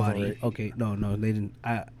throughout the survival body. rate. Okay, no, they didn't.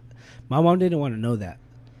 My mom didn't want to know that.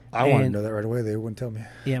 I want to And- know that right away. They wouldn't tell me.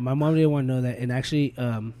 Yeah, my mom didn't want to know that, and actually,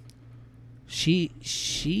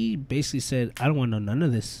 she basically said, "I don't want to know none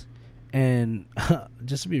of this." And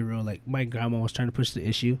just to be real, like my grandma was trying to push the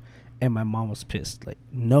issue, and my mom was pissed. Like,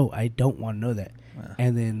 no, I don't want to know that. Yeah.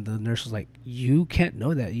 And then the nurse was like, "You can't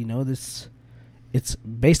know that. You know this. It's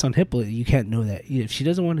based on HIPAA. You can't know that. If she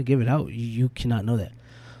doesn't want to give it out, you cannot know that."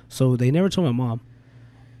 So they never told my mom.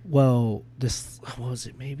 Well, what was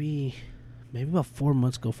it? Maybe about 4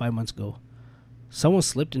 months ago, 5 months ago, someone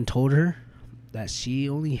slipped and told her that she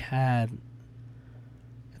only had,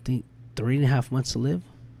 I think, 3.5 months to live.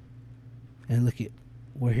 And look at,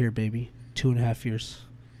 we're here, baby. 2.5 years.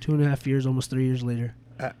 2.5 years, almost 3 years later.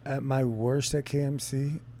 At my worst at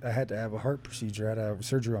KMC, I had to have a heart procedure. I had to have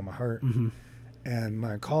surgery on my heart. Mm-hmm. And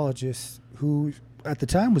my oncologist, who at the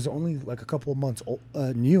time was only like a couple of months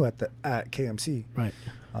new at KMC, Right.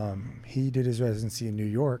 he did his residency in New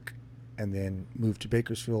York and then moved to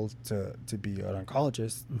Bakersfield to be an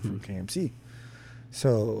oncologist from KMC.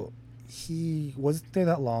 So he wasn't there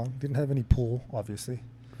that long, didn't have any pull, obviously.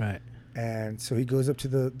 Right. And so he goes up to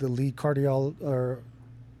the lead heart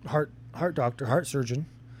doctor, heart surgeon,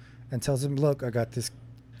 and tells him, "Look, I got this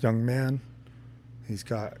young man. He's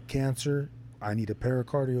got cancer. I need a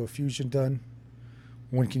pericardial effusion done.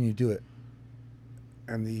 When can you do it?"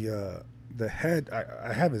 And the head,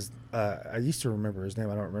 I have his, I used to remember his name.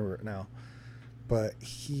 I don't remember it now. But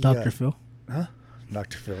he... Dr. Phil? Huh?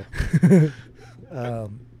 Dr. Phil.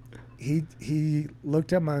 He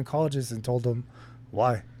looked at my oncologist and told him,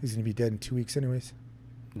 why? He's going to be dead in 2 weeks anyways.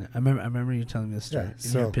 Yeah, I remember you telling me this story. Yeah, And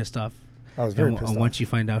so you're pissed off. I was very pissed off. Once you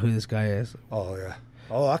find out who this guy is, Oh, yeah.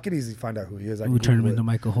 Oh, I could easily find out who he is. I we'll could turn him Google into it.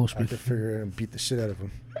 Michael I Holsby. could figure it and beat the shit out of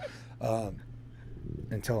him.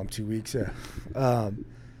 And tell him 2 weeks, yeah.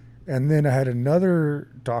 And then I had another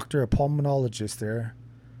doctor, a pulmonologist there,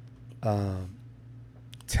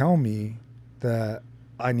 tell me that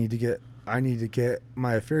I need to get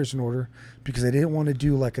my affairs in order because I didn't want to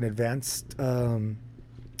do like an advanced,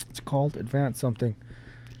 it's called advanced something,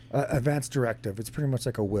 advanced directive. It's pretty much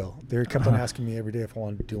like a will. They kept on asking me every day if I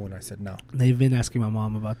wanted to do one. I said no. They've been asking my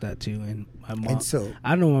mom about that too, and my mom. And so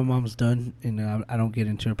I know what my mom's done, and I don't get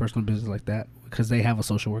into her personal business like that because they have a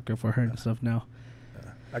social worker for her and stuff now.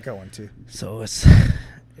 I got one too. So it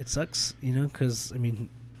sucks, because I mean,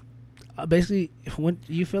 basically, when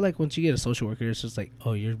you feel like once you get a social worker, it's just like,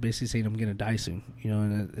 oh, you're basically saying I'm gonna die soon,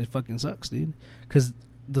 and it fucking sucks, dude. Because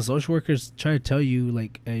the social workers try to tell you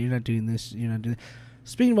like, you're not doing this, you're not doing that.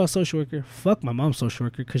 Speaking about social worker, fuck my mom's social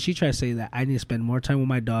worker because she tried to say that I need to spend more time with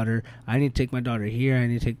my daughter. I need to take my daughter here. I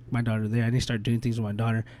need to take my daughter there. I need to start doing things with my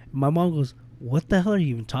daughter. My mom goes, what the hell are you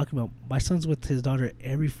even talking about? My son's with his daughter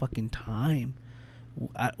every fucking time.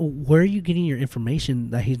 Where are you getting your information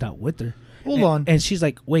that he's not with her? Hold on. And she's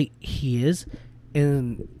like, wait, he is?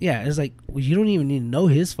 And yeah, it's like, well, you don't even need to know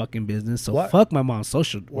his fucking business. So fuck my mom's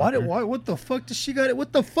social worker. Why? What the fuck does she got it?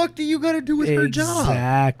 What the fuck do you got to do with her job?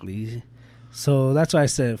 Exactly. So that's why I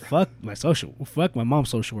said fuck my mom's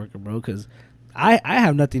social worker, bro, because I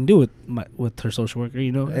have nothing to do with her social worker,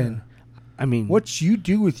 Yeah. And I mean, What you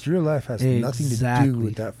do with your life has nothing to do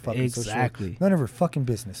with that fucking social worker. Exactly. None of her fucking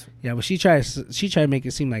business. Yeah, but she tried to make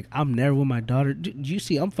it seem like I'm never with my daughter. You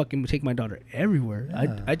see, I'm fucking take my daughter everywhere.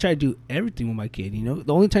 Yeah. I try to do everything with my kid.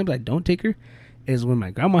 The only times I don't take her is when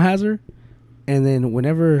my grandma has her, and then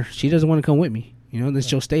whenever she doesn't want to come with me. Then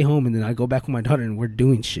she'll stay home, and then I go back with my daughter, and we're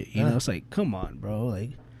doing shit. It's like, come on, bro. Like,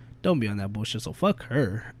 don't be on that bullshit. So fuck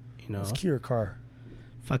her. Let's key her car.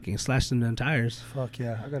 Fucking slash them down tires. Fuck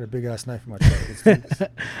yeah. I got a big ass knife in my truck. Let's do this.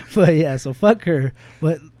 But yeah, so fuck her.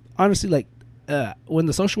 But honestly, like, when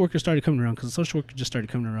the social worker started coming around, because the social worker just started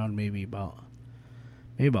coming around maybe about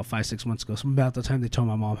 5-6 months ago. So about the time they told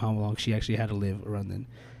my mom how long she actually had to live around then.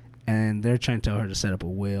 And they're trying to tell her to set up a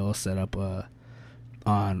will, set up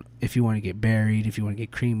on if you want to get buried, if you want to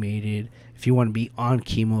get cremated, if you want to be on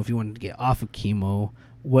chemo, if you want to get off of chemo,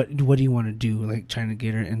 what do you want to do? Like trying to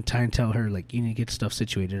get her and trying to tell her like you need to get stuff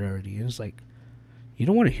situated already. And it's like you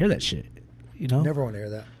don't want to hear that shit, Never want to hear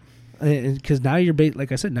that. Because now you're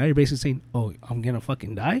like I said, now you're basically saying, "Oh, I'm gonna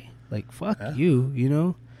fucking die." Like fuck you, you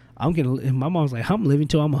know. And my mom's like, I'm living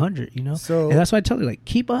till I'm 100, you know. So, and that's why I tell her, like,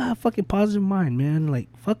 keep a fucking positive mind, man. Like,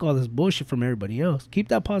 fuck all this bullshit from everybody else. Keep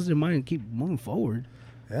that positive mind and keep moving forward.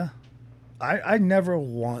 Yeah, I never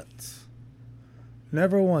once,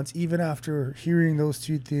 even after hearing those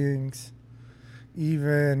two things,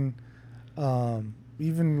 even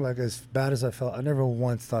like as bad as I felt, I never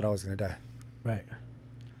once thought I was gonna die. Right.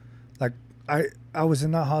 Like I was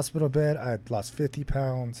in that hospital bed. I had lost 50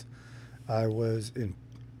 pounds. I was in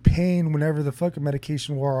pain whenever the fucking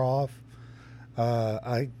medication wore off.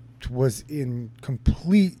 I was in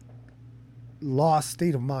complete lost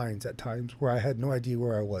state of mind at times where I had no idea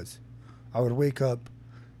where I was. I would wake up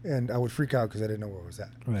and I would freak out because I didn't know where I was at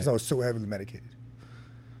because I was so heavily medicated.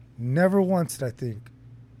 Never once did I think,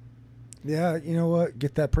 yeah, you know what?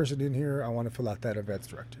 Get that person in here. I want to fill out that advance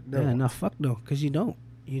directive. No, fuck no, because you don't.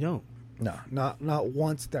 No, not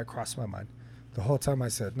once that crossed my mind. The whole time I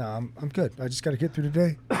said, no, I'm good. I just got to get through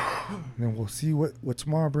today, and then we'll see what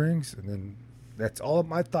tomorrow brings. And then that's all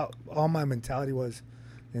my thought, all my mentality was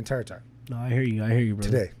the entire time. No, I hear you, brother.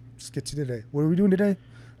 Today, just get to today. What are we doing today?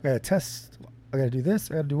 I got to test. I got to do this.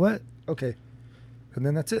 I got to do what? Okay, and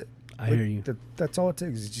then that's it. I hear you. That's all it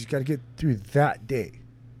takes. You just got to get through that day,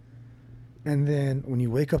 and then when you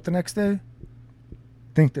wake up the next day,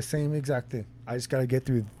 think the same exact thing. I just got to get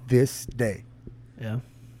through this day. Yeah,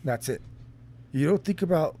 that's it. You don't think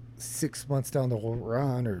about 6 months down the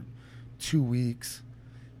run or 2 weeks.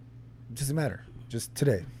 It doesn't matter. Just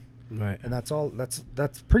today. Right. And that's all.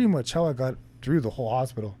 That's pretty much how I got through the whole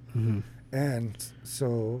hospital. Mm-hmm. And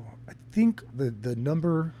so I think the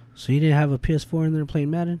number. So you didn't have a PS4 in there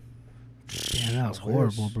playing Madden? Damn, that was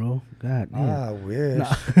horrible, bro. God damn. I wish.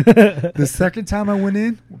 No. The second time I went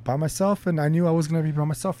in by myself, and I knew I was going to be by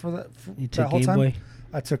myself for that, whole time. Boy?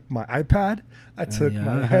 I took my iPad. I took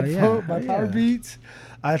my headphone, my Power Beats.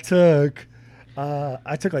 I took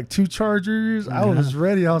like 2 chargers. I was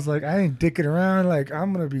ready. I was like, I ain't dicking around. Like,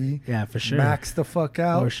 I'm gonna be for sure maxed the fuck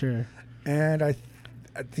out for sure. And I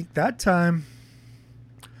think that time.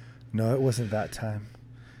 No, it wasn't that time.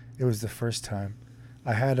 It was the first time.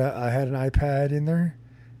 I had an iPad in there,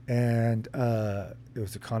 and it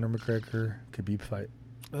was the Conor McGregor Khabib fight.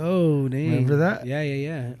 Oh, damn. Remember that?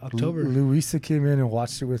 Yeah. October. Louisa came in and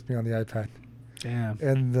watched it with me on the iPad. Damn.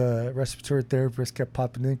 And the respiratory therapist kept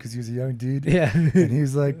popping in because he was a young dude. Yeah. And he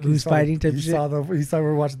was like, who's fighting type he shit? He saw we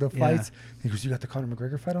were watching the fights. He goes, you got the Conor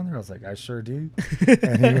McGregor fight on there? I was like, I sure do.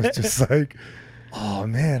 And he was just like, oh,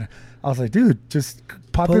 man. I was like, dude, just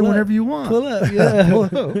pop in whenever you want. Pull up, yeah. Pull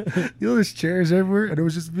up. You know, there's chairs everywhere, and it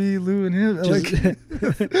was just me, Lou, and him.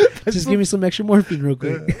 Just give me some extra morphine real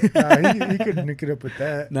quick. Nah, he couldn't nick it up with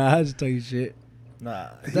that. Nah, I just tell you shit. Nah,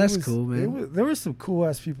 that's cool, man. There were some cool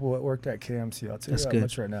ass people that worked at KMC. I'll tell you that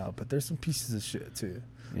much right now. But there's some pieces of shit too.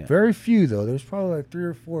 Yeah. Very few though. There's probably like 3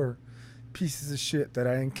 or 4 pieces of shit that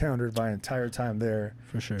I encountered my entire time there.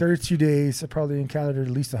 For sure. 32 days. I probably encountered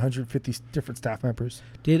at least 150 different staff members.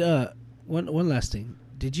 Did one last thing?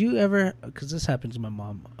 Did you ever? Because this happened to my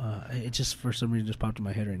mom. It just for some reason just popped in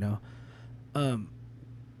my head right now.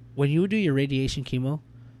 When you would do your radiation chemo,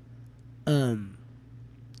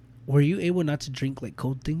 were you able not to drink like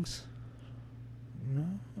cold things? No,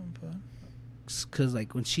 because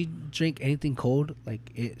like when she drank anything cold,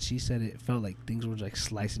 like she said it felt like things were like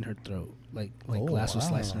slicing her throat, like glass was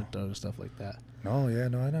slicing her throat and stuff like that. No,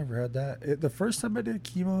 I never had that. The first time I did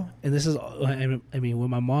chemo, and this is, I mean, with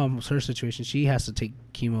my mom, her situation, she has to take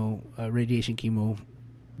chemo, radiation chemo,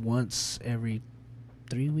 once every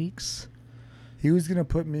 3 weeks. He was gonna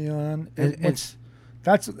put me on, and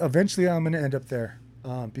that's eventually I'm gonna end up there.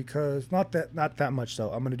 Because not that much though.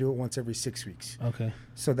 I'm gonna do it once every 6 weeks. Okay.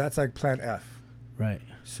 So that's like plan F. Right.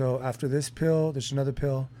 So after this pill, there's another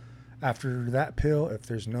pill. After that pill, if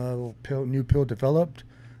there's no new pill developed,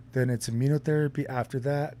 then it's immunotherapy. After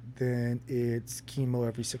that, then it's chemo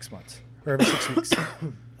every 6 months or every 6 weeks.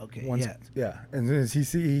 Okay. Yeah. And then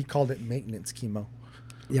he called it maintenance chemo.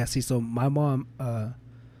 Yeah. See, so my mom,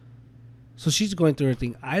 so she's going through her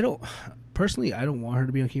thing. I don't want her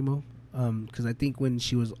to be on chemo. Because I think when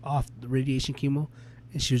she was off the radiation chemo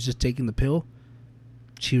and she was just taking the pill,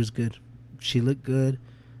 she was good. She looked good.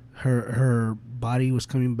 Her body was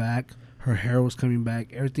coming back. Her hair was coming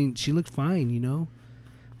back. Everything. She looked fine, you know.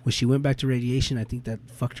 When she went back to radiation, I think that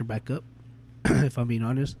fucked her back up, if I'm being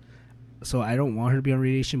honest. So I don't want her to be on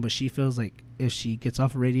radiation, but she feels like if she gets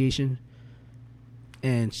off of radiation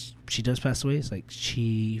and she does pass away, it's like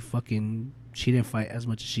she didn't fight as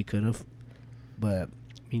much as she could have. But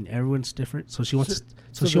I mean, everyone's different, so she wants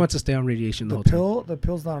to stay on radiation the whole time. The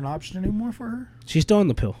pill's not an option anymore for her? She's still on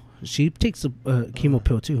the pill. She takes a chemo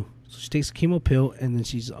pill too. So she takes a chemo pill and then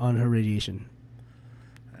she's on her radiation.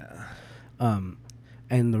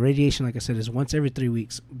 And the radiation, like I said, is once every 3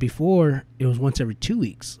 weeks. Before, it was once every 2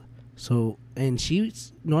 weeks. So, and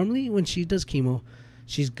she's normally when she does chemo,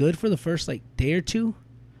 she's good for the first like day or two,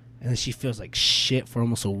 and then she feels like shit for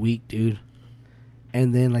almost a week, dude.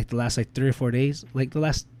 And then like the last like 3 or 4 days, like the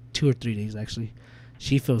last 2 or 3 days actually,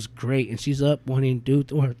 she feels great and she's up wanting to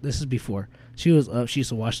do. Or this is before she was up. She used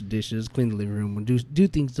to wash the dishes, clean the living room, and do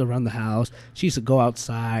things around the house. She used to go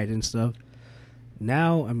outside and stuff.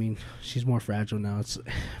 Now, I mean, she's more fragile now.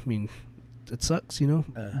 It sucks, you know.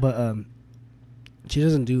 But she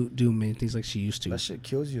doesn't do many things like she used to. That shit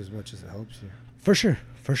kills you as much as it helps you. For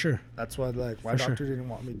sure. That's why, like, my doctor didn't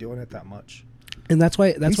want me doing it that much. And that's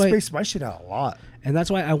why he spaced my shit out a lot. And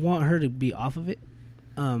that's why I want her to be off of it.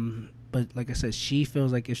 But like I said, she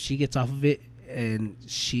feels like if she gets off of it and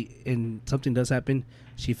something does happen,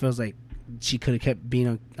 she feels like she could have kept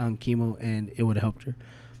being on chemo and it would have helped her.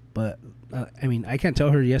 But I mean, I can't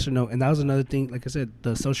tell her yes or no. And that was another thing. Like I said,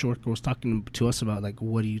 the social worker was talking to us about like,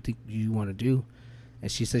 what do you think you want to do?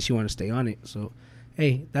 And she said she wanted to stay on it. So,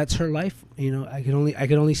 hey, that's her life. You know, I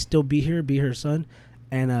can only still be here, be her son,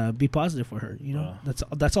 and be positive for her. You know,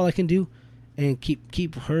 that's all I can do, and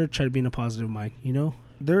keep her try to be in a positive mind. You know,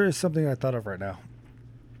 there is something I thought of right now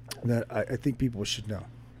that I think people should know,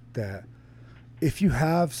 that if you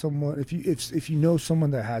have someone, if you know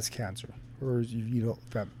someone that has cancer, or you know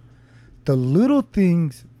family, the little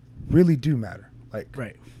things really do matter. Like,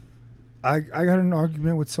 right. I got in an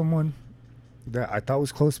argument with someone that I thought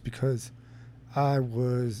was close because I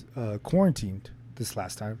was quarantined this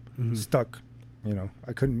last time, stuck. You know,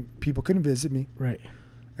 people couldn't visit me, right,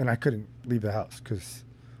 and I couldn't leave the house because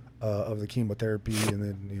of the chemotherapy, and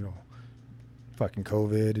then you know, fucking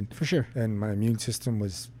COVID, and for sure, and my immune system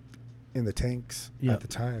was in the tanks at the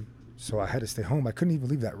time, so I had to stay home. I couldn't even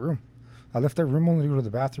leave that room. I left that room only to go to the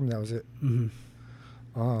bathroom. That was it.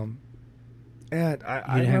 Mm-hmm. And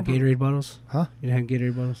I didn't have Gatorade bottles? Huh? You didn't have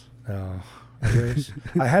Gatorade bottles? No.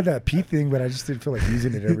 I had that pee thing, but I just didn't feel like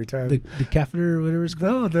using it every time. the catheter or whatever it's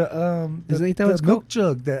called? No, Isn't that the what's milk called?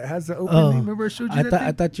 jug that has the opening. Remember I showed you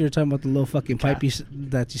I thought you were talking about the little fucking pipe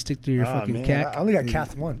that you stick through your fucking cath. I only got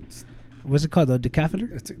cath once. What's it called, though? The catheter?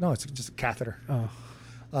 It's just a catheter.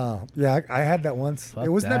 Oh. Yeah, I had that once. Fuck it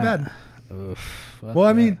wasn't that bad. Well,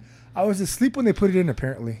 I mean, I was asleep when they put it in,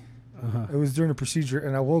 apparently. Uh-huh. It was during the procedure,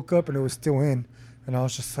 and I woke up, and it was still in. And I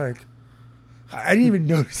was just like, I didn't even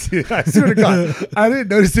notice it. I swear to God, I didn't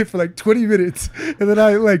notice it for like 20 minutes. And then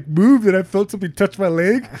I like moved, and I felt something touch my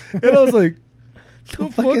leg. And I was like, the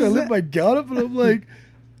fuck? I lift my gown up, and I'm like,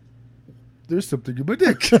 there's something in my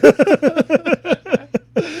dick.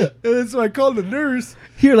 And then so I called the nurse.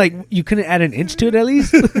 Here, like, you couldn't add an inch to it at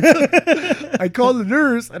least? I called the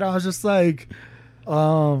nurse, and I was just like,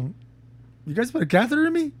 you guys put a catheter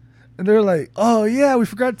in me? And they're like, oh, yeah, we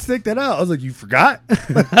forgot to take that out. I was like, you forgot?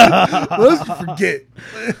 What else you forget?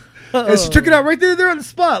 And she took it out right there on the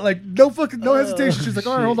spot. Like, no hesitation. She's like,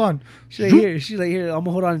 all right, hold on. She's like, here, I'm going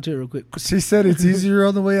to hold on to it real quick. She said it's easier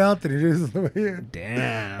on the way out than it is on the way in.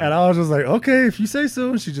 Damn. And I was just like, okay, if you say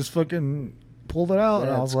so. And she just fucking pulled it out.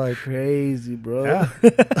 And I was like, crazy, bro. Yeah.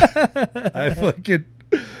 I fucking,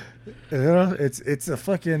 you know, it's a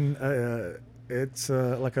fucking... it's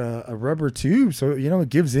like a rubber tube, so you know it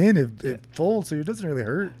gives in, it folds, so it doesn't really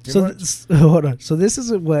hurt. So hold on. So this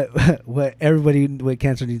is what everybody with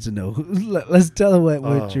cancer needs to know. Let's tell them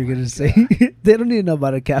what you're gonna say. They don't need to know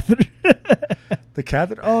about a catheter. The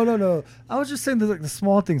catheter? Oh no! I was just saying like the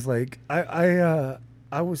small things. Like I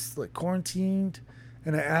was like quarantined,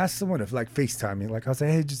 and I asked someone if like FaceTime me. Like I was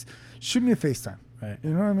like, hey, just shoot me a FaceTime. Right.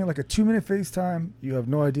 You know what I mean? Like a 2-minute FaceTime. You have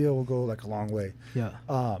no idea will go like a long way. Yeah.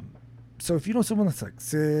 So if you know someone that's like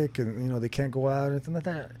sick and you know they can't go out or anything like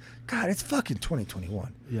that, God, it's fucking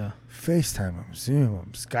 2021. Yeah. FaceTime them, Zoom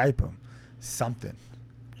them, Skype them, something.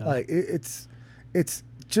 Yeah. Like it's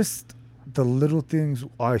just the little things.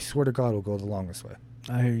 I swear to God, will go the longest way.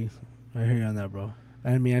 I hear you on that, bro.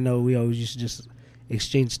 I mean, I know we always used to just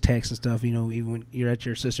exchange texts and stuff. You know, even when you're at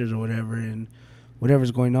your sister's or whatever, and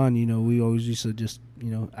whatever's going on, you know, we always used to just,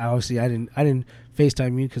 you know, obviously I didn't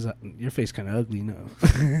FaceTime you because your face kind of ugly, you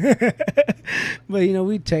know. But, you know,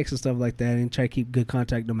 we text and stuff like that and try to keep good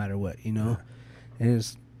contact no matter what, you know. And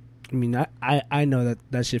it's, I mean, I know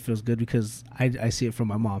that shit feels good because I see it from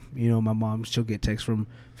my mom. You know, my mom, she'll get texts from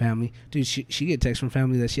family. Dude, she get texts from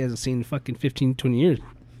family that she hasn't seen in fucking 15, 20 years.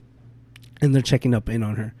 And they're checking up in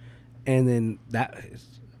on her. And then that,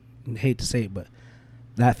 I hate to say it, but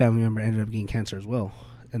that family member ended up getting cancer as well,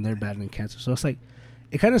 and they're battling cancer. So it's like,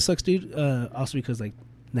 it kind of sucks, dude. Also because like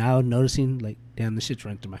now noticing like, damn, this shit's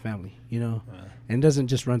run through my family, you know. And it doesn't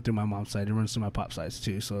just run through my mom's side; it runs through my pop's side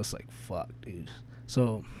too. So it's like, fuck, dude.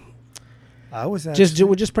 So I was actually,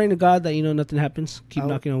 we're just praying to God that nothing happens. Keep I-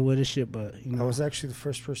 knocking on wood and shit. But I was actually the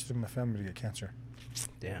first person in my family to get cancer.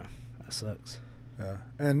 damn, that sucks. Yeah,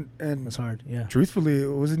 and That's hard. Yeah, truthfully, it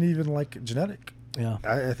wasn't even like genetic. yeah.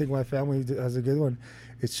 I think my family has a good one.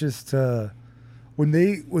 It's just when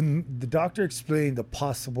the doctor explained the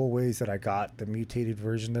possible ways that I got the mutated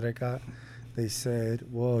version that I got, they said,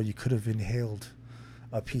 "Well, you could have inhaled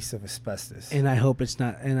a piece of asbestos." And I hope it's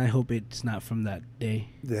not. And I hope it's not from that day.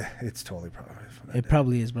 Yeah, it's totally probably from that It day.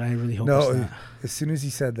 probably is, but I really hope it's No, not. as soon as he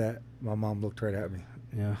said that, my mom looked right at me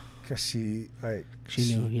Yeah, because she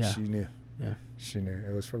She knew, yeah. she knew. yeah. She knew.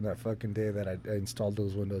 It was from that fucking day that I installed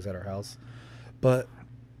those windows at our house. But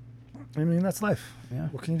I mean, that's life. Yeah.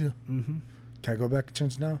 What can you do? Mm-hmm. Can I go back and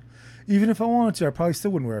change now? Even if I wanted to, I probably still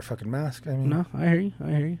wouldn't wear a fucking mask. I mean, No, I hear you. I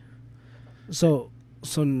hear you. So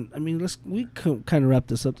I mean, we kind of wrap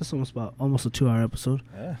this up. This is almost a 2-hour episode.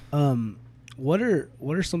 yeah. What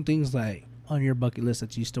are some things like on your bucket list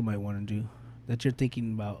that you still might want to do that you're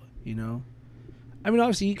thinking about? I mean,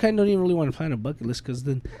 obviously, you kind of don't even really want to plan a bucket list because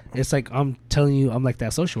then it's like I'm telling you, I'm like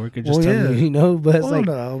that social worker, just Well, telling yeah. you, but it's Well, like,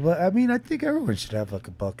 no, but I mean, I think everyone should have like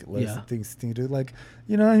a bucket list Yeah. of things to do. Like,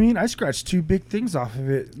 you know what I mean? I scratched 2 big things off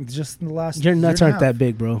of it just in the last your nuts year and aren't a that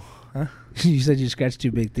big, bro. Huh? You said you scratched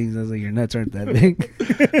 2 big things. I was like, your nuts aren't that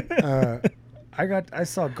big. half. I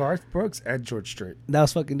saw Garth Brooks and George Strait. That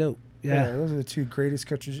was fucking dope. Yeah. Those are the 2 greatest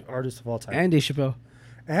country artists of all time. And Dave Chappelle.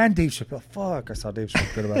 And Dave Chappelle. Fuck, I saw Dave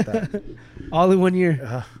Chappelle. Good about that. All in 1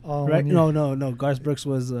 year. All Right? one year. No. Garth Brooks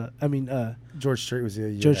was, George Strait was a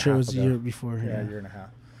year. George and a Strait half was the ago. year before. Yeah, Yeah. a year and a half.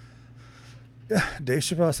 Yeah, Dave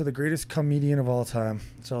Chappelle said the greatest comedian of all time.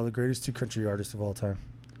 So the greatest 2 country artists of all time.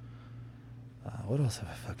 What else have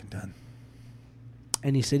I fucking done?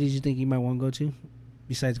 Any cities you think you might want to go to?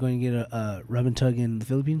 Besides going to get a rub and tug in the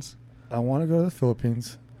Philippines? I want to go to the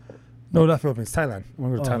Philippines. No, not Philippines. Thailand. I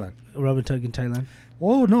want to go to Thailand. A rub and tug in Thailand?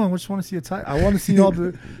 Oh no! I just want to see a Thai. I want to see all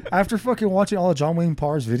the. After fucking watching all of John Wayne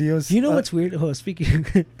Parr's videos. You know what's weird? Oh, speaking,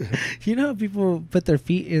 you know how people put their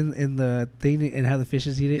feet in the thing and how the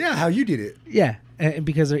fishes eat it? Yeah, how you did it. Yeah, and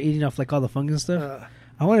because they're eating off like all the fungus and stuff.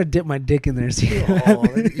 I want to dip my dick in there and see. Oh,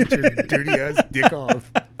 eat your dirty ass dick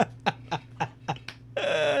off.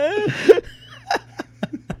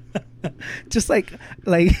 Just like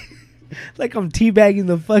I'm teabagging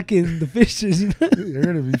the fishes. You know? You're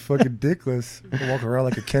gonna be fucking dickless. Walk around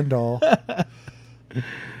like a Ken doll.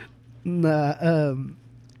 Nah.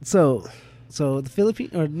 So the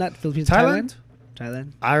Philippines or not Philippines? Thailand?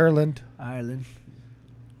 Thailand. Ireland,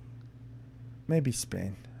 maybe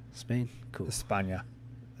Spain, Spain. Cool. España.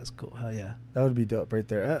 That's cool. Hell yeah. That would be dope right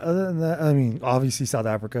there. Other than that, I mean, obviously South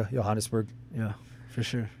Africa, Johannesburg. Yeah, for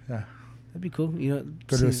sure. Yeah, That'd be cool.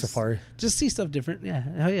 go to a safari. Just see stuff different. Yeah.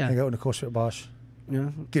 Hell yeah. Hang out with Nicole Schmidt-Bosch. Yeah.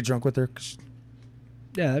 Get drunk with her.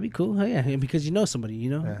 Yeah, that'd be cool. Hell yeah. And because you know somebody,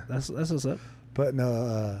 Yeah. That's what's up. But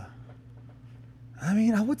no, I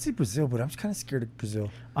mean, I would say Brazil, but I'm just kind of scared of Brazil.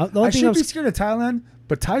 The only I thing should be scared of Thailand,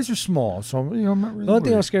 but Thais are small, so I'm not really the only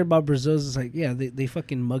thing I'm worried. scared about Brazil is like, yeah, they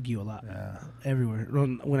fucking mug you a lot. Yeah. Everywhere.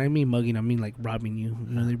 When I mean mugging, I mean like robbing you.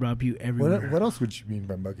 They rob you everywhere. What else would you mean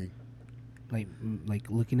by mugging? Like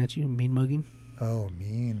looking at you, mean mugging. Oh,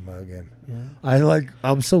 mean mugging. Yeah.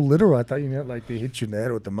 I'm so literal. I thought you meant like they hit you in the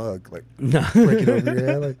head with the mug, like No. break it over your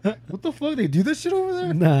head. Like, what the fuck? They do this shit over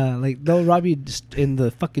there? Nah, like they'll rob you just in the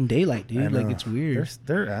fucking daylight, I dude. Like know. it's weird.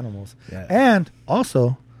 They're animals. Yeah. And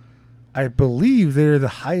also, I believe they're the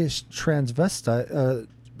highest transsexual.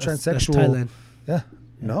 That's Thailand. Yeah.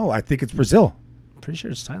 No, I think it's Brazil. Pretty sure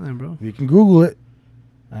it's Thailand, bro. You can Google it.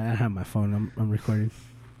 I have my phone. I'm recording.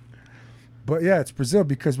 But yeah, it's Brazil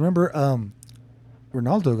because remember,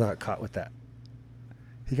 Ronaldo got caught with that.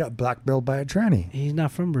 He got blackmailed by a tranny. He's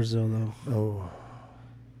not from Brazil though. Oh.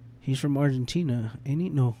 He's from Argentina, ain't he?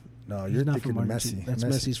 No, No, he's you're not thinking from of Argentina. Messi. That's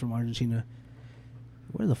Messi. Messi's from Argentina.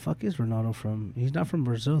 Where the fuck is Ronaldo from? He's not from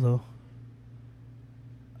Brazil though.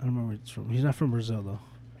 I don't remember where it's from. He's not from Brazil though.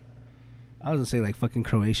 I was gonna say like fucking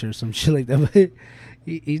Croatia or some shit like that, but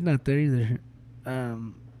he's not there either.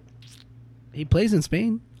 He plays in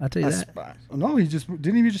Spain. I'll tell you that. No,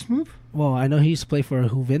 didn't he just move? Well, I know he used to play for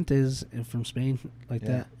Juventus from Spain like Yeah.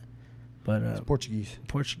 that. But It's Portuguese.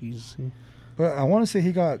 Portuguese. Yeah. But I want to say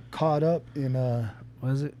he got caught up in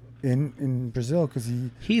Was it? in Brazil because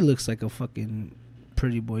He looks like a fucking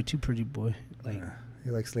pretty boy, too pretty boy. Like,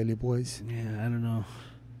 he likes lady boys. yeah, I don't know.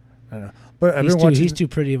 I don't know. But I've been watching. He's too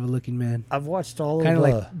pretty of a looking man. I've watched all Kind of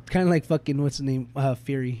of like fucking what's his name?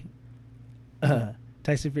 Fury.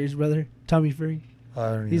 Tyson Fury's brother, Tommy Fury. I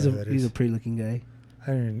don't even He's know who a that he's a is. pretty looking guy.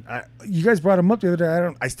 You guys brought him up the other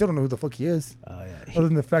day. I still don't know who the fuck he is. Oh yeah. Other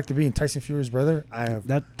than the fact of being Tyson Fury's brother, I have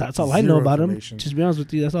That's all I know about him. Just to be honest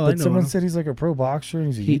with you, that's all I know. But someone about him. said he's like a pro boxer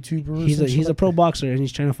and he's a YouTuber. He's a pro boxer and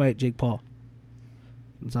he's trying to fight Jake Paul.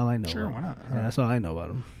 That's all I know. Sure, about why him. not? Yeah, that's all I know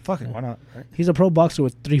about him. Fuck it, why not? Right? He's a pro boxer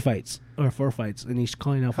with 3 fights or 4 fights, and he's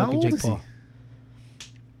calling out How fucking old Jake is he? Paul.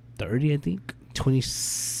 30, I think.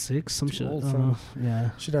 26, some Too shit. old, I don't son. know.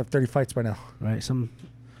 Yeah, Should have 30 fights by now. right.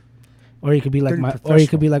 Or he could be like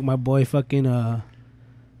 30 my, boy, fucking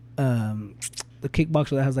the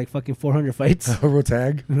kickboxer that has like fucking 400 fights.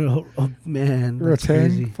 Rotag. Oh man, that's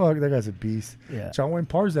crazy. Rotag. Fuck, that guy's a beast. Yeah, John Wayne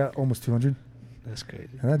Parr's at almost 200. that's crazy.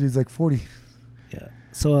 And that dude's like 40. Yeah.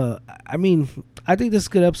 So I mean, I think this is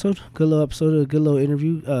a good episode, good little episode, a good little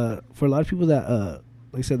interview. For a lot of people that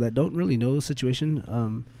like I said, that don't really know the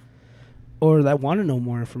situation, or that want to know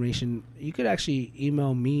more information, you could actually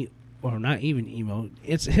email me, or not even email.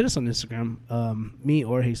 Hit us on Instagram, me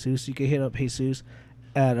or Jesus. You can hit up Jesus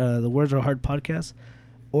at the Words Are Hard podcast,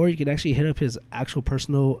 or you can actually hit up his actual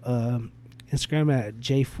personal Instagram at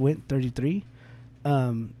jfuent33.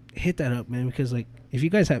 Hit that up, man, because like if you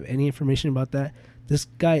guys have any information about that, this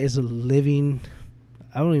guy is a living,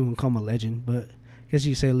 I don't even call him a legend, but I guess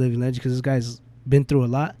you could say a living legend because this guy's been through a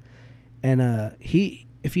lot, and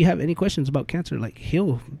if you have any questions about cancer, like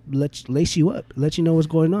he'll lace you up, let you know what's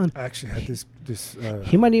going on. I actually had this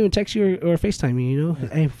He might even text you or FaceTime you, you know.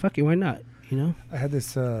 Hey, fuck it, why not? You know. I had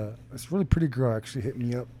this really pretty girl actually hit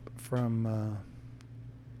me up from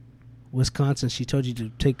Wisconsin. She told you to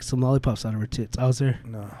take some lollipops out of her tits. I was there.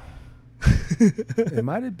 no. It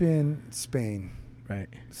might have been Spain. Right.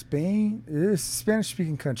 Spain, it is a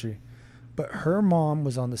Spanish-speaking country, but her mom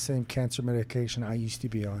was on the same cancer medication I used to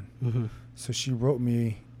be on. Mm-hmm. So she wrote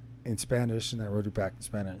me in Spanish, and I wrote it back in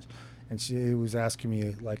Spanish. And she was asking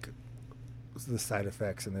me, like, the side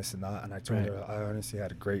effects and this and that. And I told her I honestly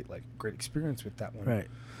had a great experience with that one. Right.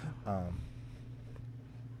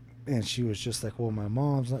 And she was just like, well, my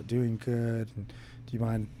mom's not doing good. And do you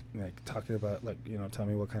mind, like, talking about, like, you know, tell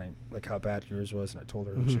me what kind of, like, how bad yours was? And I told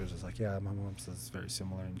her, and she was just like, yeah, my mom says it's very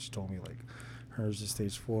similar. And she told me, like, hers is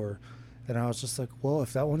stage 4. And I was just like, well,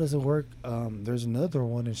 if that one doesn't work, there's another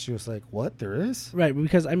one. And she was like, what, there is? Right,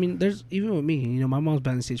 because, I mean, there's, even with me, you know, my mom's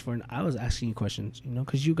bad in stage 4, and I was asking you questions, you know,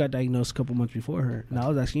 because you got diagnosed a couple months before her. And I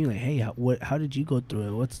was asking you, like, hey, how did you go through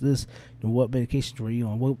it? What's this? You know, what medications were you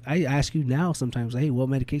on? I ask you now sometimes, like, hey, what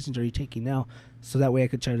medications are you taking now? So that way I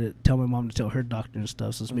could try to tell my mom to tell her doctor and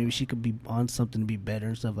stuff, so maybe she could be on something to be better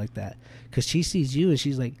and stuff like that. Because she sees you, and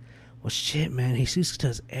she's like, well, shit, man, Jesus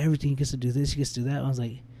does everything. He gets to do this, he gets to do that. I was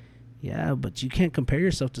like, yeah, but you can't compare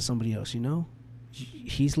yourself to somebody else, you know?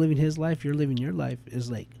 He's living his life, you're living your life. It's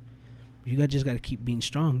like, you just got to keep being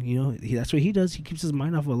strong, you know? That's what he does. He keeps his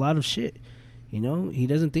mind off of a lot of shit, you know? He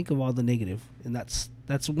doesn't think of all the negative. And that's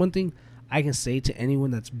one thing I can say to anyone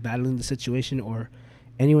that's battling the situation, or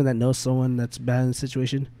anyone that knows someone that's battling the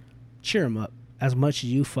situation. Cheer them up as much as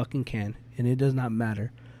you fucking can, and it does not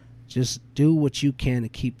matter. Just do what you can to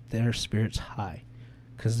keep their spirits high,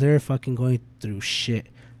 because they're fucking going through shit.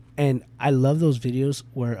 And I love those videos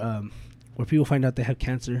where people find out they have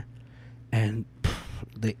cancer, and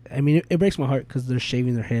it breaks my heart because they're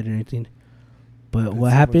shaving their head or anything. But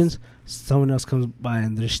what happens? Someone else comes by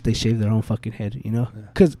and they shave their own fucking head, you know?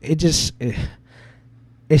 Because it shows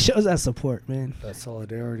that support, man. That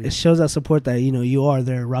solidarity. It shows that support that, you know, you are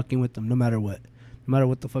there rocking with them no matter what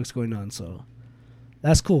the fuck's going on. So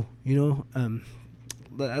that's cool, you know?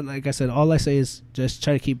 Like I said, all I say is just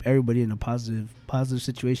try to keep everybody in a positive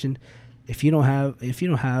situation. If you don't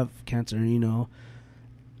have cancer, you know,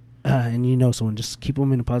 and you know someone, just keep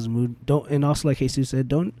them in a positive mood. And also, like Jesus said,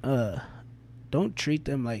 don't treat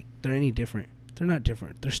them like they're any different. They're not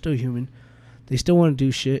different. They're still human. They still want to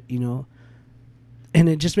do shit, you know. And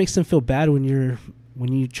it just makes them feel bad when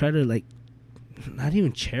you try to, like, not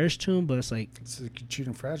even cherish to them, but it's like you treat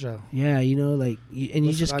them fragile. Yeah, you know, like,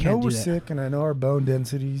 you just can't do that. I know we're sick, and I know our bone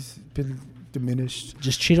density's been diminished.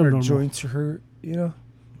 Just treat them normal. Our joints are hurt, you know.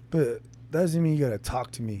 But that doesn't mean you gotta talk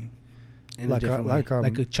to me like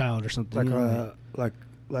a child or something.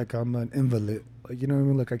 Like I'm an invalid. Like, you know what I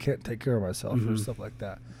mean? Like I can't take care of myself or stuff like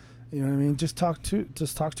that. You know what I mean? Just talk to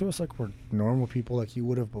us like we're normal people, like you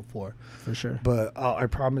would have before. For sure. But I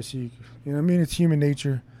promise you, you know what I mean? It's human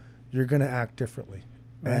nature. You're gonna act differently,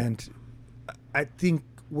 right. And I think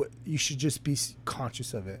you should just be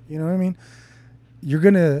conscious of it. You know what I mean? You're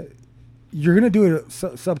gonna do it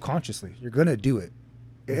subconsciously. You're gonna do it.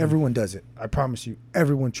 Everyone does it. I promise you.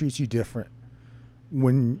 Everyone treats you different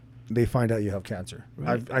when they find out you have cancer.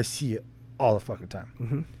 Right. I see it all the fucking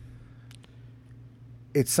time.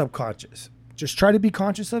 It's subconscious. Just try to be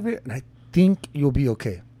conscious of it, and I think you'll be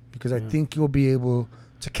okay because I think you'll be able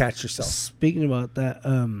to catch yourself. Speaking about that,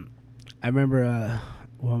 I remember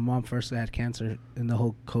when my mom first had cancer and the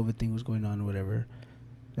whole COVID thing was going on or whatever.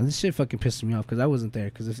 And this shit fucking pissed me off because I wasn't there.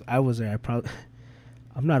 Because if I was there,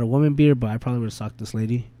 I'm not a woman beater, but I probably would have socked this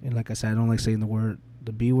lady. And like I said, I don't like saying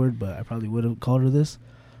the B word, but I probably would have called her this.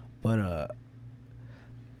 But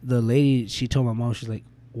the lady, she told my mom, she's like,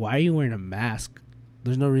 "Why are you wearing a mask?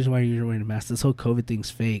 There's no reason why you're wearing a mask. This whole COVID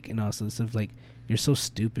thing's fake." And also stuff like, "You're so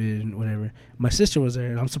stupid," and whatever. My sister was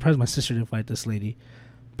there, and I'm surprised my sister didn't fight this lady.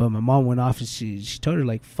 But my mom went off and she told her,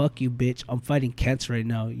 like, "Fuck you, bitch. I'm fighting cancer right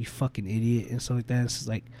now, you fucking idiot," and stuff like that. And it's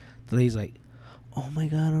like, the lady's like, "Oh my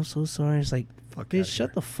God, I'm so sorry." It's like, bitch,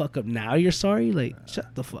 shut the fuck up. Now you're sorry? Like,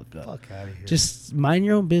 shut the fuck up. Fuck out of here. Just mind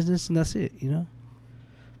your own business and that's it, you know?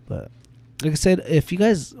 But like I said, if you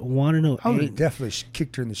guys want to know, I would have definitely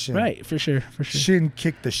kicked her in the shin. Right, for sure. Shin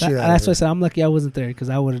kicked the shit out of her. That's why I said I'm lucky I wasn't there because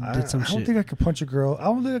I would have did some shit. I don't think I could punch a girl. I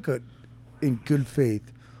don't think I could, in good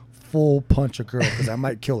faith, full punch a girl because I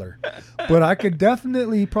might kill her. But I could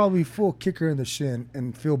definitely probably full kick her in the shin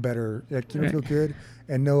and feel better. Like, you know, feel good.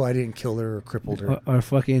 And no, I didn't kill her or crippled her. Or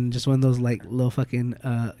fucking just one of those like little fucking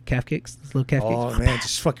calf kicks. Those little calf kicks. Oh, man,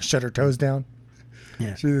 just fucking shut her toes down.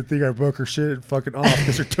 Yeah. She didn't think I broke her shit fucking off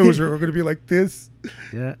because her toes were going to be like this.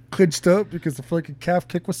 Yeah. Clinched up because the fucking calf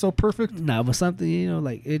kick was so perfect. Nah, but something, you know,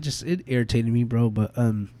 like it irritated me, bro. But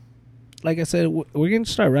like I said, we're going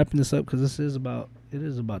to start wrapping this up because it is about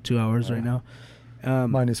 2 hours right now.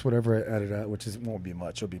 Minus whatever I added out, which won't be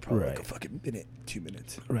much. It'll be probably like a fucking minute, 2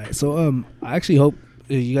 minutes. Right. So I actually hope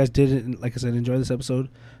you guys did, like I said, enjoy this episode.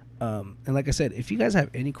 And like I said, if you guys have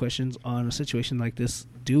any questions on a situation like this,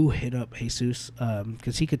 do hit up Jesus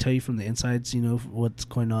because he could tell you from the insides, you know, what's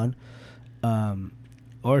going on.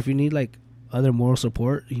 Or if you need like other moral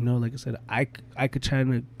support, you know, like I said, I could try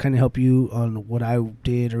to kind of help you on what I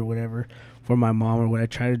did or whatever for my mom or what I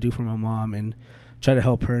try to do for my mom and try to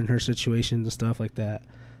help her in her situations and stuff like that.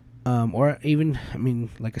 Or even, I mean,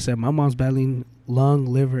 like I said, my mom's battling lung,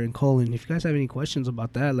 liver, and colon. If you guys have any questions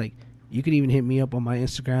about that, like, you can even hit me up on my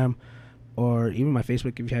Instagram or even my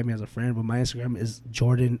Facebook if you have me as a friend. But my Instagram is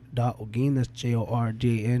jordan.olgin. That's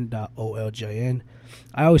JORDAN.OLGIN.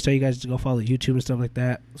 I always tell you guys to go follow YouTube and stuff like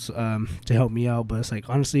that to help me out. But it's like,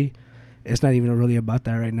 honestly, it's not even really about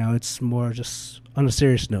that right now. It's more just on a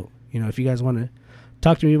serious note. You know, if you guys want to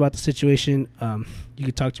talk to me about the situation, you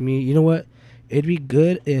could talk to me. You know what? It'd be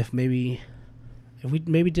good if we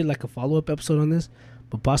maybe did like a follow-up episode on this,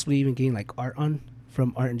 but possibly even getting like Art on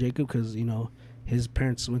from Art and Jacob because, you know, his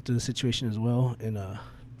parents went through the situation as well. And,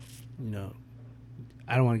 you know,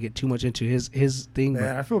 I don't want to get too much into his thing.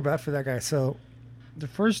 Man, I feel bad for that guy. So the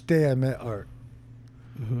first day I met Art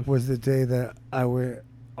was the day that I went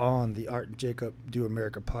on the Art and Jacob Do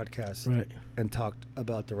America podcast and talked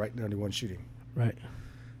about the Right 91 shooting. Right.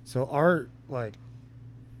 So Art, like,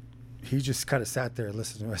 he just kind of sat there and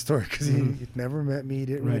listened to my story because he'd never met me. He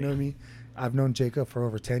didn't really know me. I've known Jacob for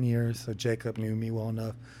over 10 years, so Jacob knew me well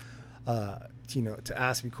enough, you know, to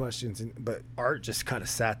ask me questions. But Art just kind of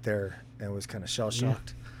sat there and was kind of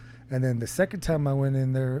shell-shocked. Yeah. And then the second time I went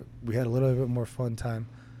in there, we had a little bit more fun time.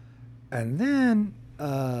 And then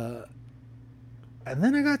I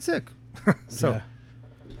got sick. So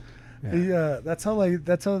that's how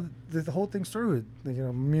the whole thing started. You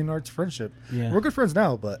know, me and Art's friendship. Yeah. We're good friends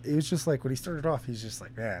now, but it was just like when he started off, he's just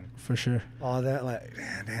like, man, for sure, all that, like,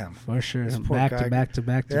 man, damn, for sure, back to back,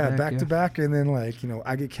 back to back, and then, like, you know,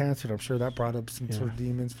 I get cancer. I'm sure that brought up some sort of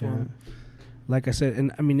demons for him. Like I said,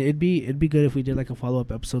 and I mean, it'd be good if we did like a follow up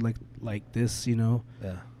episode like this, you know.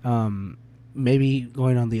 Yeah. Maybe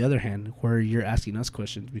going on the other hand, where you're asking us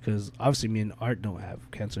questions, because obviously me and Art don't have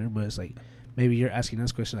cancer, but it's like maybe you're asking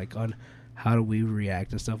us questions like on how do we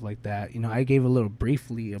react and stuff like that. You know, I gave a little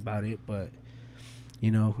briefly about it, but, you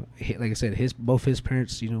know, like I said, both his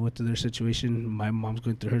parents, you know, went through their situation. My mom's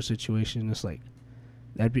going through her situation. It's like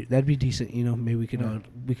that'd be decent. You know, maybe we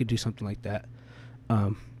could do something like that.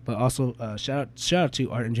 But also shout out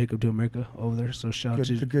to Art and Jacob Do America over there. So shout out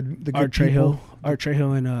to the good Art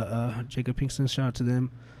Trejo and Jacob Pinkston. Shout out to them.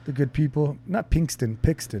 The good people. Not Pinkston,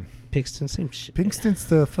 Pixton. Pixton, same shit. Pinkston's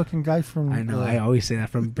the fucking guy from... I know, I always say that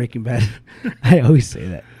from Breaking Bad. I always say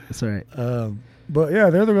that. That's all right. But yeah,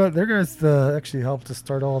 they're guys actually helped to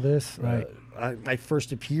start all this. Right. I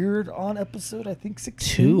first appeared on episode, I think,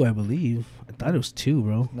 16. 2, I believe. I thought it was 2,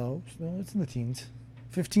 bro. No, it's in the teens.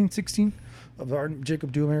 15, 16 of the Art and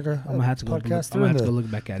Jacob Do America I'm gonna have to podcast. I'm gonna have to go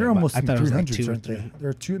look back at they're it. Almost I thought it was like 2 or 3. 3.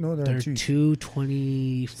 They're 2. No, they're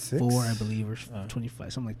 224, I believe, or 6?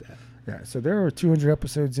 25, something like that. Yeah, so there were 200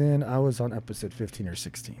 episodes in. I was on episode 15 or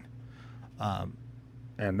 16. And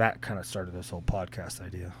And that kind of started this whole podcast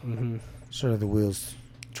idea. Mm-hmm. Started the wheels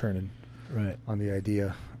turning Right. on the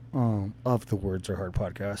idea of the Words Are Hard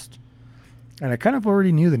podcast. And I kind of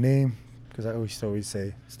already knew the name because I always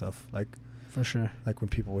say stuff like For sure. when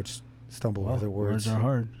people would stumble Well, over their words. are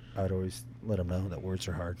hard. I'd always let them know that words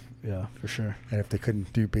are hard. Yeah, for sure. And if they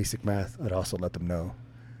couldn't do basic math, I'd also let them know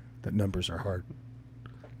that numbers are hard.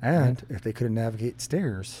 And if they couldn't navigate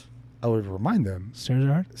stairs, I would remind them Stairs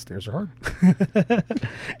are hard? stairs are hard.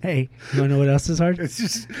 Hey, you want to know what else is hard? It's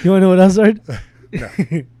just You want to know what else is hard?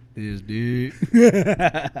 no. Is dude.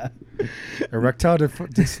 Erectile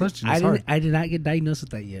dysfunction is hard. I did not get diagnosed with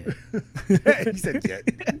that yet. He said yet.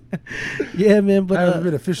 Yeah, man, but I haven't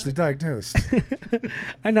been officially diagnosed.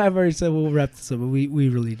 I know I've already said we'll wrap this up, but we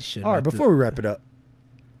really should. All right, before we wrap it up,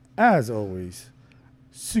 as always,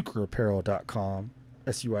 suikerapparel.com,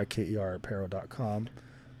 SUIKER apparel.com.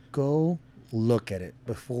 Go look at it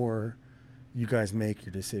before you guys make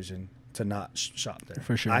your decision to not shop there.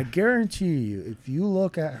 For sure. I guarantee you, if you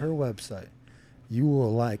look at her website, you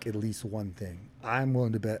will like at least one thing. I'm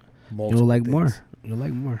willing to bet multiple You'll like things. more. You'll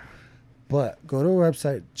like more. But go to her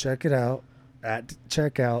website, check it out. At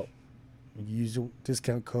checkout, use the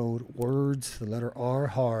discount code WORDS, the letter R,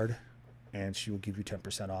 hard, and she will give you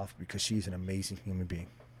 10% off because she's an amazing human being.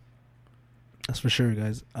 That's for sure,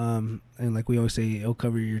 guys. And like we always say, it'll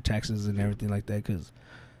cover your taxes and everything like that because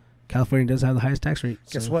California does have the highest tax rate.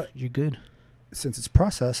 Guess so what? You're good. Since it's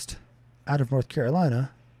processed out of North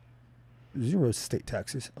Carolina, 0 state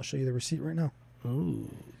taxes. I'll show you the receipt right now. Oh,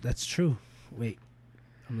 that's true. Wait,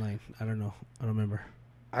 I'm lying. I don't know. I don't remember.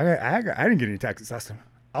 I didn't get any taxes last time.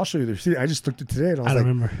 I'll show you the receipt. I just looked at it today and I was I don't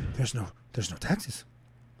like, remember. there's no taxes.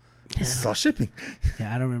 Yeah, This is all shipping.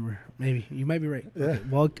 Yeah, I don't remember. Maybe you might be right. Yeah. Okay.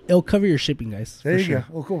 Well, it'll cover your shipping, guys. There for you sure. go.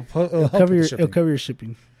 Well, cool. It'll cover your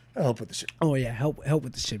shipping. I'll help with the shipping. Oh yeah, help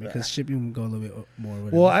with the shipping because shipping will go a little bit more.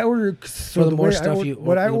 Whatever. Well, I ordered For the more way stuff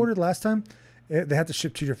what I the- ordered last time, they had to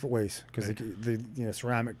ship 2 different ways because Right. the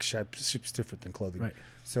ceramic ships different than clothing. Right.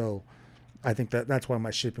 So, I think that's why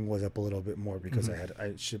my shipping was up a little bit more because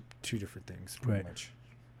I shipped 2 different things pretty Right. much.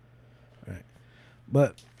 Right.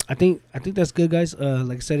 But I think that's good, guys.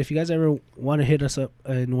 Like I said, if you guys ever want to hit us up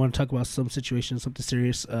and want to talk about some situation, something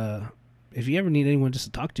serious, if you ever need anyone just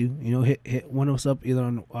to talk to, hit one of us up either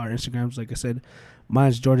on our Instagrams. Like I said,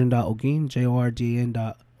 mine's Jordan.Olguin,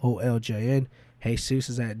 JORDN.OLJN. Jesus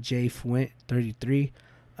is at JFuent33.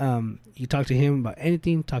 You talk to him about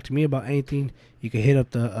anything, talk to me about anything. You can hit up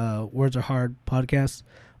the Words Are Hard podcast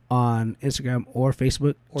on Instagram or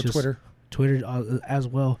Facebook. Or Just Twitter. as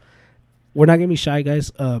well. We're not gonna be shy,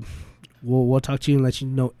 guys. We'll talk to you and let you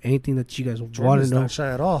know anything that you guys want to Jordan's know. not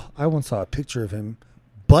shy at all. I once saw a picture of him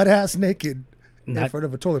butt ass naked in Not- front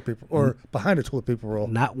of a toilet paper or behind a toilet paper roll.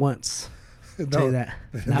 Not once. No. Tell you that.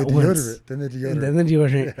 Then Not the once. deodorant. Then the deodorant. And then the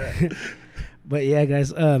deodorant. But yeah,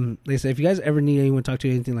 guys. Like I said, if you guys ever need anyone to talk to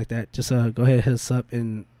anything like that, just go ahead and hit us up.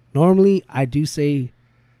 And normally I do say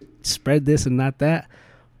spread this and not that,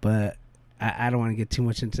 but I don't want to get too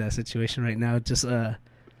much into that situation right now. Just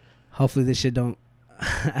hopefully this shit don't.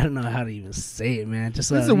 I don't know how to even say it, man. Just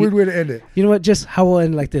That's a weird way to end it. You know what? Just how we'll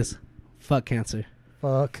end like this. Fuck cancer.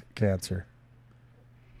 Fuck cancer.